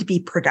we need to be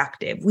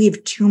productive. We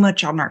have too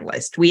much on our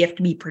list. We have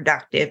to be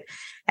productive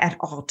at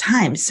all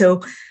times.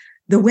 So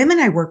the women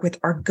I work with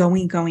are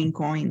going,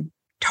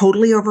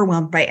 totally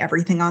overwhelmed by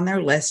everything on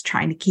their list,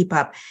 trying to keep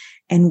up.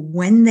 And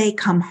when they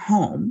come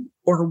home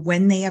or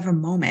when they have a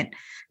moment,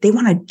 they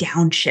want to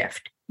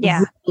downshift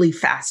really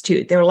fast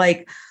too. They're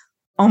like,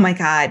 oh my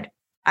God,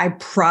 I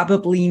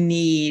probably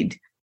need,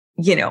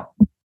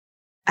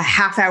 a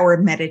half-hour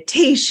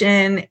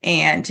meditation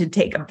and to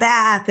take a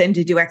bath and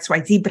to do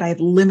XYZ, but I have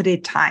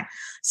limited time.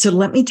 So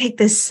let me take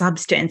this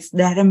substance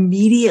that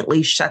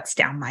immediately shuts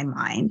down my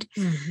mind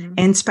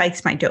and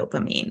spikes my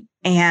dopamine.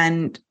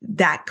 And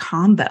that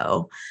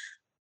combo,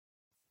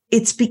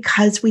 it's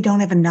because we don't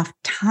have enough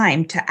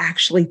time to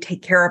actually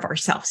take care of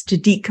ourselves, to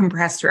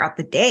decompress throughout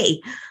the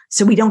day.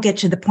 So we don't get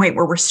to the point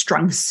where we're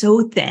strung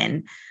so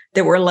thin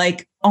that we're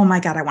like, oh my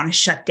God, I want to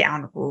shut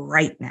down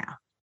right now.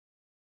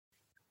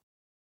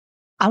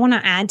 I want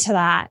to add to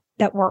that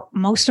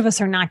most of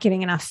us are not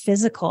getting enough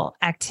physical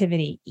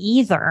activity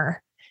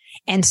either.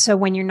 And so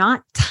when you're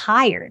not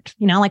tired,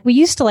 like we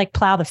used to like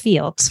plow the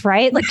fields,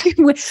 right? Like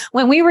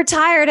when we were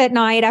tired at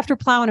night after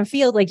plowing a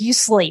field, like you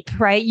sleep,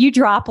 right? You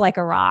drop like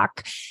a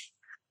rock.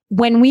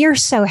 When we are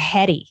so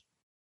heady,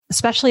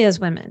 especially as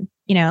women,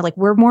 like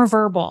we're more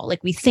verbal,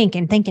 like we think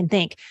and think and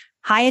think.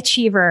 High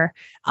achiever,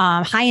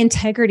 high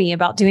integrity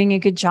about doing a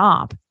good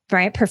job,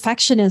 right?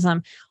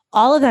 Perfectionism,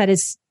 all of that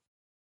is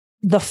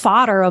the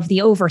fodder of the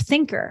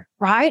overthinker,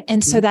 right?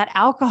 And so that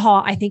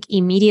alcohol, I think,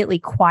 immediately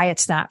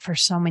quiets that for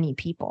so many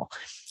people.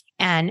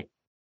 And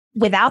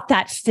without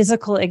that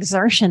physical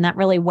exertion that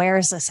really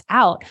wears us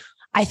out,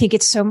 I think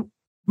it's so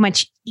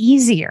much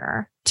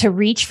easier to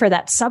reach for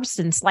that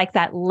substance, like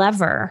that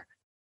lever,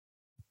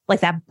 like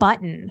that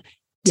button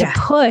to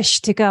push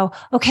to go,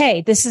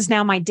 okay, this is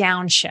now my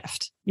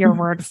downshift, your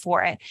word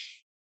for it.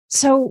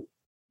 So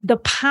the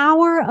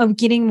power of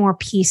getting more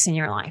peace in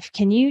your life.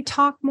 Can you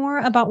talk more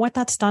about what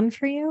that's done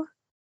for you?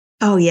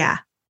 Oh, yeah.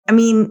 I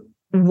mean,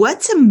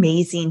 what's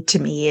amazing to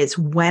me is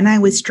when I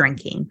was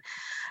drinking,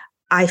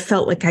 I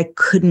felt like I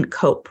couldn't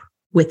cope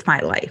with my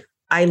life.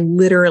 I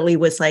literally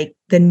was like,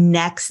 the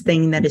next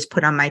thing that is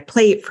put on my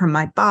plate from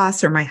my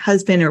boss or my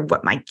husband or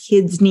what my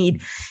kids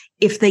need,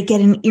 if they get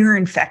an ear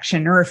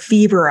infection or a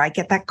fever, I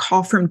get that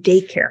call from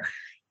daycare,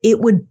 it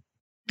would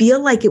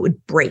feel like it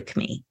would break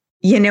me.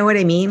 You know what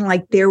I mean?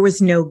 Like there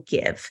was no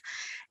give.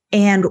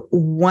 And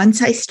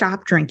once I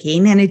stopped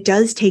drinking, and it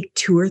does take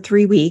 2 or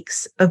 3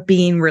 weeks of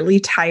being really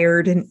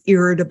tired and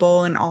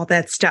irritable and all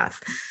that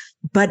stuff.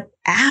 But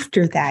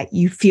after that,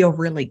 you feel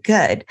really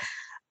good.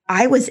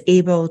 I was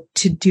able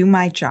to do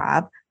my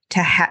job,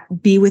 to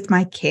be with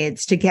my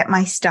kids, to get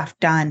my stuff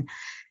done.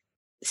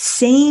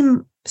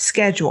 Same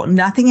schedule.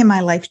 Nothing in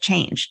my life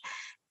changed,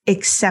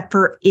 except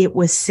for it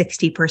was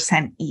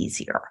 60%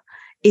 easier.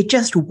 It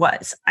just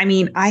was. I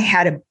mean, I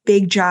had a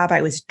big job.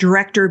 I was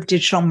director of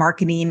digital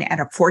marketing at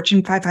a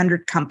Fortune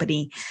 500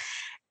 company.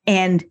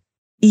 And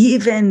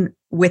even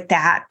with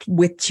that,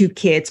 with 2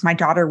 kids, my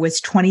daughter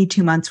was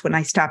 22 months when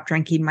I stopped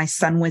drinking. My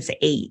son was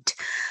 8.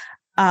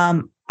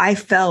 I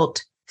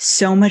felt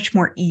so much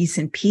more ease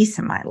and peace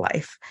in my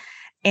life.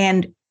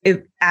 And a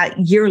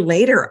year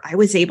later, I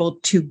was able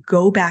to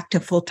go back to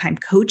full-time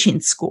coaching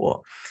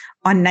school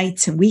on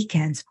nights and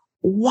weekends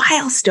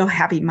while still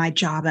having my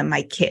job and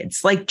my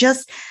kids. Like,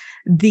 just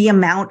the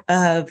amount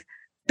of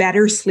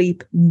better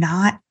sleep,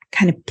 not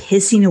kind of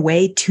pissing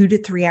away 2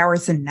 to 3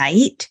 hours a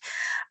night,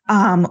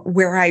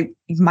 where I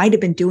might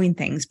have been doing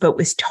things, but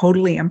was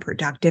totally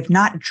unproductive,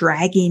 not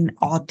dragging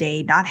all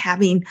day, not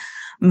having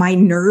my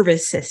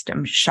nervous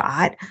system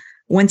shot.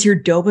 Once your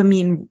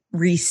dopamine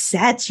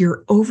resets,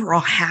 you're overall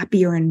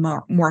happier and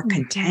more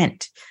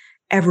content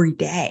every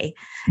day.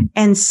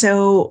 And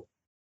so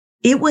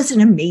it was an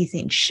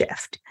amazing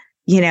shift,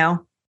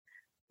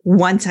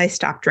 once I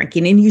stopped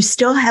drinking. And you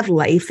still have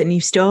life and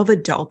you still have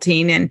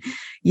adulting, and,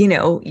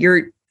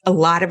 a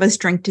lot of us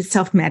drink to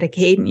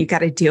self-medicate, and you got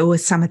to deal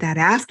with some of that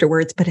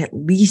afterwards, but at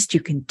least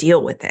you can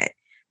deal with it.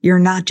 You're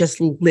not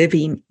just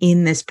living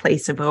in this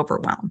place of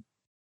overwhelm.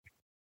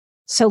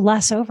 So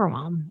less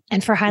overwhelm.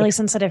 And for highly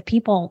sensitive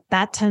people,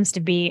 that tends to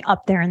be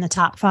up there in the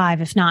top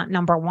 5, if not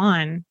number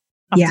 1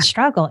 of the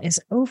struggle, is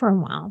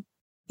overwhelm.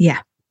 Yeah.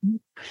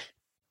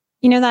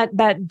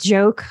 That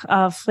joke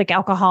of like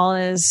alcohol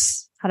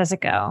is, how does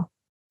it go?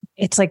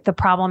 It's like the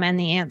problem and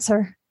the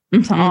answer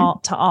to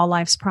all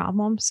life's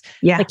problems.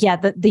 Yeah. Like,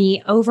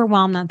 the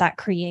overwhelm that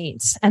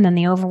creates, and then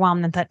the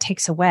overwhelm that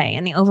takes away,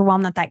 and the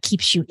overwhelm that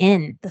keeps you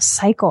in the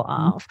cycle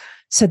of.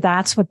 So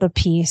that's what the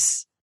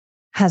piece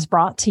has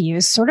brought to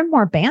you, sort of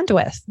more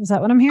bandwidth. Is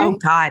that what I'm hearing? Oh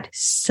God,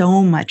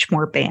 so much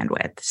more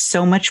bandwidth,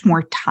 so much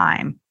more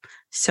time,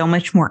 so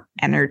much more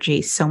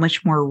energy, so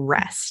much more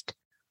rest.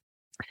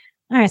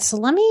 All right. So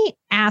let me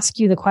ask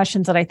you the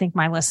questions that I think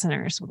my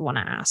listeners would want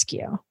to ask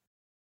you.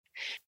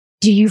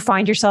 Do you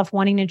find yourself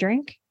wanting to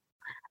drink?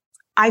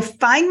 I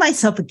find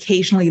myself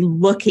occasionally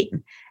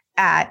looking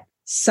at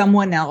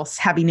someone else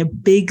having a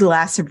big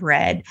glass of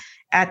red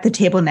at the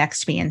table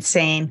next to me and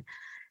saying,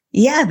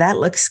 yeah, that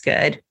looks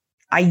good.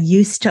 I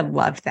used to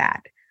love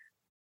that.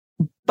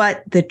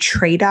 But the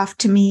trade-off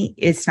to me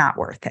is not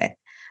worth it.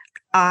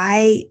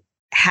 I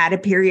had a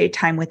period of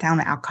time without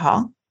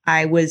alcohol.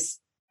 I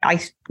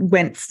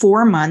went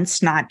 4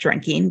 months not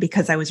drinking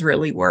because I was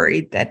really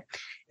worried that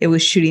it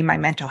was shooting my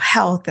mental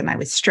health, and I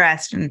was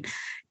stressed, and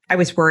I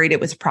was worried it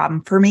was a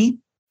problem for me.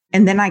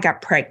 And then I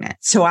got pregnant.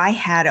 So I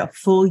had a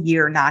full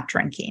year not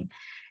drinking.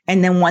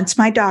 And then once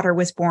my daughter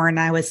was born,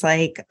 I was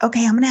like,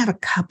 okay, I'm going to have a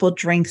couple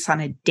drinks on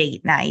a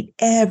date night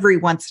every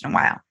once in a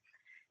while.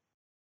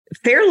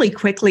 Fairly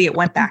quickly, it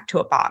went back to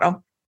a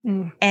bottle.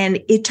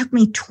 And it took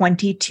me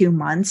 22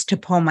 months to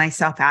pull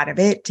myself out of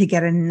it to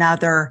get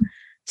another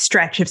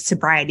stretch of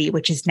sobriety,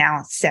 which is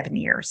now 7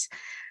 years.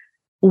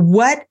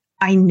 What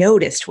I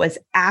noticed was,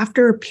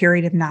 after a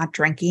period of not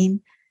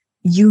drinking,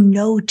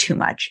 too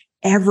much.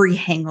 Every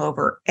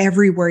hangover,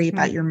 every worry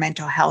about your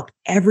mental health,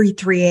 every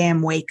 3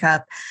 a.m. wake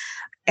up,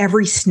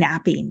 every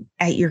snapping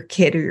at your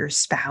kid or your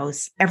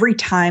spouse, every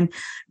time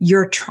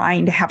you're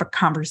trying to have a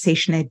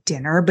conversation at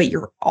dinner, but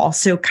you're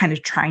also kind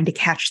of trying to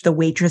catch the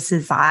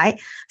waitress's eye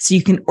so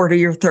you can order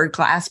your 3rd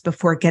glass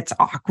before it gets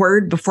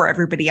awkward, before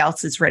everybody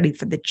else is ready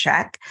for the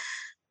check.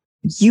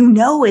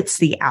 It's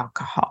the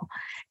alcohol.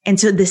 And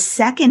so the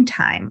second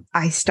time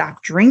I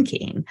stopped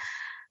drinking,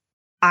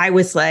 I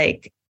was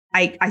like,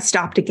 I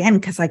stopped again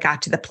because I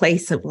got to the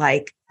place of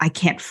like, I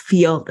can't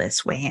feel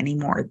this way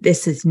anymore.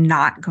 This is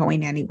not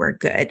going anywhere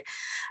good.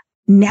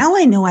 Now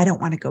I know I don't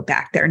want to go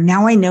back there.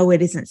 Now I know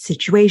it isn't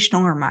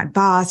situational, or my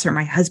boss or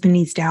my husband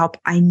needs to help.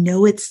 I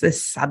know it's the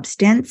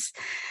substance.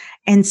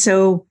 And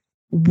so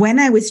when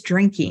I was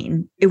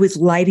drinking, it was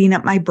lighting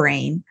up my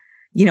brain,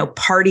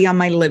 party on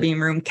my living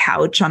room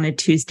couch on a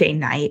Tuesday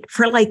night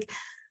for like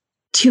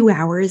 2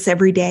 hours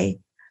every day.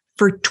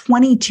 For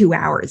 22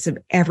 hours of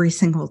every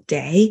single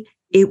day,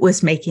 it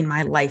was making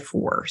my life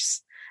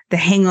worse. The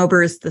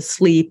hangovers, the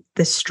sleep,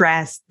 the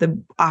stress,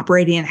 the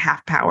operating at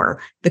half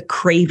power, the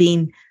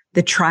craving,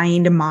 the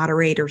trying to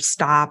moderate or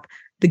stop,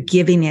 the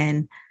giving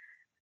in.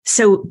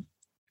 So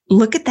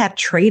look at that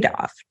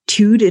trade-off,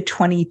 2 to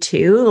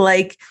 22.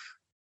 Like,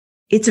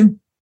 it's a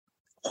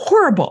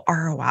horrible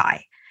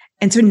ROI.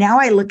 And so now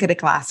I look at a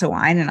glass of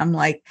wine and I'm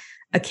like,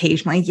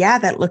 occasionally, yeah,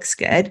 that looks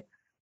good,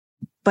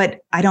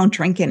 but I don't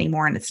drink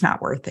anymore and it's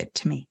not worth it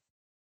to me.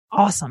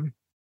 Awesome.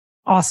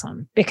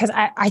 Because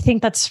I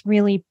think that's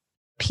really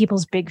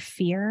people's big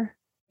fear,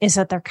 is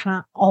that they're kind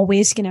of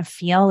always going to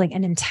feel like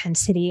an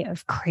intensity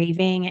of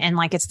craving, and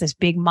like it's this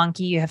big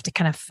monkey you have to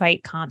kind of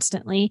fight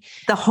constantly.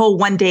 The whole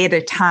one day at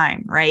a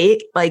time,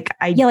 right? Like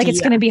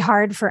it's going to be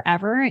hard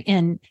forever.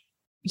 And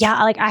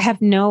I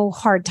have no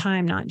hard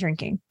time not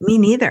drinking. Me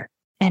neither.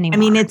 Anymore. I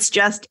mean, it's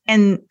just,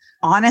 and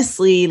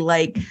honestly,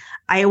 like,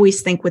 I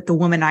always think with the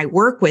women I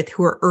work with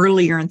who are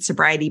earlier in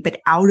sobriety,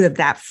 but out of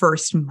that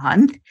first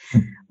month,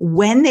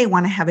 when they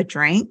want to have a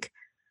drink,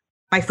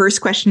 my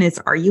first question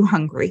is, are you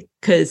hungry?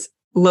 Because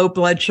low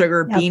blood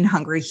sugar, being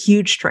hungry,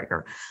 huge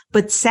trigger.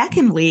 But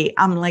secondly,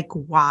 I'm like,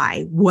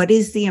 why? What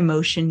is the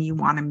emotion you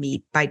want to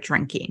meet by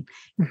drinking?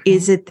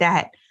 Is it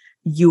that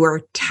you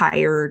are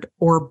tired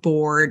or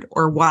bored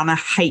or want to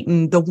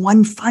heighten the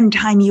one fun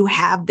time you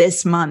have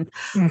this month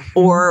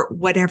or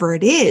whatever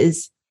it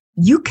is?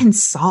 You can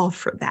solve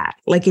for that.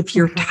 Like if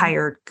you're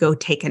tired, go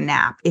take a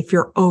nap. If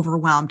you're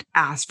overwhelmed,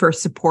 ask for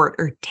support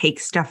or take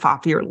stuff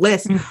off your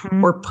list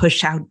or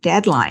push out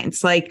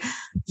deadlines. Like,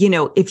 you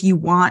know, if you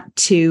want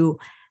to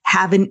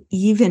have an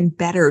even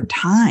better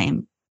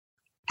time,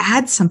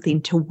 add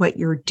something to what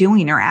you're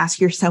doing or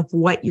ask yourself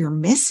what you're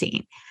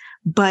missing.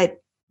 But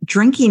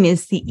drinking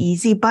is the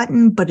easy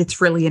button, but it's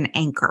really an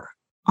anchor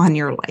on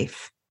your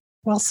life.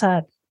 Well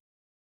said.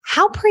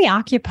 How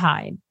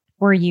preoccupied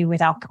were you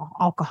with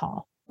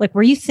alcohol? Like,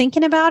 were you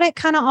thinking about it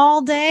kind of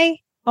all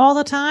day, all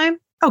the time?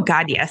 Oh,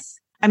 God, yes.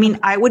 I mean,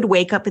 I would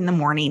wake up in the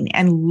morning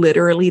and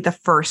literally the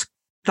first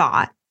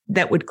thought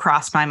that would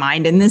cross my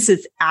mind, and this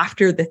is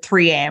after the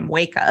 3 a.m.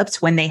 wake ups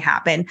when they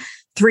happen.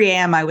 3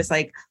 a.m., I was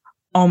like,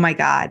 oh my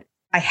God,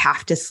 I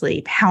have to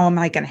sleep. How am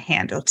I going to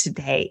handle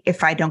today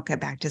if I don't get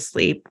back to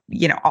sleep?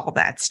 You know, all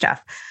that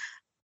stuff.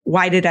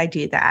 Why did I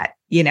do that?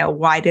 You know,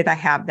 why did I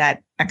have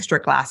that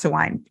extra glass of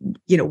wine?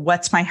 You know,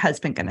 what's my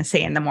husband going to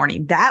say in the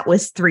morning? That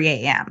was 3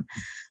 a.m.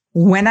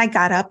 When I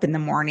got up in the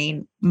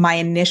morning, my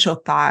initial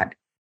thought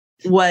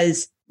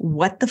was,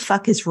 what the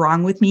fuck is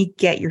wrong with me?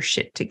 Get your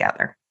shit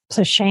together.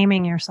 So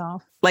shaming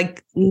yourself.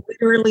 Like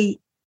literally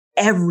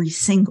every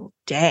single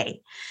day.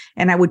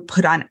 And I would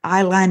put on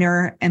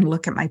eyeliner and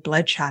look at my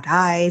bloodshot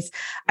eyes.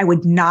 I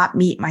would not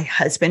meet my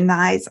husband's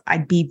eyes.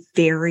 I'd be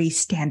very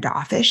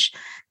standoffish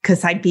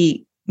because I'd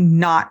be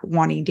not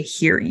wanting to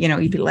hear, you know,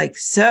 you'd be like,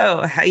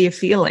 so how you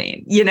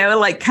feeling? You know,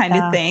 like kind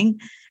of thing.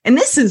 And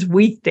this is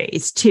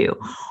weekdays too.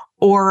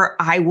 Or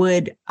I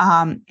would,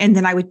 and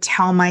then I would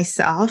tell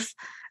myself,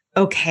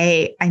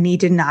 okay, I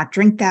need to not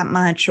drink that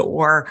much,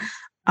 or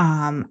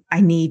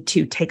I need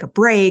to take a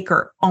break,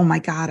 or, oh my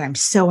God, I'm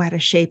so out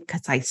of shape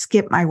because I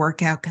skipped my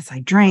workout because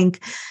I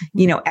drank,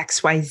 you know,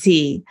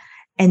 XYZ.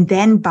 And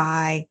then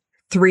by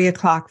 3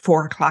 o'clock,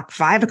 4 o'clock,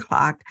 5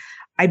 o'clock,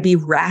 I'd be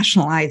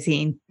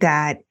rationalizing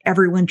that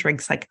everyone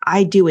drinks like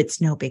I do.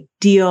 It's no big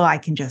deal. I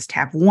can just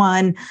have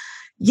one.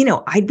 You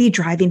know, I'd be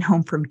driving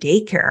home from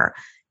daycare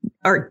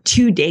or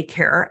to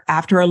daycare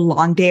after a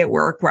long day at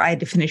work where I had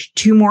to finish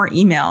 2 more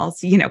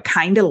emails, you know,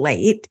 kind of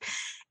late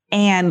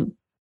and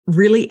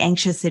really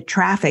anxious at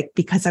traffic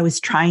because I was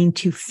trying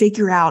to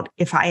figure out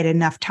if I had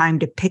enough time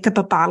to pick up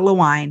a bottle of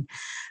wine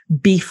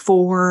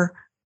before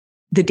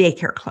the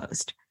daycare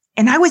closed.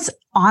 And I was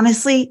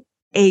honestly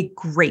a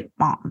great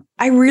mom.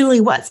 I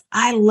really was.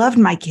 I loved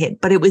my kid,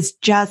 but it was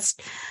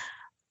just,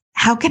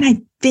 how can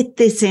I fit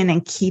this in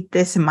and keep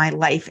this in my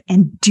life?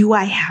 And do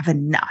I have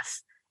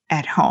enough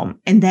at home?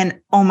 And then,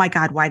 oh my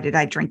God, why did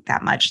I drink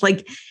that much?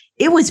 Like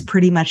it was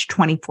pretty much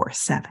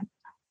 24/7.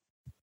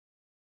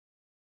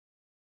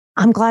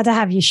 I'm glad to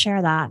have you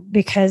share that,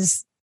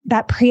 because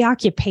that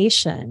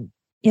preoccupation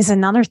is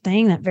another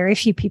thing that very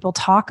few people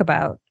talk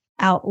about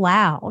out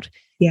loud.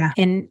 Yeah.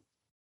 And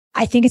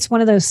I think it's one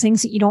of those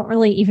things that you don't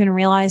really even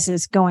realize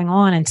is going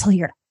on until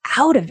you're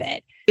out of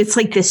it. It's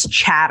like this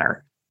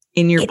chatter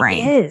in your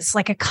brain. It is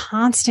like a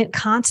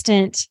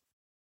constant,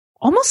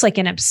 almost like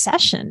an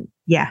obsession.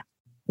 Yeah.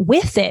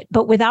 With it,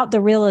 but without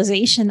the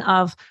realization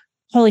of,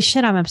 holy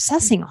shit, I'm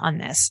obsessing on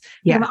this.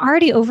 Yeah. I'm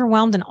already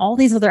overwhelmed in all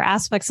these other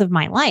aspects of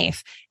my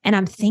life. And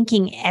I'm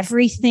thinking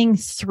everything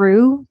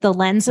through the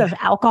lens of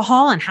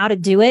alcohol and how to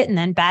do it. And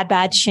then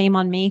bad shame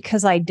on me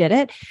because I did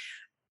it.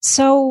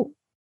 So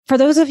for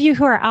those of you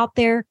who are out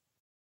there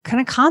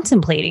kind of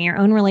contemplating your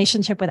own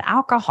relationship with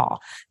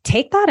alcohol,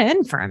 take that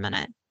in for a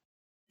minute.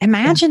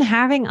 Imagine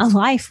having a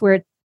life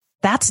where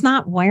that's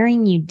not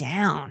wearing you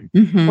down,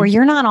 where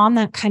you're not on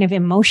that kind of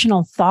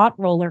emotional thought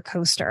roller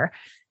coaster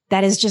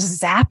that is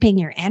just zapping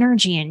your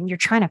energy and you're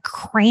trying to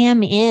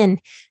cram in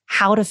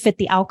how to fit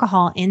the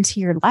alcohol into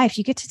your life.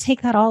 You get to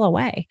take that all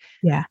away.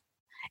 Yeah.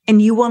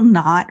 And you will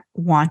not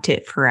want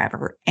it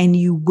forever. And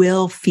you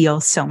will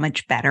feel so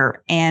much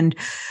better. And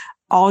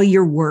all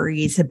your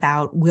worries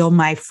about, will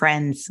my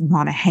friends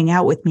want to hang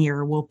out with me?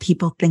 Or will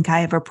people think I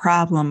have a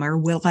problem? Or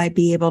will I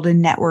be able to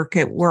network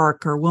at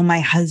work? Or will my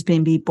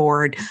husband be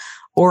bored?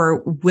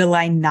 Or will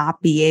I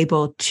not be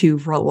able to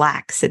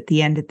relax at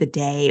the end of the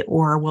day?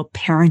 Or will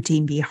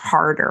parenting be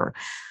harder?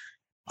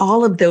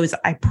 All of those,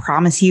 I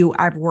promise you,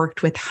 I've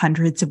worked with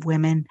hundreds of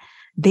women.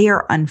 They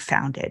are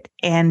unfounded.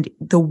 And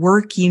the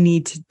work you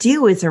need to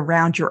do is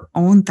around your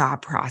own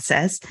thought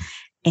process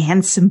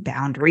and some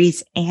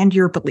boundaries and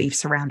your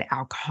beliefs around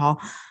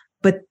alcohol.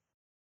 But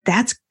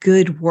that's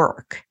good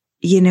work.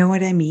 You know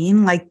what I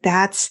mean? Like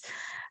that's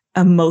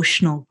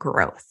emotional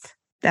growth.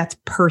 That's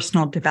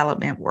personal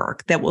development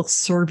work that will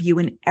serve you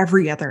in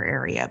every other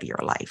area of your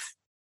life.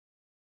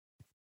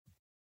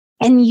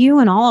 And you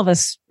and all of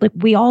us, like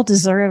we all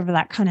deserve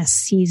that kind of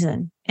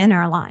season in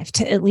our life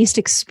to at least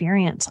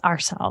experience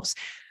ourselves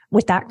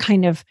with that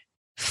kind of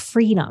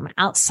freedom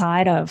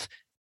outside of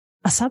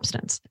a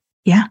substance.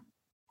 Yeah.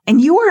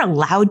 And you were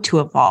allowed to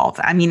evolve.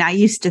 I mean, I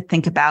used to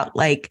think about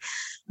like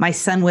my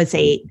son was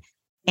 8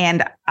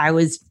 and I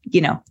was,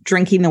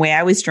 drinking the way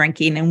I was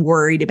drinking and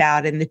worried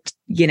about and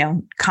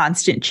the,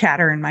 constant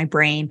chatter in my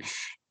brain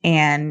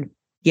and,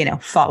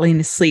 falling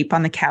asleep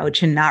on the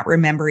couch and not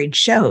remembering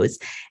shows.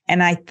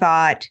 And I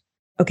thought,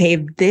 okay,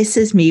 if this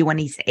is me when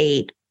he's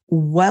 8,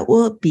 what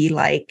will it be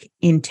like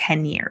in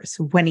 10 years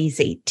when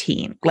he's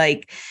 18?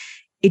 Like,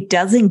 it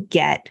doesn't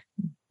get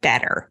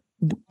better.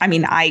 I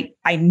mean,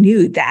 I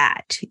knew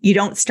that you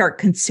don't start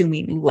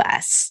consuming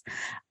less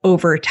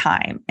over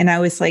time. And I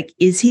was like,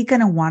 is he going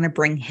to want to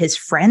bring his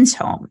friends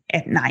home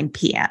at 9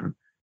 p.m.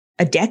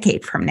 a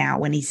decade from now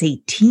when he's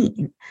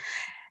 18?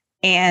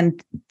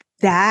 And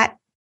that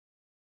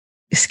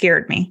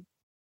scared me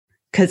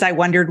because I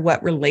wondered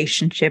what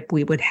relationship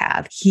we would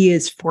have. He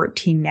is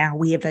 14 now.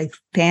 We have a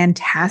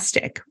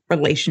fantastic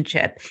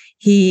relationship.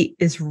 He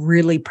is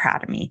really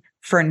proud of me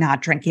for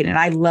not drinking. And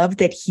I love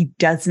that he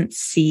doesn't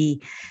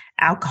see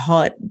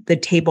alcohol at the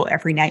table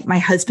every night. My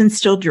husband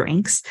still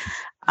drinks,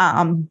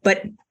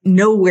 but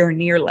nowhere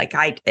near like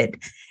I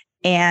did.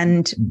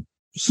 And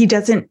he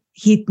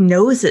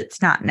knows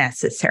it's not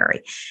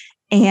necessary.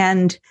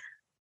 And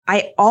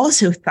I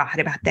also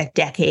thought about that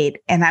decade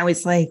and I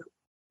was like,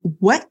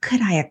 what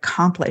could I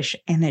accomplish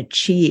and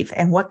achieve?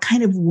 And what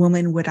kind of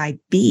woman would I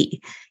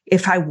be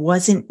if I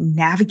wasn't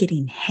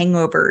navigating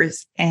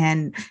hangovers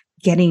and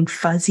getting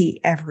fuzzy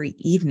every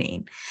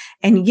evening?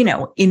 And,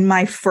 in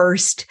my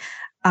first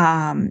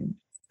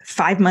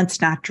 5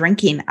 months not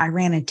drinking, I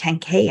ran a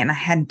 10K and I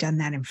hadn't done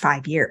that in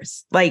 5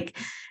 years. Like,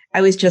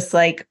 I was just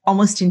like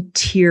almost in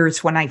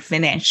tears when I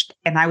finished.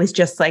 And I was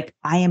just like,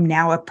 I am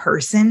now a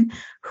person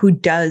who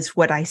does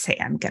what I say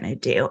I'm going to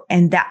do.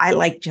 And that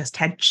I just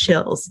had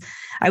chills.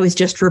 I was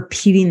just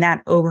repeating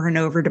that over and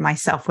over to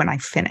myself when I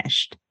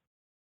finished.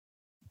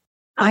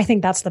 I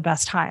think that's the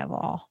best high of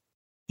all.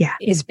 Yeah.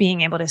 Is being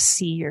able to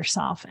see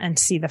yourself and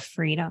see the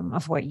freedom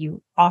of what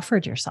you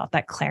offered yourself,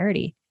 that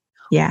clarity.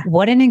 Yeah.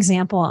 What an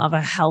example of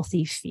a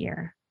healthy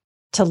fear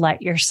to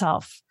let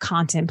yourself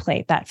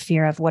contemplate that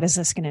fear of what is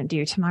this going to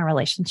do to my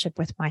relationship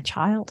with my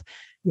child?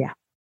 Yeah.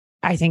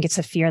 I think it's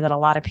a fear that a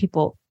lot of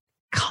people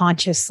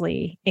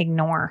consciously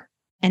ignore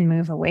and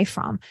move away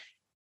from.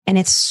 And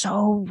it's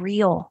so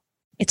real.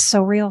 It's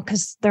so real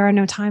because there are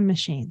no time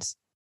machines.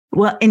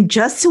 Well, and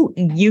just so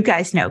you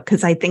guys know,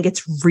 because I think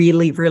it's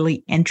really,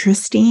 really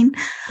interesting,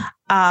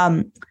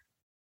 Gen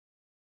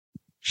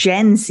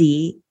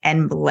Z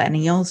and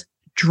millennials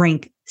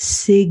drink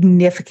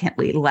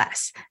significantly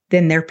less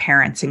than their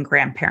parents and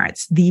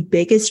grandparents. The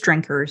biggest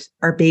drinkers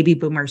are baby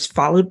boomers,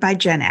 followed by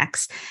Gen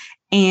X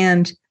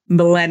and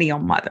millennial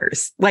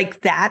mothers.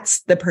 Like,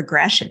 that's the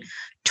progression.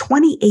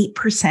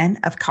 28%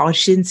 of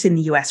college students in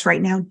the US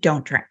right now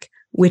don't drink,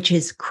 which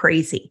is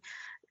crazy.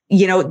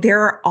 There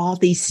are all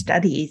these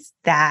studies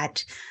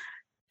that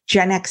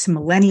Gen X and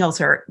millennials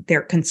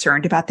they're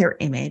concerned about their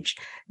image.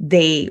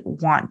 They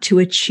want to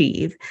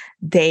achieve.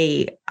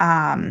 They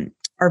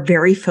are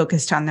very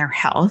focused on their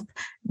health.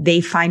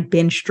 They find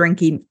binge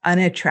drinking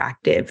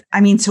unattractive.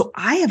 I mean, so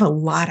I have a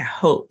lot of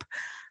hope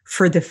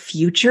for the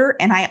future.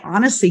 And I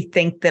honestly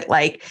think that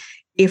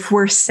if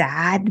we're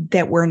sad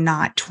that we're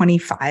not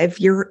 25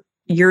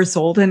 years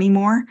old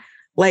anymore,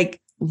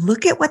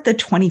 look at what the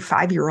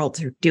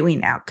 25-year-olds are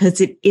doing now,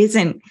 because it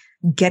isn't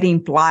getting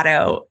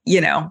blotto,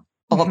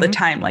 all the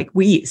time like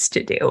we used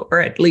to do,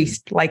 or at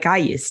least like I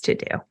used to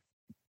do.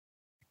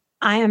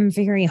 I am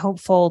very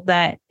hopeful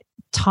that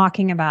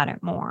talking about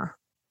it more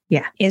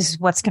is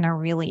what's going to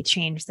really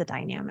change the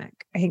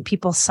dynamic. I think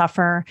people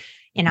suffer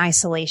in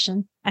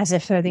isolation as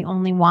if they're the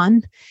only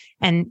one.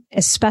 And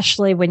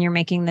especially when you're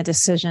making the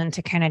decision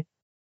to kind of,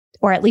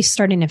 or at least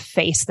starting to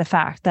face the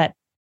fact that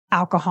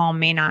alcohol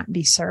may not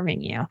be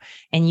serving you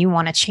and you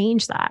want to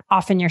change that.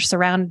 Often you're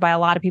surrounded by a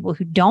lot of people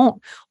who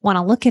don't want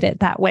to look at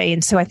it that way.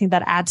 And so I think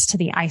that adds to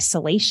the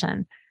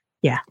isolation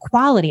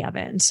quality of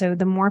it. And so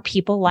the more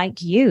people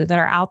like you that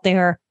are out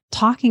there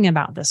talking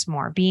about this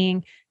more,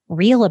 being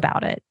real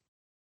about it,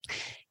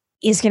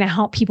 is going to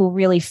help people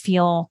really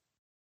feel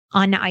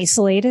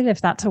unisolated,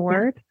 if that's a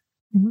word.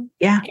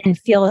 Yeah. And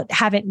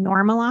have it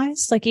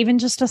normalized. Like even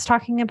just us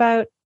talking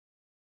about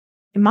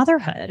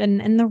motherhood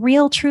and the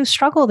real true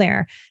struggle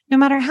there, no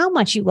matter how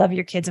much you love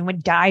your kids and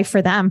would die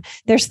for them,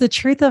 there's the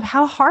truth of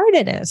how hard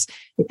it is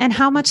and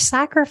how much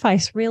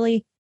sacrifice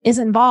really is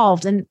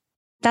involved. And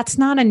that's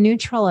not a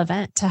neutral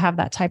event to have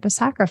that type of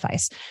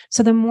sacrifice.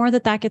 So the more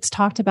that gets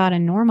talked about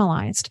and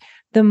normalized,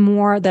 the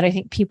more that I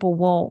think people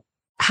will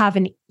have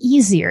an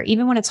easier,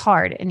 even when it's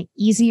hard, an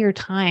easier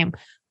time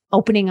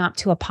opening up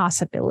to a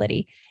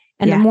possibility.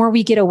 And the more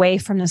we get away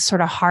from this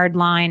sort of hard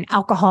line,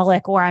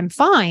 alcoholic or I'm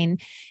fine,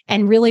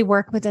 and really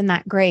work within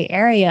that gray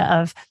area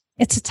of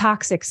it's a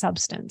toxic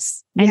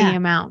substance, any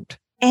amount.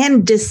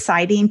 And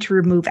deciding to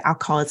remove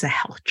alcohol is a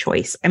health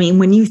choice. I mean,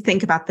 when you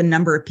think about the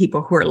number of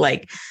people who are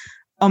like,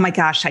 oh my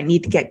gosh, I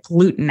need to get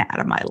gluten out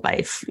of my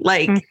life,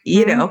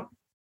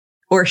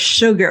 or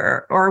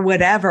sugar or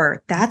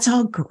whatever, that's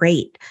all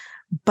great.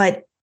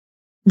 But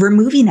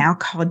removing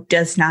alcohol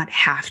does not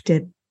have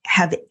to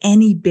have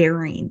any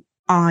bearing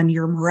on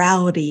your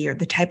morality or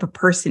the type of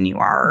person you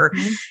are or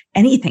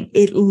anything.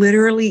 It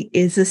literally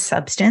is a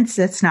substance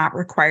that's not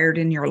required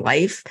in your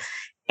life.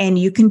 And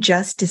you can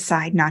just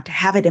decide not to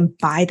have it. And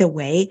by the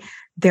way,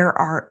 there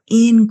are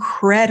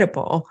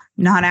incredible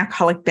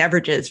non-alcoholic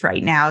beverages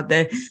right now.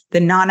 The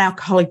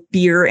non-alcoholic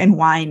beer and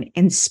wine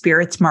and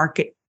spirits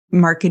market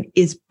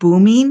is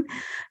booming.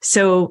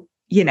 So,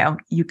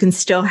 you can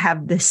still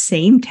have the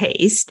same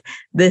taste,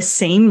 the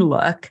same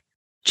look,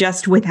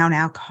 just without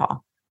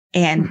alcohol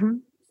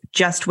and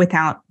just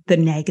without the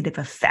negative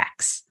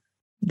effects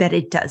that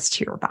it does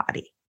to your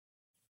body.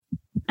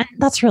 And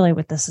that's really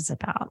what this is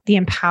about. The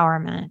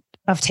empowerment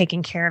of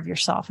taking care of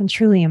yourself and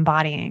truly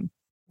embodying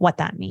what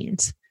that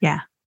means. Yeah.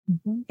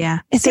 Yeah.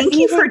 Thank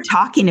you for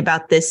talking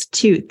about this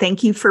too.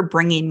 Thank you for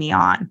bringing me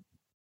on.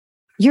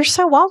 You're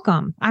so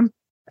welcome. I'm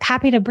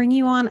happy to bring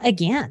you on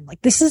again.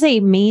 Like, this is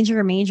a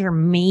major, major,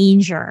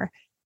 major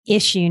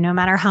issue, no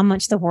matter how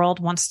much the world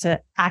wants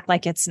to act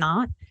like it's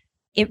not.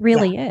 It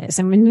really is.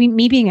 I mean,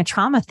 me being a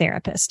trauma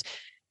therapist,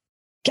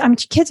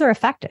 kids are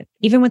affected.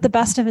 Even with the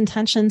best of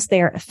intentions,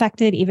 they are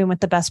affected. Even with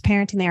the best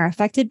parenting, they are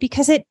affected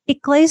because it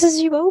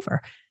glazes you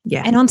over.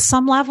 Yeah. And on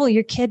some level,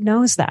 your kid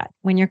knows that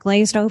when you're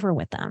glazed over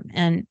with them.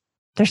 And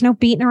there's no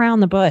beating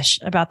around the bush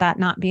about that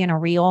not being a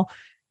real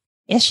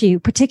issue.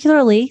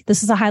 Particularly,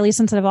 this is a highly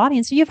sensitive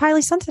audience. You have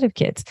highly sensitive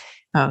kids.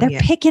 They're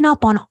picking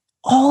up on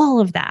all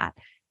of that.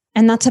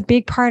 And that's a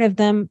big part of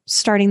them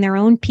starting their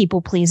own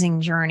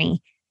people-pleasing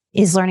journey,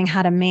 is learning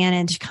how to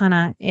manage kind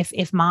of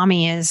if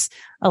mommy is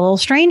a little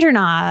strange or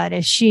not.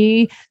 Is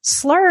she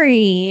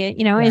slurry?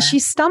 Is she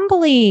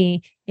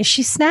stumbly? Is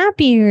she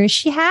snappy or is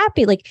she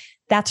happy? Like,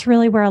 that's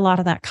really where a lot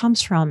of that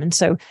comes from. And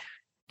so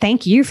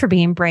thank you for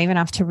being brave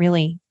enough to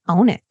really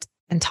own it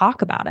and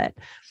talk about it.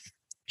 I'm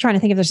trying to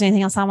think if there's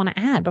anything else I want to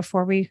add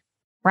before we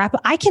wrap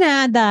up. I can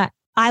add that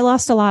I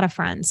lost a lot of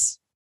friends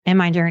in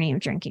my journey of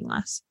drinking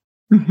less.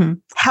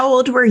 How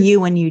old were you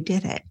when you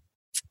did it?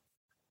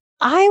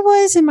 I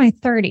was in my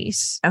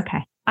 30s.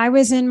 Okay. I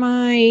was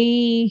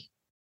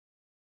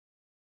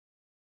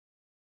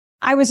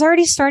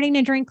already starting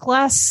to drink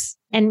less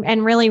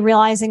and really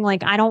realizing,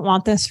 like, I don't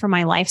want this for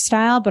my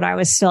lifestyle, but I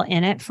was still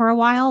in it for a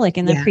while, like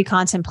in the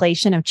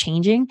pre-contemplation of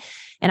changing.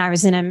 And I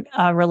was in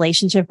a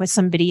relationship with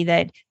somebody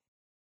that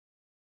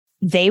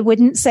they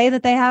wouldn't say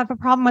that they have a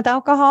problem with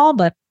alcohol,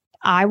 but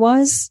I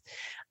was.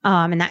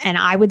 And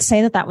I would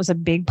say that was a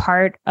big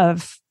part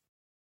of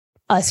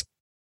us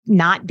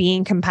not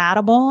being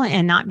compatible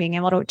and not being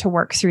able to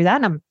work through that.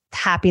 And I'm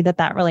happy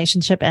that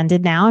relationship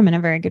ended now. I'm in a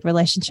very good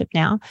relationship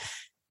now.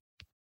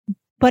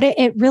 But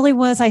it really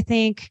was, I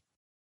think,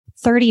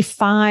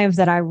 35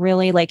 that I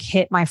really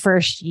hit my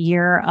first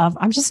year of,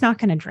 I'm just not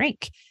going to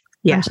drink.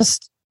 Yeah. I'm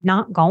just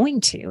not going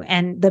to.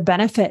 And the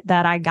benefit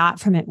that I got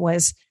from it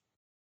was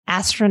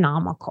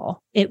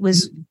astronomical. It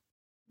was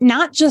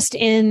not just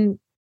in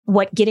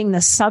what getting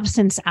the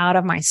substance out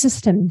of my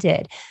system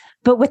did,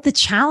 but with the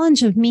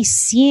challenge of me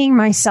seeing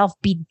myself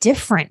be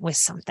different with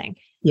something.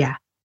 Yeah.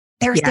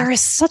 There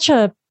is such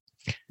a,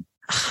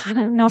 I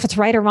don't know if it's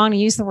right or wrong to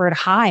use the word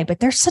high,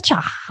 but there's such a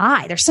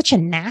high. There's such a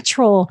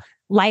natural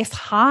life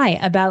high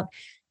about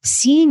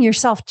seeing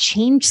yourself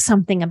change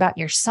something about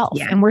yourself.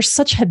 Yeah. And we're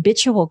such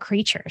habitual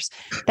creatures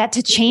that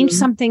to change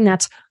something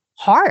that's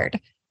hard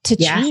to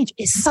change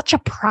is such a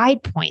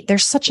pride point.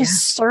 There's such a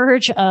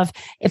surge of,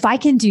 if I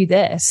can do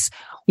this,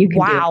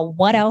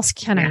 what else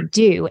can I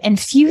do? And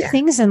few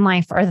things in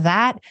life are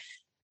that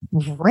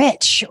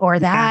rich or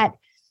that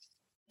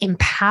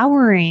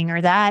empowering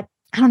or that,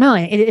 I don't know.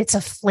 It's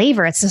a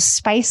flavor. It's a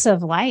spice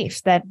of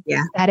life that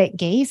it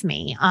gave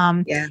me.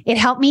 It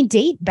helped me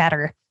date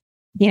better.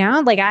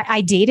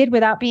 I dated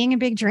without being a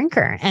big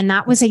drinker, and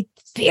that was a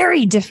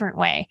very different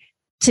way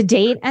to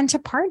date and to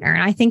partner.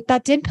 And I think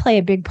that did play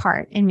a big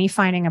part in me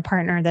finding a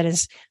partner that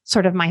is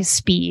sort of my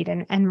speed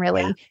and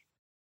really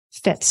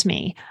fits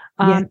me.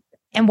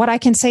 And what I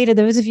can say to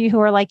those of you who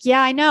are like,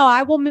 yeah, I know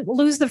I will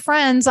lose the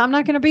friends. I'm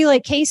not going to be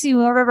like Casey,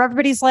 where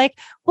everybody's like,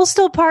 we'll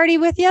still party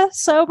with you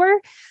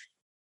sober.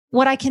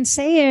 What I can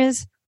say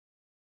is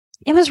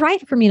it was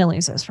right for me to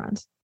lose those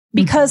friends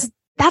because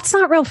that's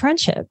not real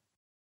friendship.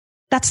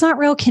 That's not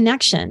real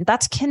connection.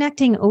 That's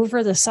connecting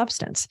over the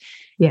substance.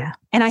 Yeah.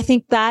 And I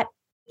think that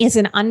is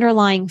an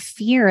underlying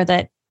fear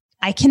that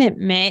I can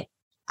admit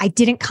I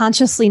didn't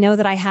consciously know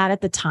that I had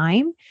at the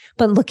time,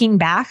 but looking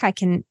back, I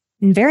can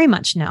very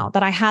much know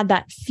that I had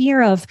that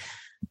fear of,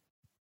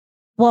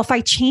 well, if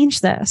I change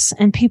this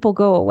and people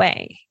go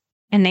away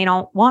and they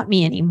don't want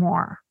me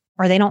anymore,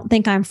 or they don't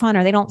think I'm fun,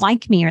 or they don't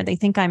like me, or they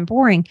think I'm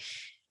boring,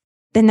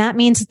 then that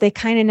means that they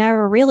kind of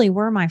never really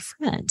were my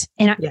friend.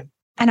 And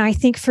I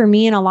think for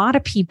me and a lot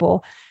of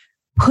people,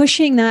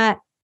 pushing that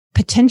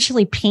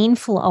potentially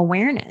painful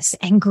awareness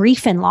and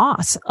grief and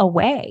loss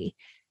away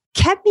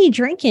kept me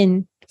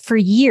drinking for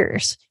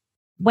years,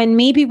 when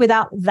maybe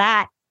without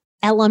that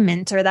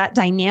element or that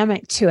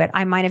dynamic to it,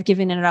 I might have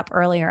given it up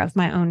earlier of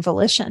my own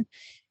volition.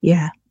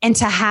 Yeah. And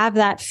to have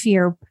that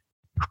fear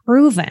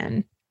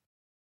proven,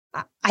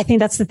 I think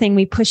that's the thing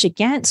we push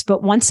against.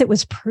 But once it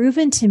was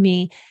proven to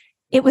me,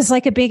 it was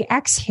like a big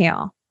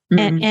exhale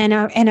and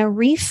a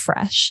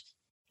refresh.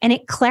 And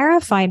it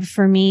clarified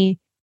for me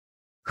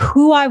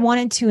who I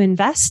wanted to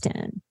invest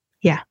in.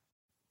 Yeah.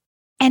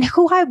 And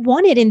who I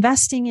wanted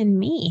investing in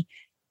me.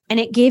 And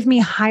it gave me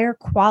higher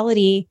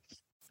quality,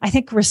 I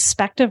think,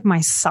 respect of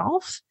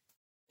myself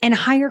and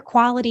higher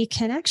quality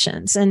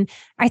connections. And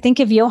I think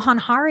of Johann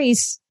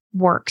Hari's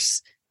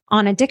works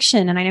on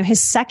addiction, and I know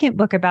his second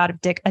book about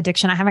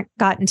addiction, I haven't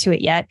gotten to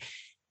it yet,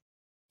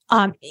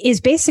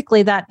 is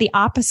basically that the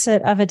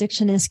opposite of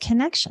addiction is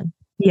connection.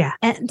 Yeah.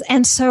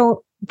 And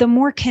so the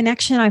more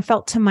connection I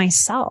felt to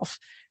myself,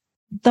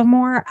 the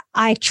more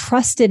I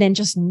trusted and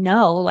just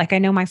know, like I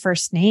know my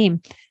first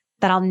name,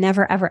 that I'll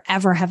never, ever,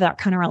 ever have that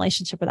kind of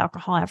relationship with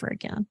alcohol ever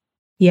again.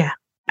 Yeah.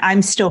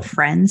 I'm still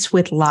friends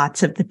with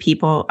lots of the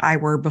people I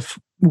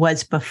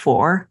was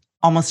before,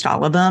 almost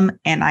all of them.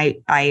 And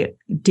I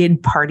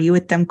did party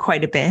with them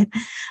quite a bit.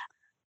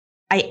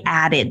 I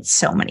added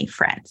so many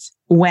friends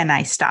when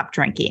I stopped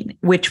drinking,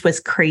 which was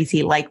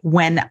crazy. Like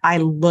when I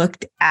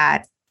looked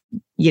at,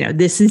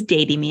 this is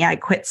dating me. I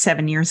quit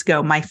 7 years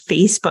ago. My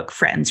Facebook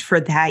friends for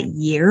that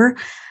year,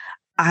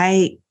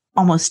 I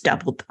almost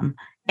doubled them.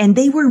 And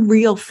they were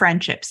real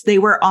friendships. They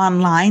were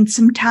online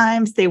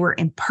sometimes. They were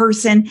in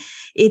person.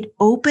 It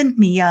opened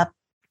me up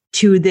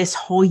to this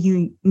whole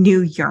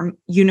new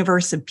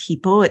universe of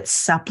people. It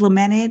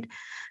supplemented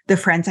the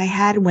friends I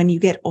had. When you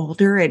get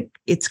older,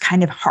 it's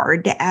kind of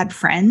hard to add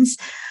friends.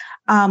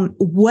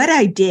 What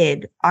I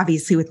did,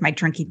 obviously, with my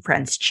drinking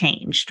friends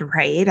changed,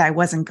 right? I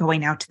wasn't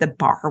going out to the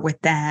bar with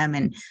them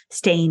and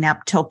staying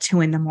up till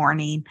 2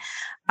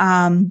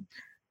 a.m.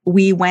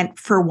 We went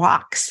for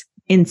walks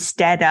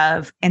instead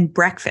of, and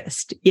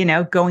breakfast,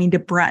 going to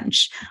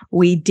brunch.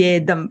 We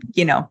did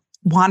the,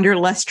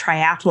 Wanderlust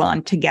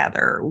triathlon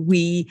together.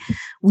 We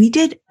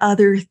did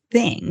other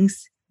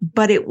things,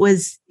 but it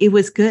was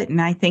good.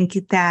 And I think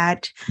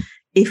that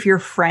if your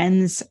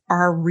friends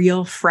are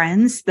real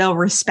friends, they'll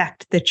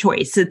respect the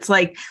choice. It's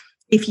like,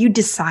 if you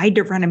decide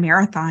to run a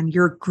marathon,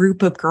 your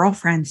group of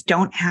girlfriends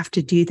don't have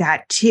to do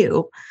that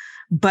too,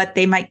 but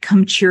they might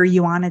come cheer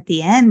you on at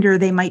the end, or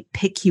they might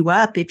pick you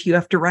up if you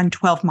have to run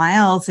 12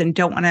 miles and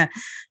don't want to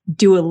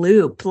do a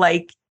loop,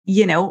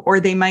 or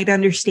they might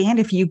understand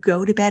if you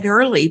go to bed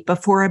early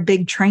before a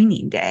big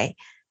training day,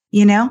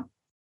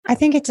 I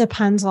think it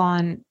depends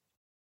on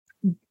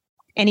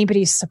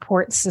anybody's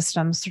support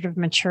system, sort of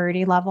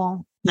maturity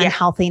level and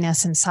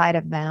healthiness inside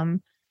of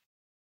them.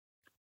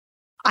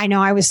 I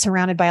know I was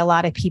surrounded by a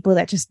lot of people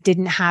that just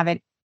didn't have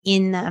it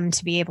in them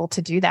to be able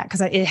to do that, because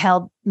it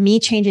held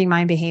me changing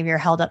my behavior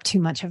held up too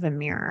much of a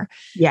mirror.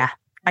 Yeah.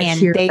 I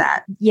hear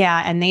that.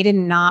 Yeah. And they did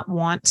not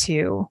want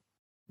to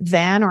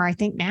then, or I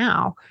think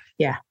now,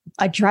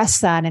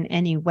 address that in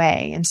any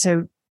way. And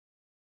so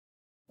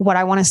what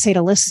I want to say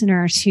to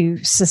listeners who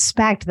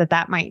suspect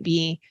that might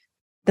be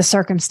the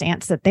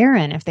circumstance that they're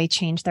in if they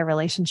change their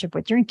relationship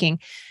with drinking,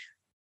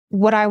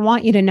 what I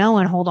want you to know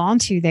and hold on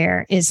to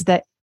there is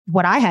that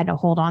what I had to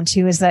hold on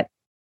to is that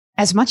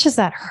as much as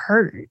that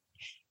hurt,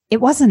 it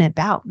wasn't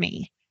about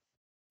me.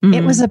 Mm-hmm.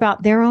 It was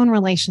about their own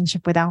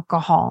relationship with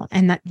alcohol,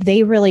 and that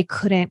they really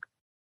couldn't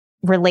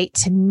relate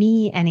to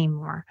me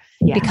anymore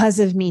because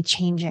of me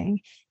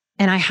changing.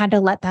 And I had to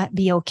let that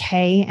be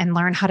okay and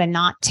learn how to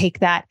not take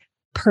that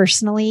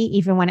personally,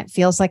 even when it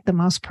feels like the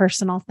most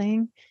personal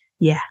thing.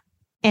 Yeah.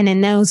 And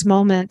in those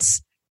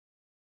moments,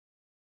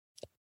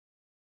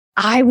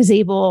 I was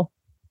able,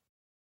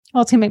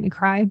 it's going to make me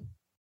cry.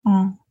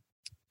 Oh.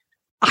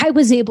 I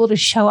was able to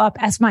show up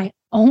as my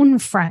own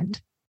friend.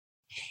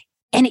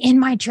 And in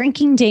my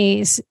drinking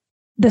days,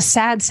 the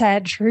sad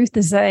truth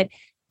is that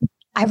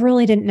I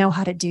really didn't know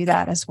how to do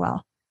that as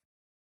well.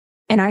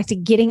 And I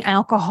think getting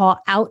alcohol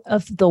out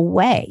of the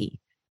way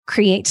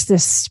creates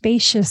this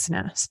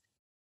spaciousness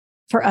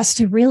for us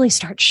to really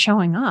start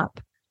showing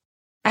up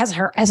as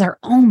our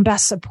own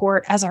best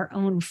support, as our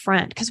own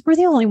friend, because we're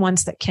the only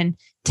ones that can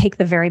take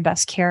the very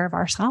best care of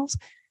ourselves.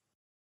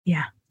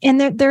 Yeah.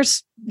 And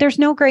there's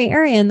no gray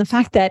area in the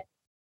fact that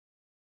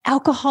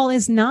alcohol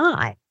is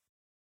not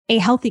a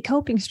healthy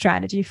coping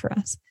strategy for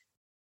us.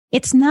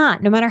 It's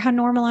not, no matter how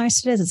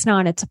normalized it is, it's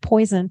not. It's a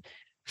poison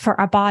for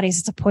our bodies.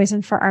 It's a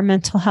poison for our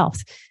mental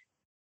health.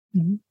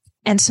 Mm-hmm.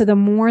 And so the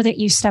more that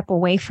you step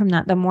away from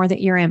that, the more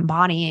that you're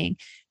embodying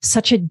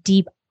such a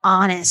deep,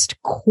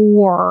 honest,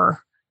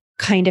 core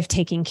kind of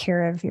taking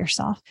care of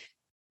yourself.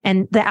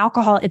 And the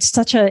alcohol,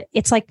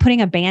 it's like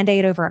putting a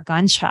Band-Aid over a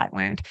gunshot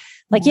wound.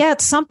 Like,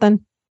 it's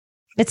something.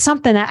 It's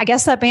something. I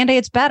guess that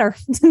Band-Aid's better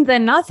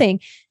than nothing.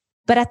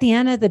 But at the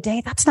end of the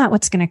day, that's not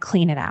what's going to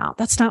clean it out.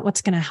 That's not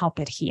what's going to help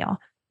it heal.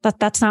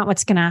 That's not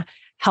what's going to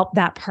help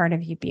that part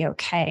of you be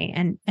okay.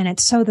 And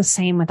it's so the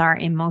same with our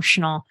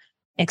emotional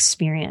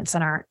experience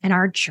and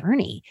our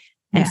journey.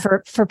 And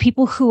for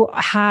people who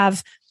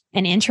have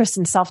an interest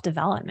in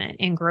self-development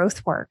and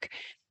growth work,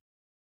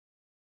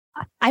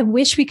 I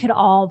wish we could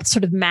all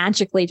sort of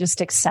magically just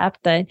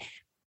accept that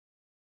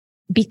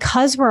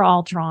because we're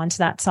all drawn to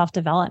that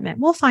self-development,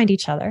 we'll find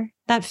each other.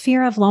 That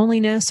fear of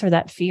loneliness or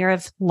that fear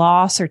of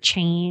loss or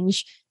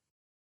change,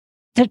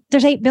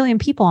 there's 8 billion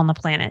people on the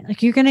planet.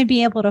 Like, you're going to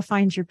be able to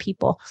find your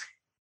people.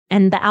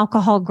 And the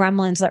alcohol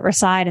gremlins that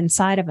reside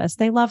inside of us,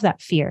 they love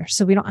that fear.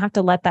 So we don't have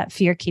to let that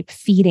fear keep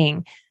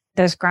feeding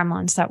those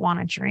gremlins that want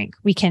to drink.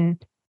 We can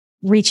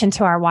reach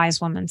into our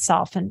wise woman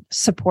self and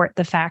support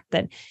the fact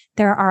that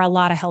there are a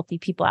lot of healthy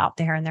people out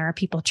there, and there are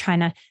people trying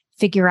to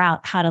figure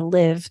out how to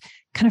live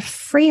kind of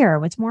freer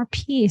with more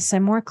peace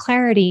and more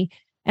clarity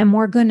and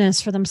more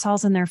goodness for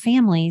themselves and their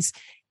families.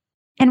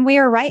 And we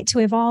are right to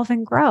evolve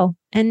and grow.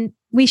 And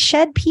we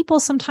shed people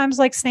sometimes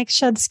like snakes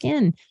shed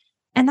skin.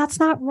 And that's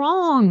not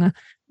wrong.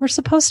 We're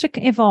supposed to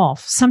evolve.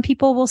 Some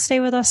people will stay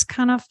with us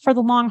kind of for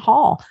the long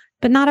haul,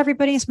 but not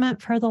everybody's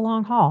meant for the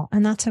long haul.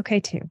 And that's okay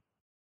too.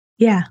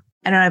 Yeah.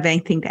 I don't have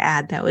anything to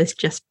add. That was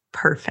just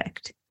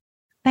perfect.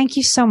 Thank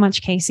you so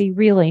much, Casey,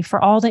 really, for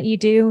all that you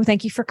do.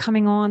 Thank you for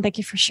coming on. Thank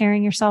you for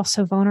sharing yourself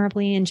so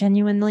vulnerably and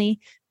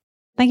genuinely.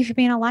 Thank you for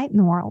being a light in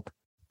the world.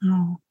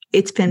 Oh,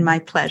 it's been my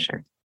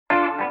pleasure.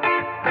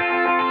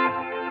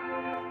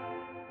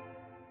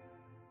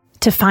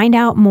 To find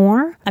out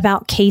more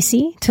about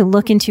Casey, to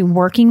look into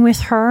working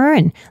with her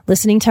and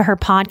listening to her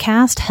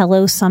podcast,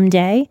 Hello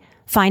Someday,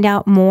 find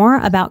out more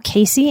about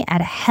Casey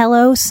at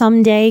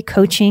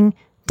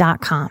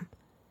hellosomedaycoaching.com.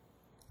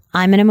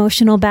 I'm an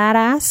emotional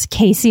badass.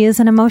 Casey is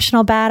an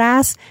emotional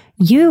badass.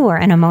 You are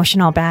an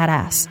emotional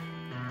badass.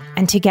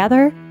 And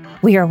together,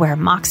 we are where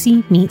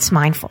Moxie meets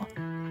mindful.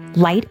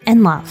 Light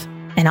and love.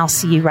 And I'll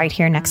see you right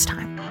here next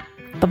time.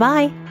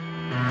 Bye-bye.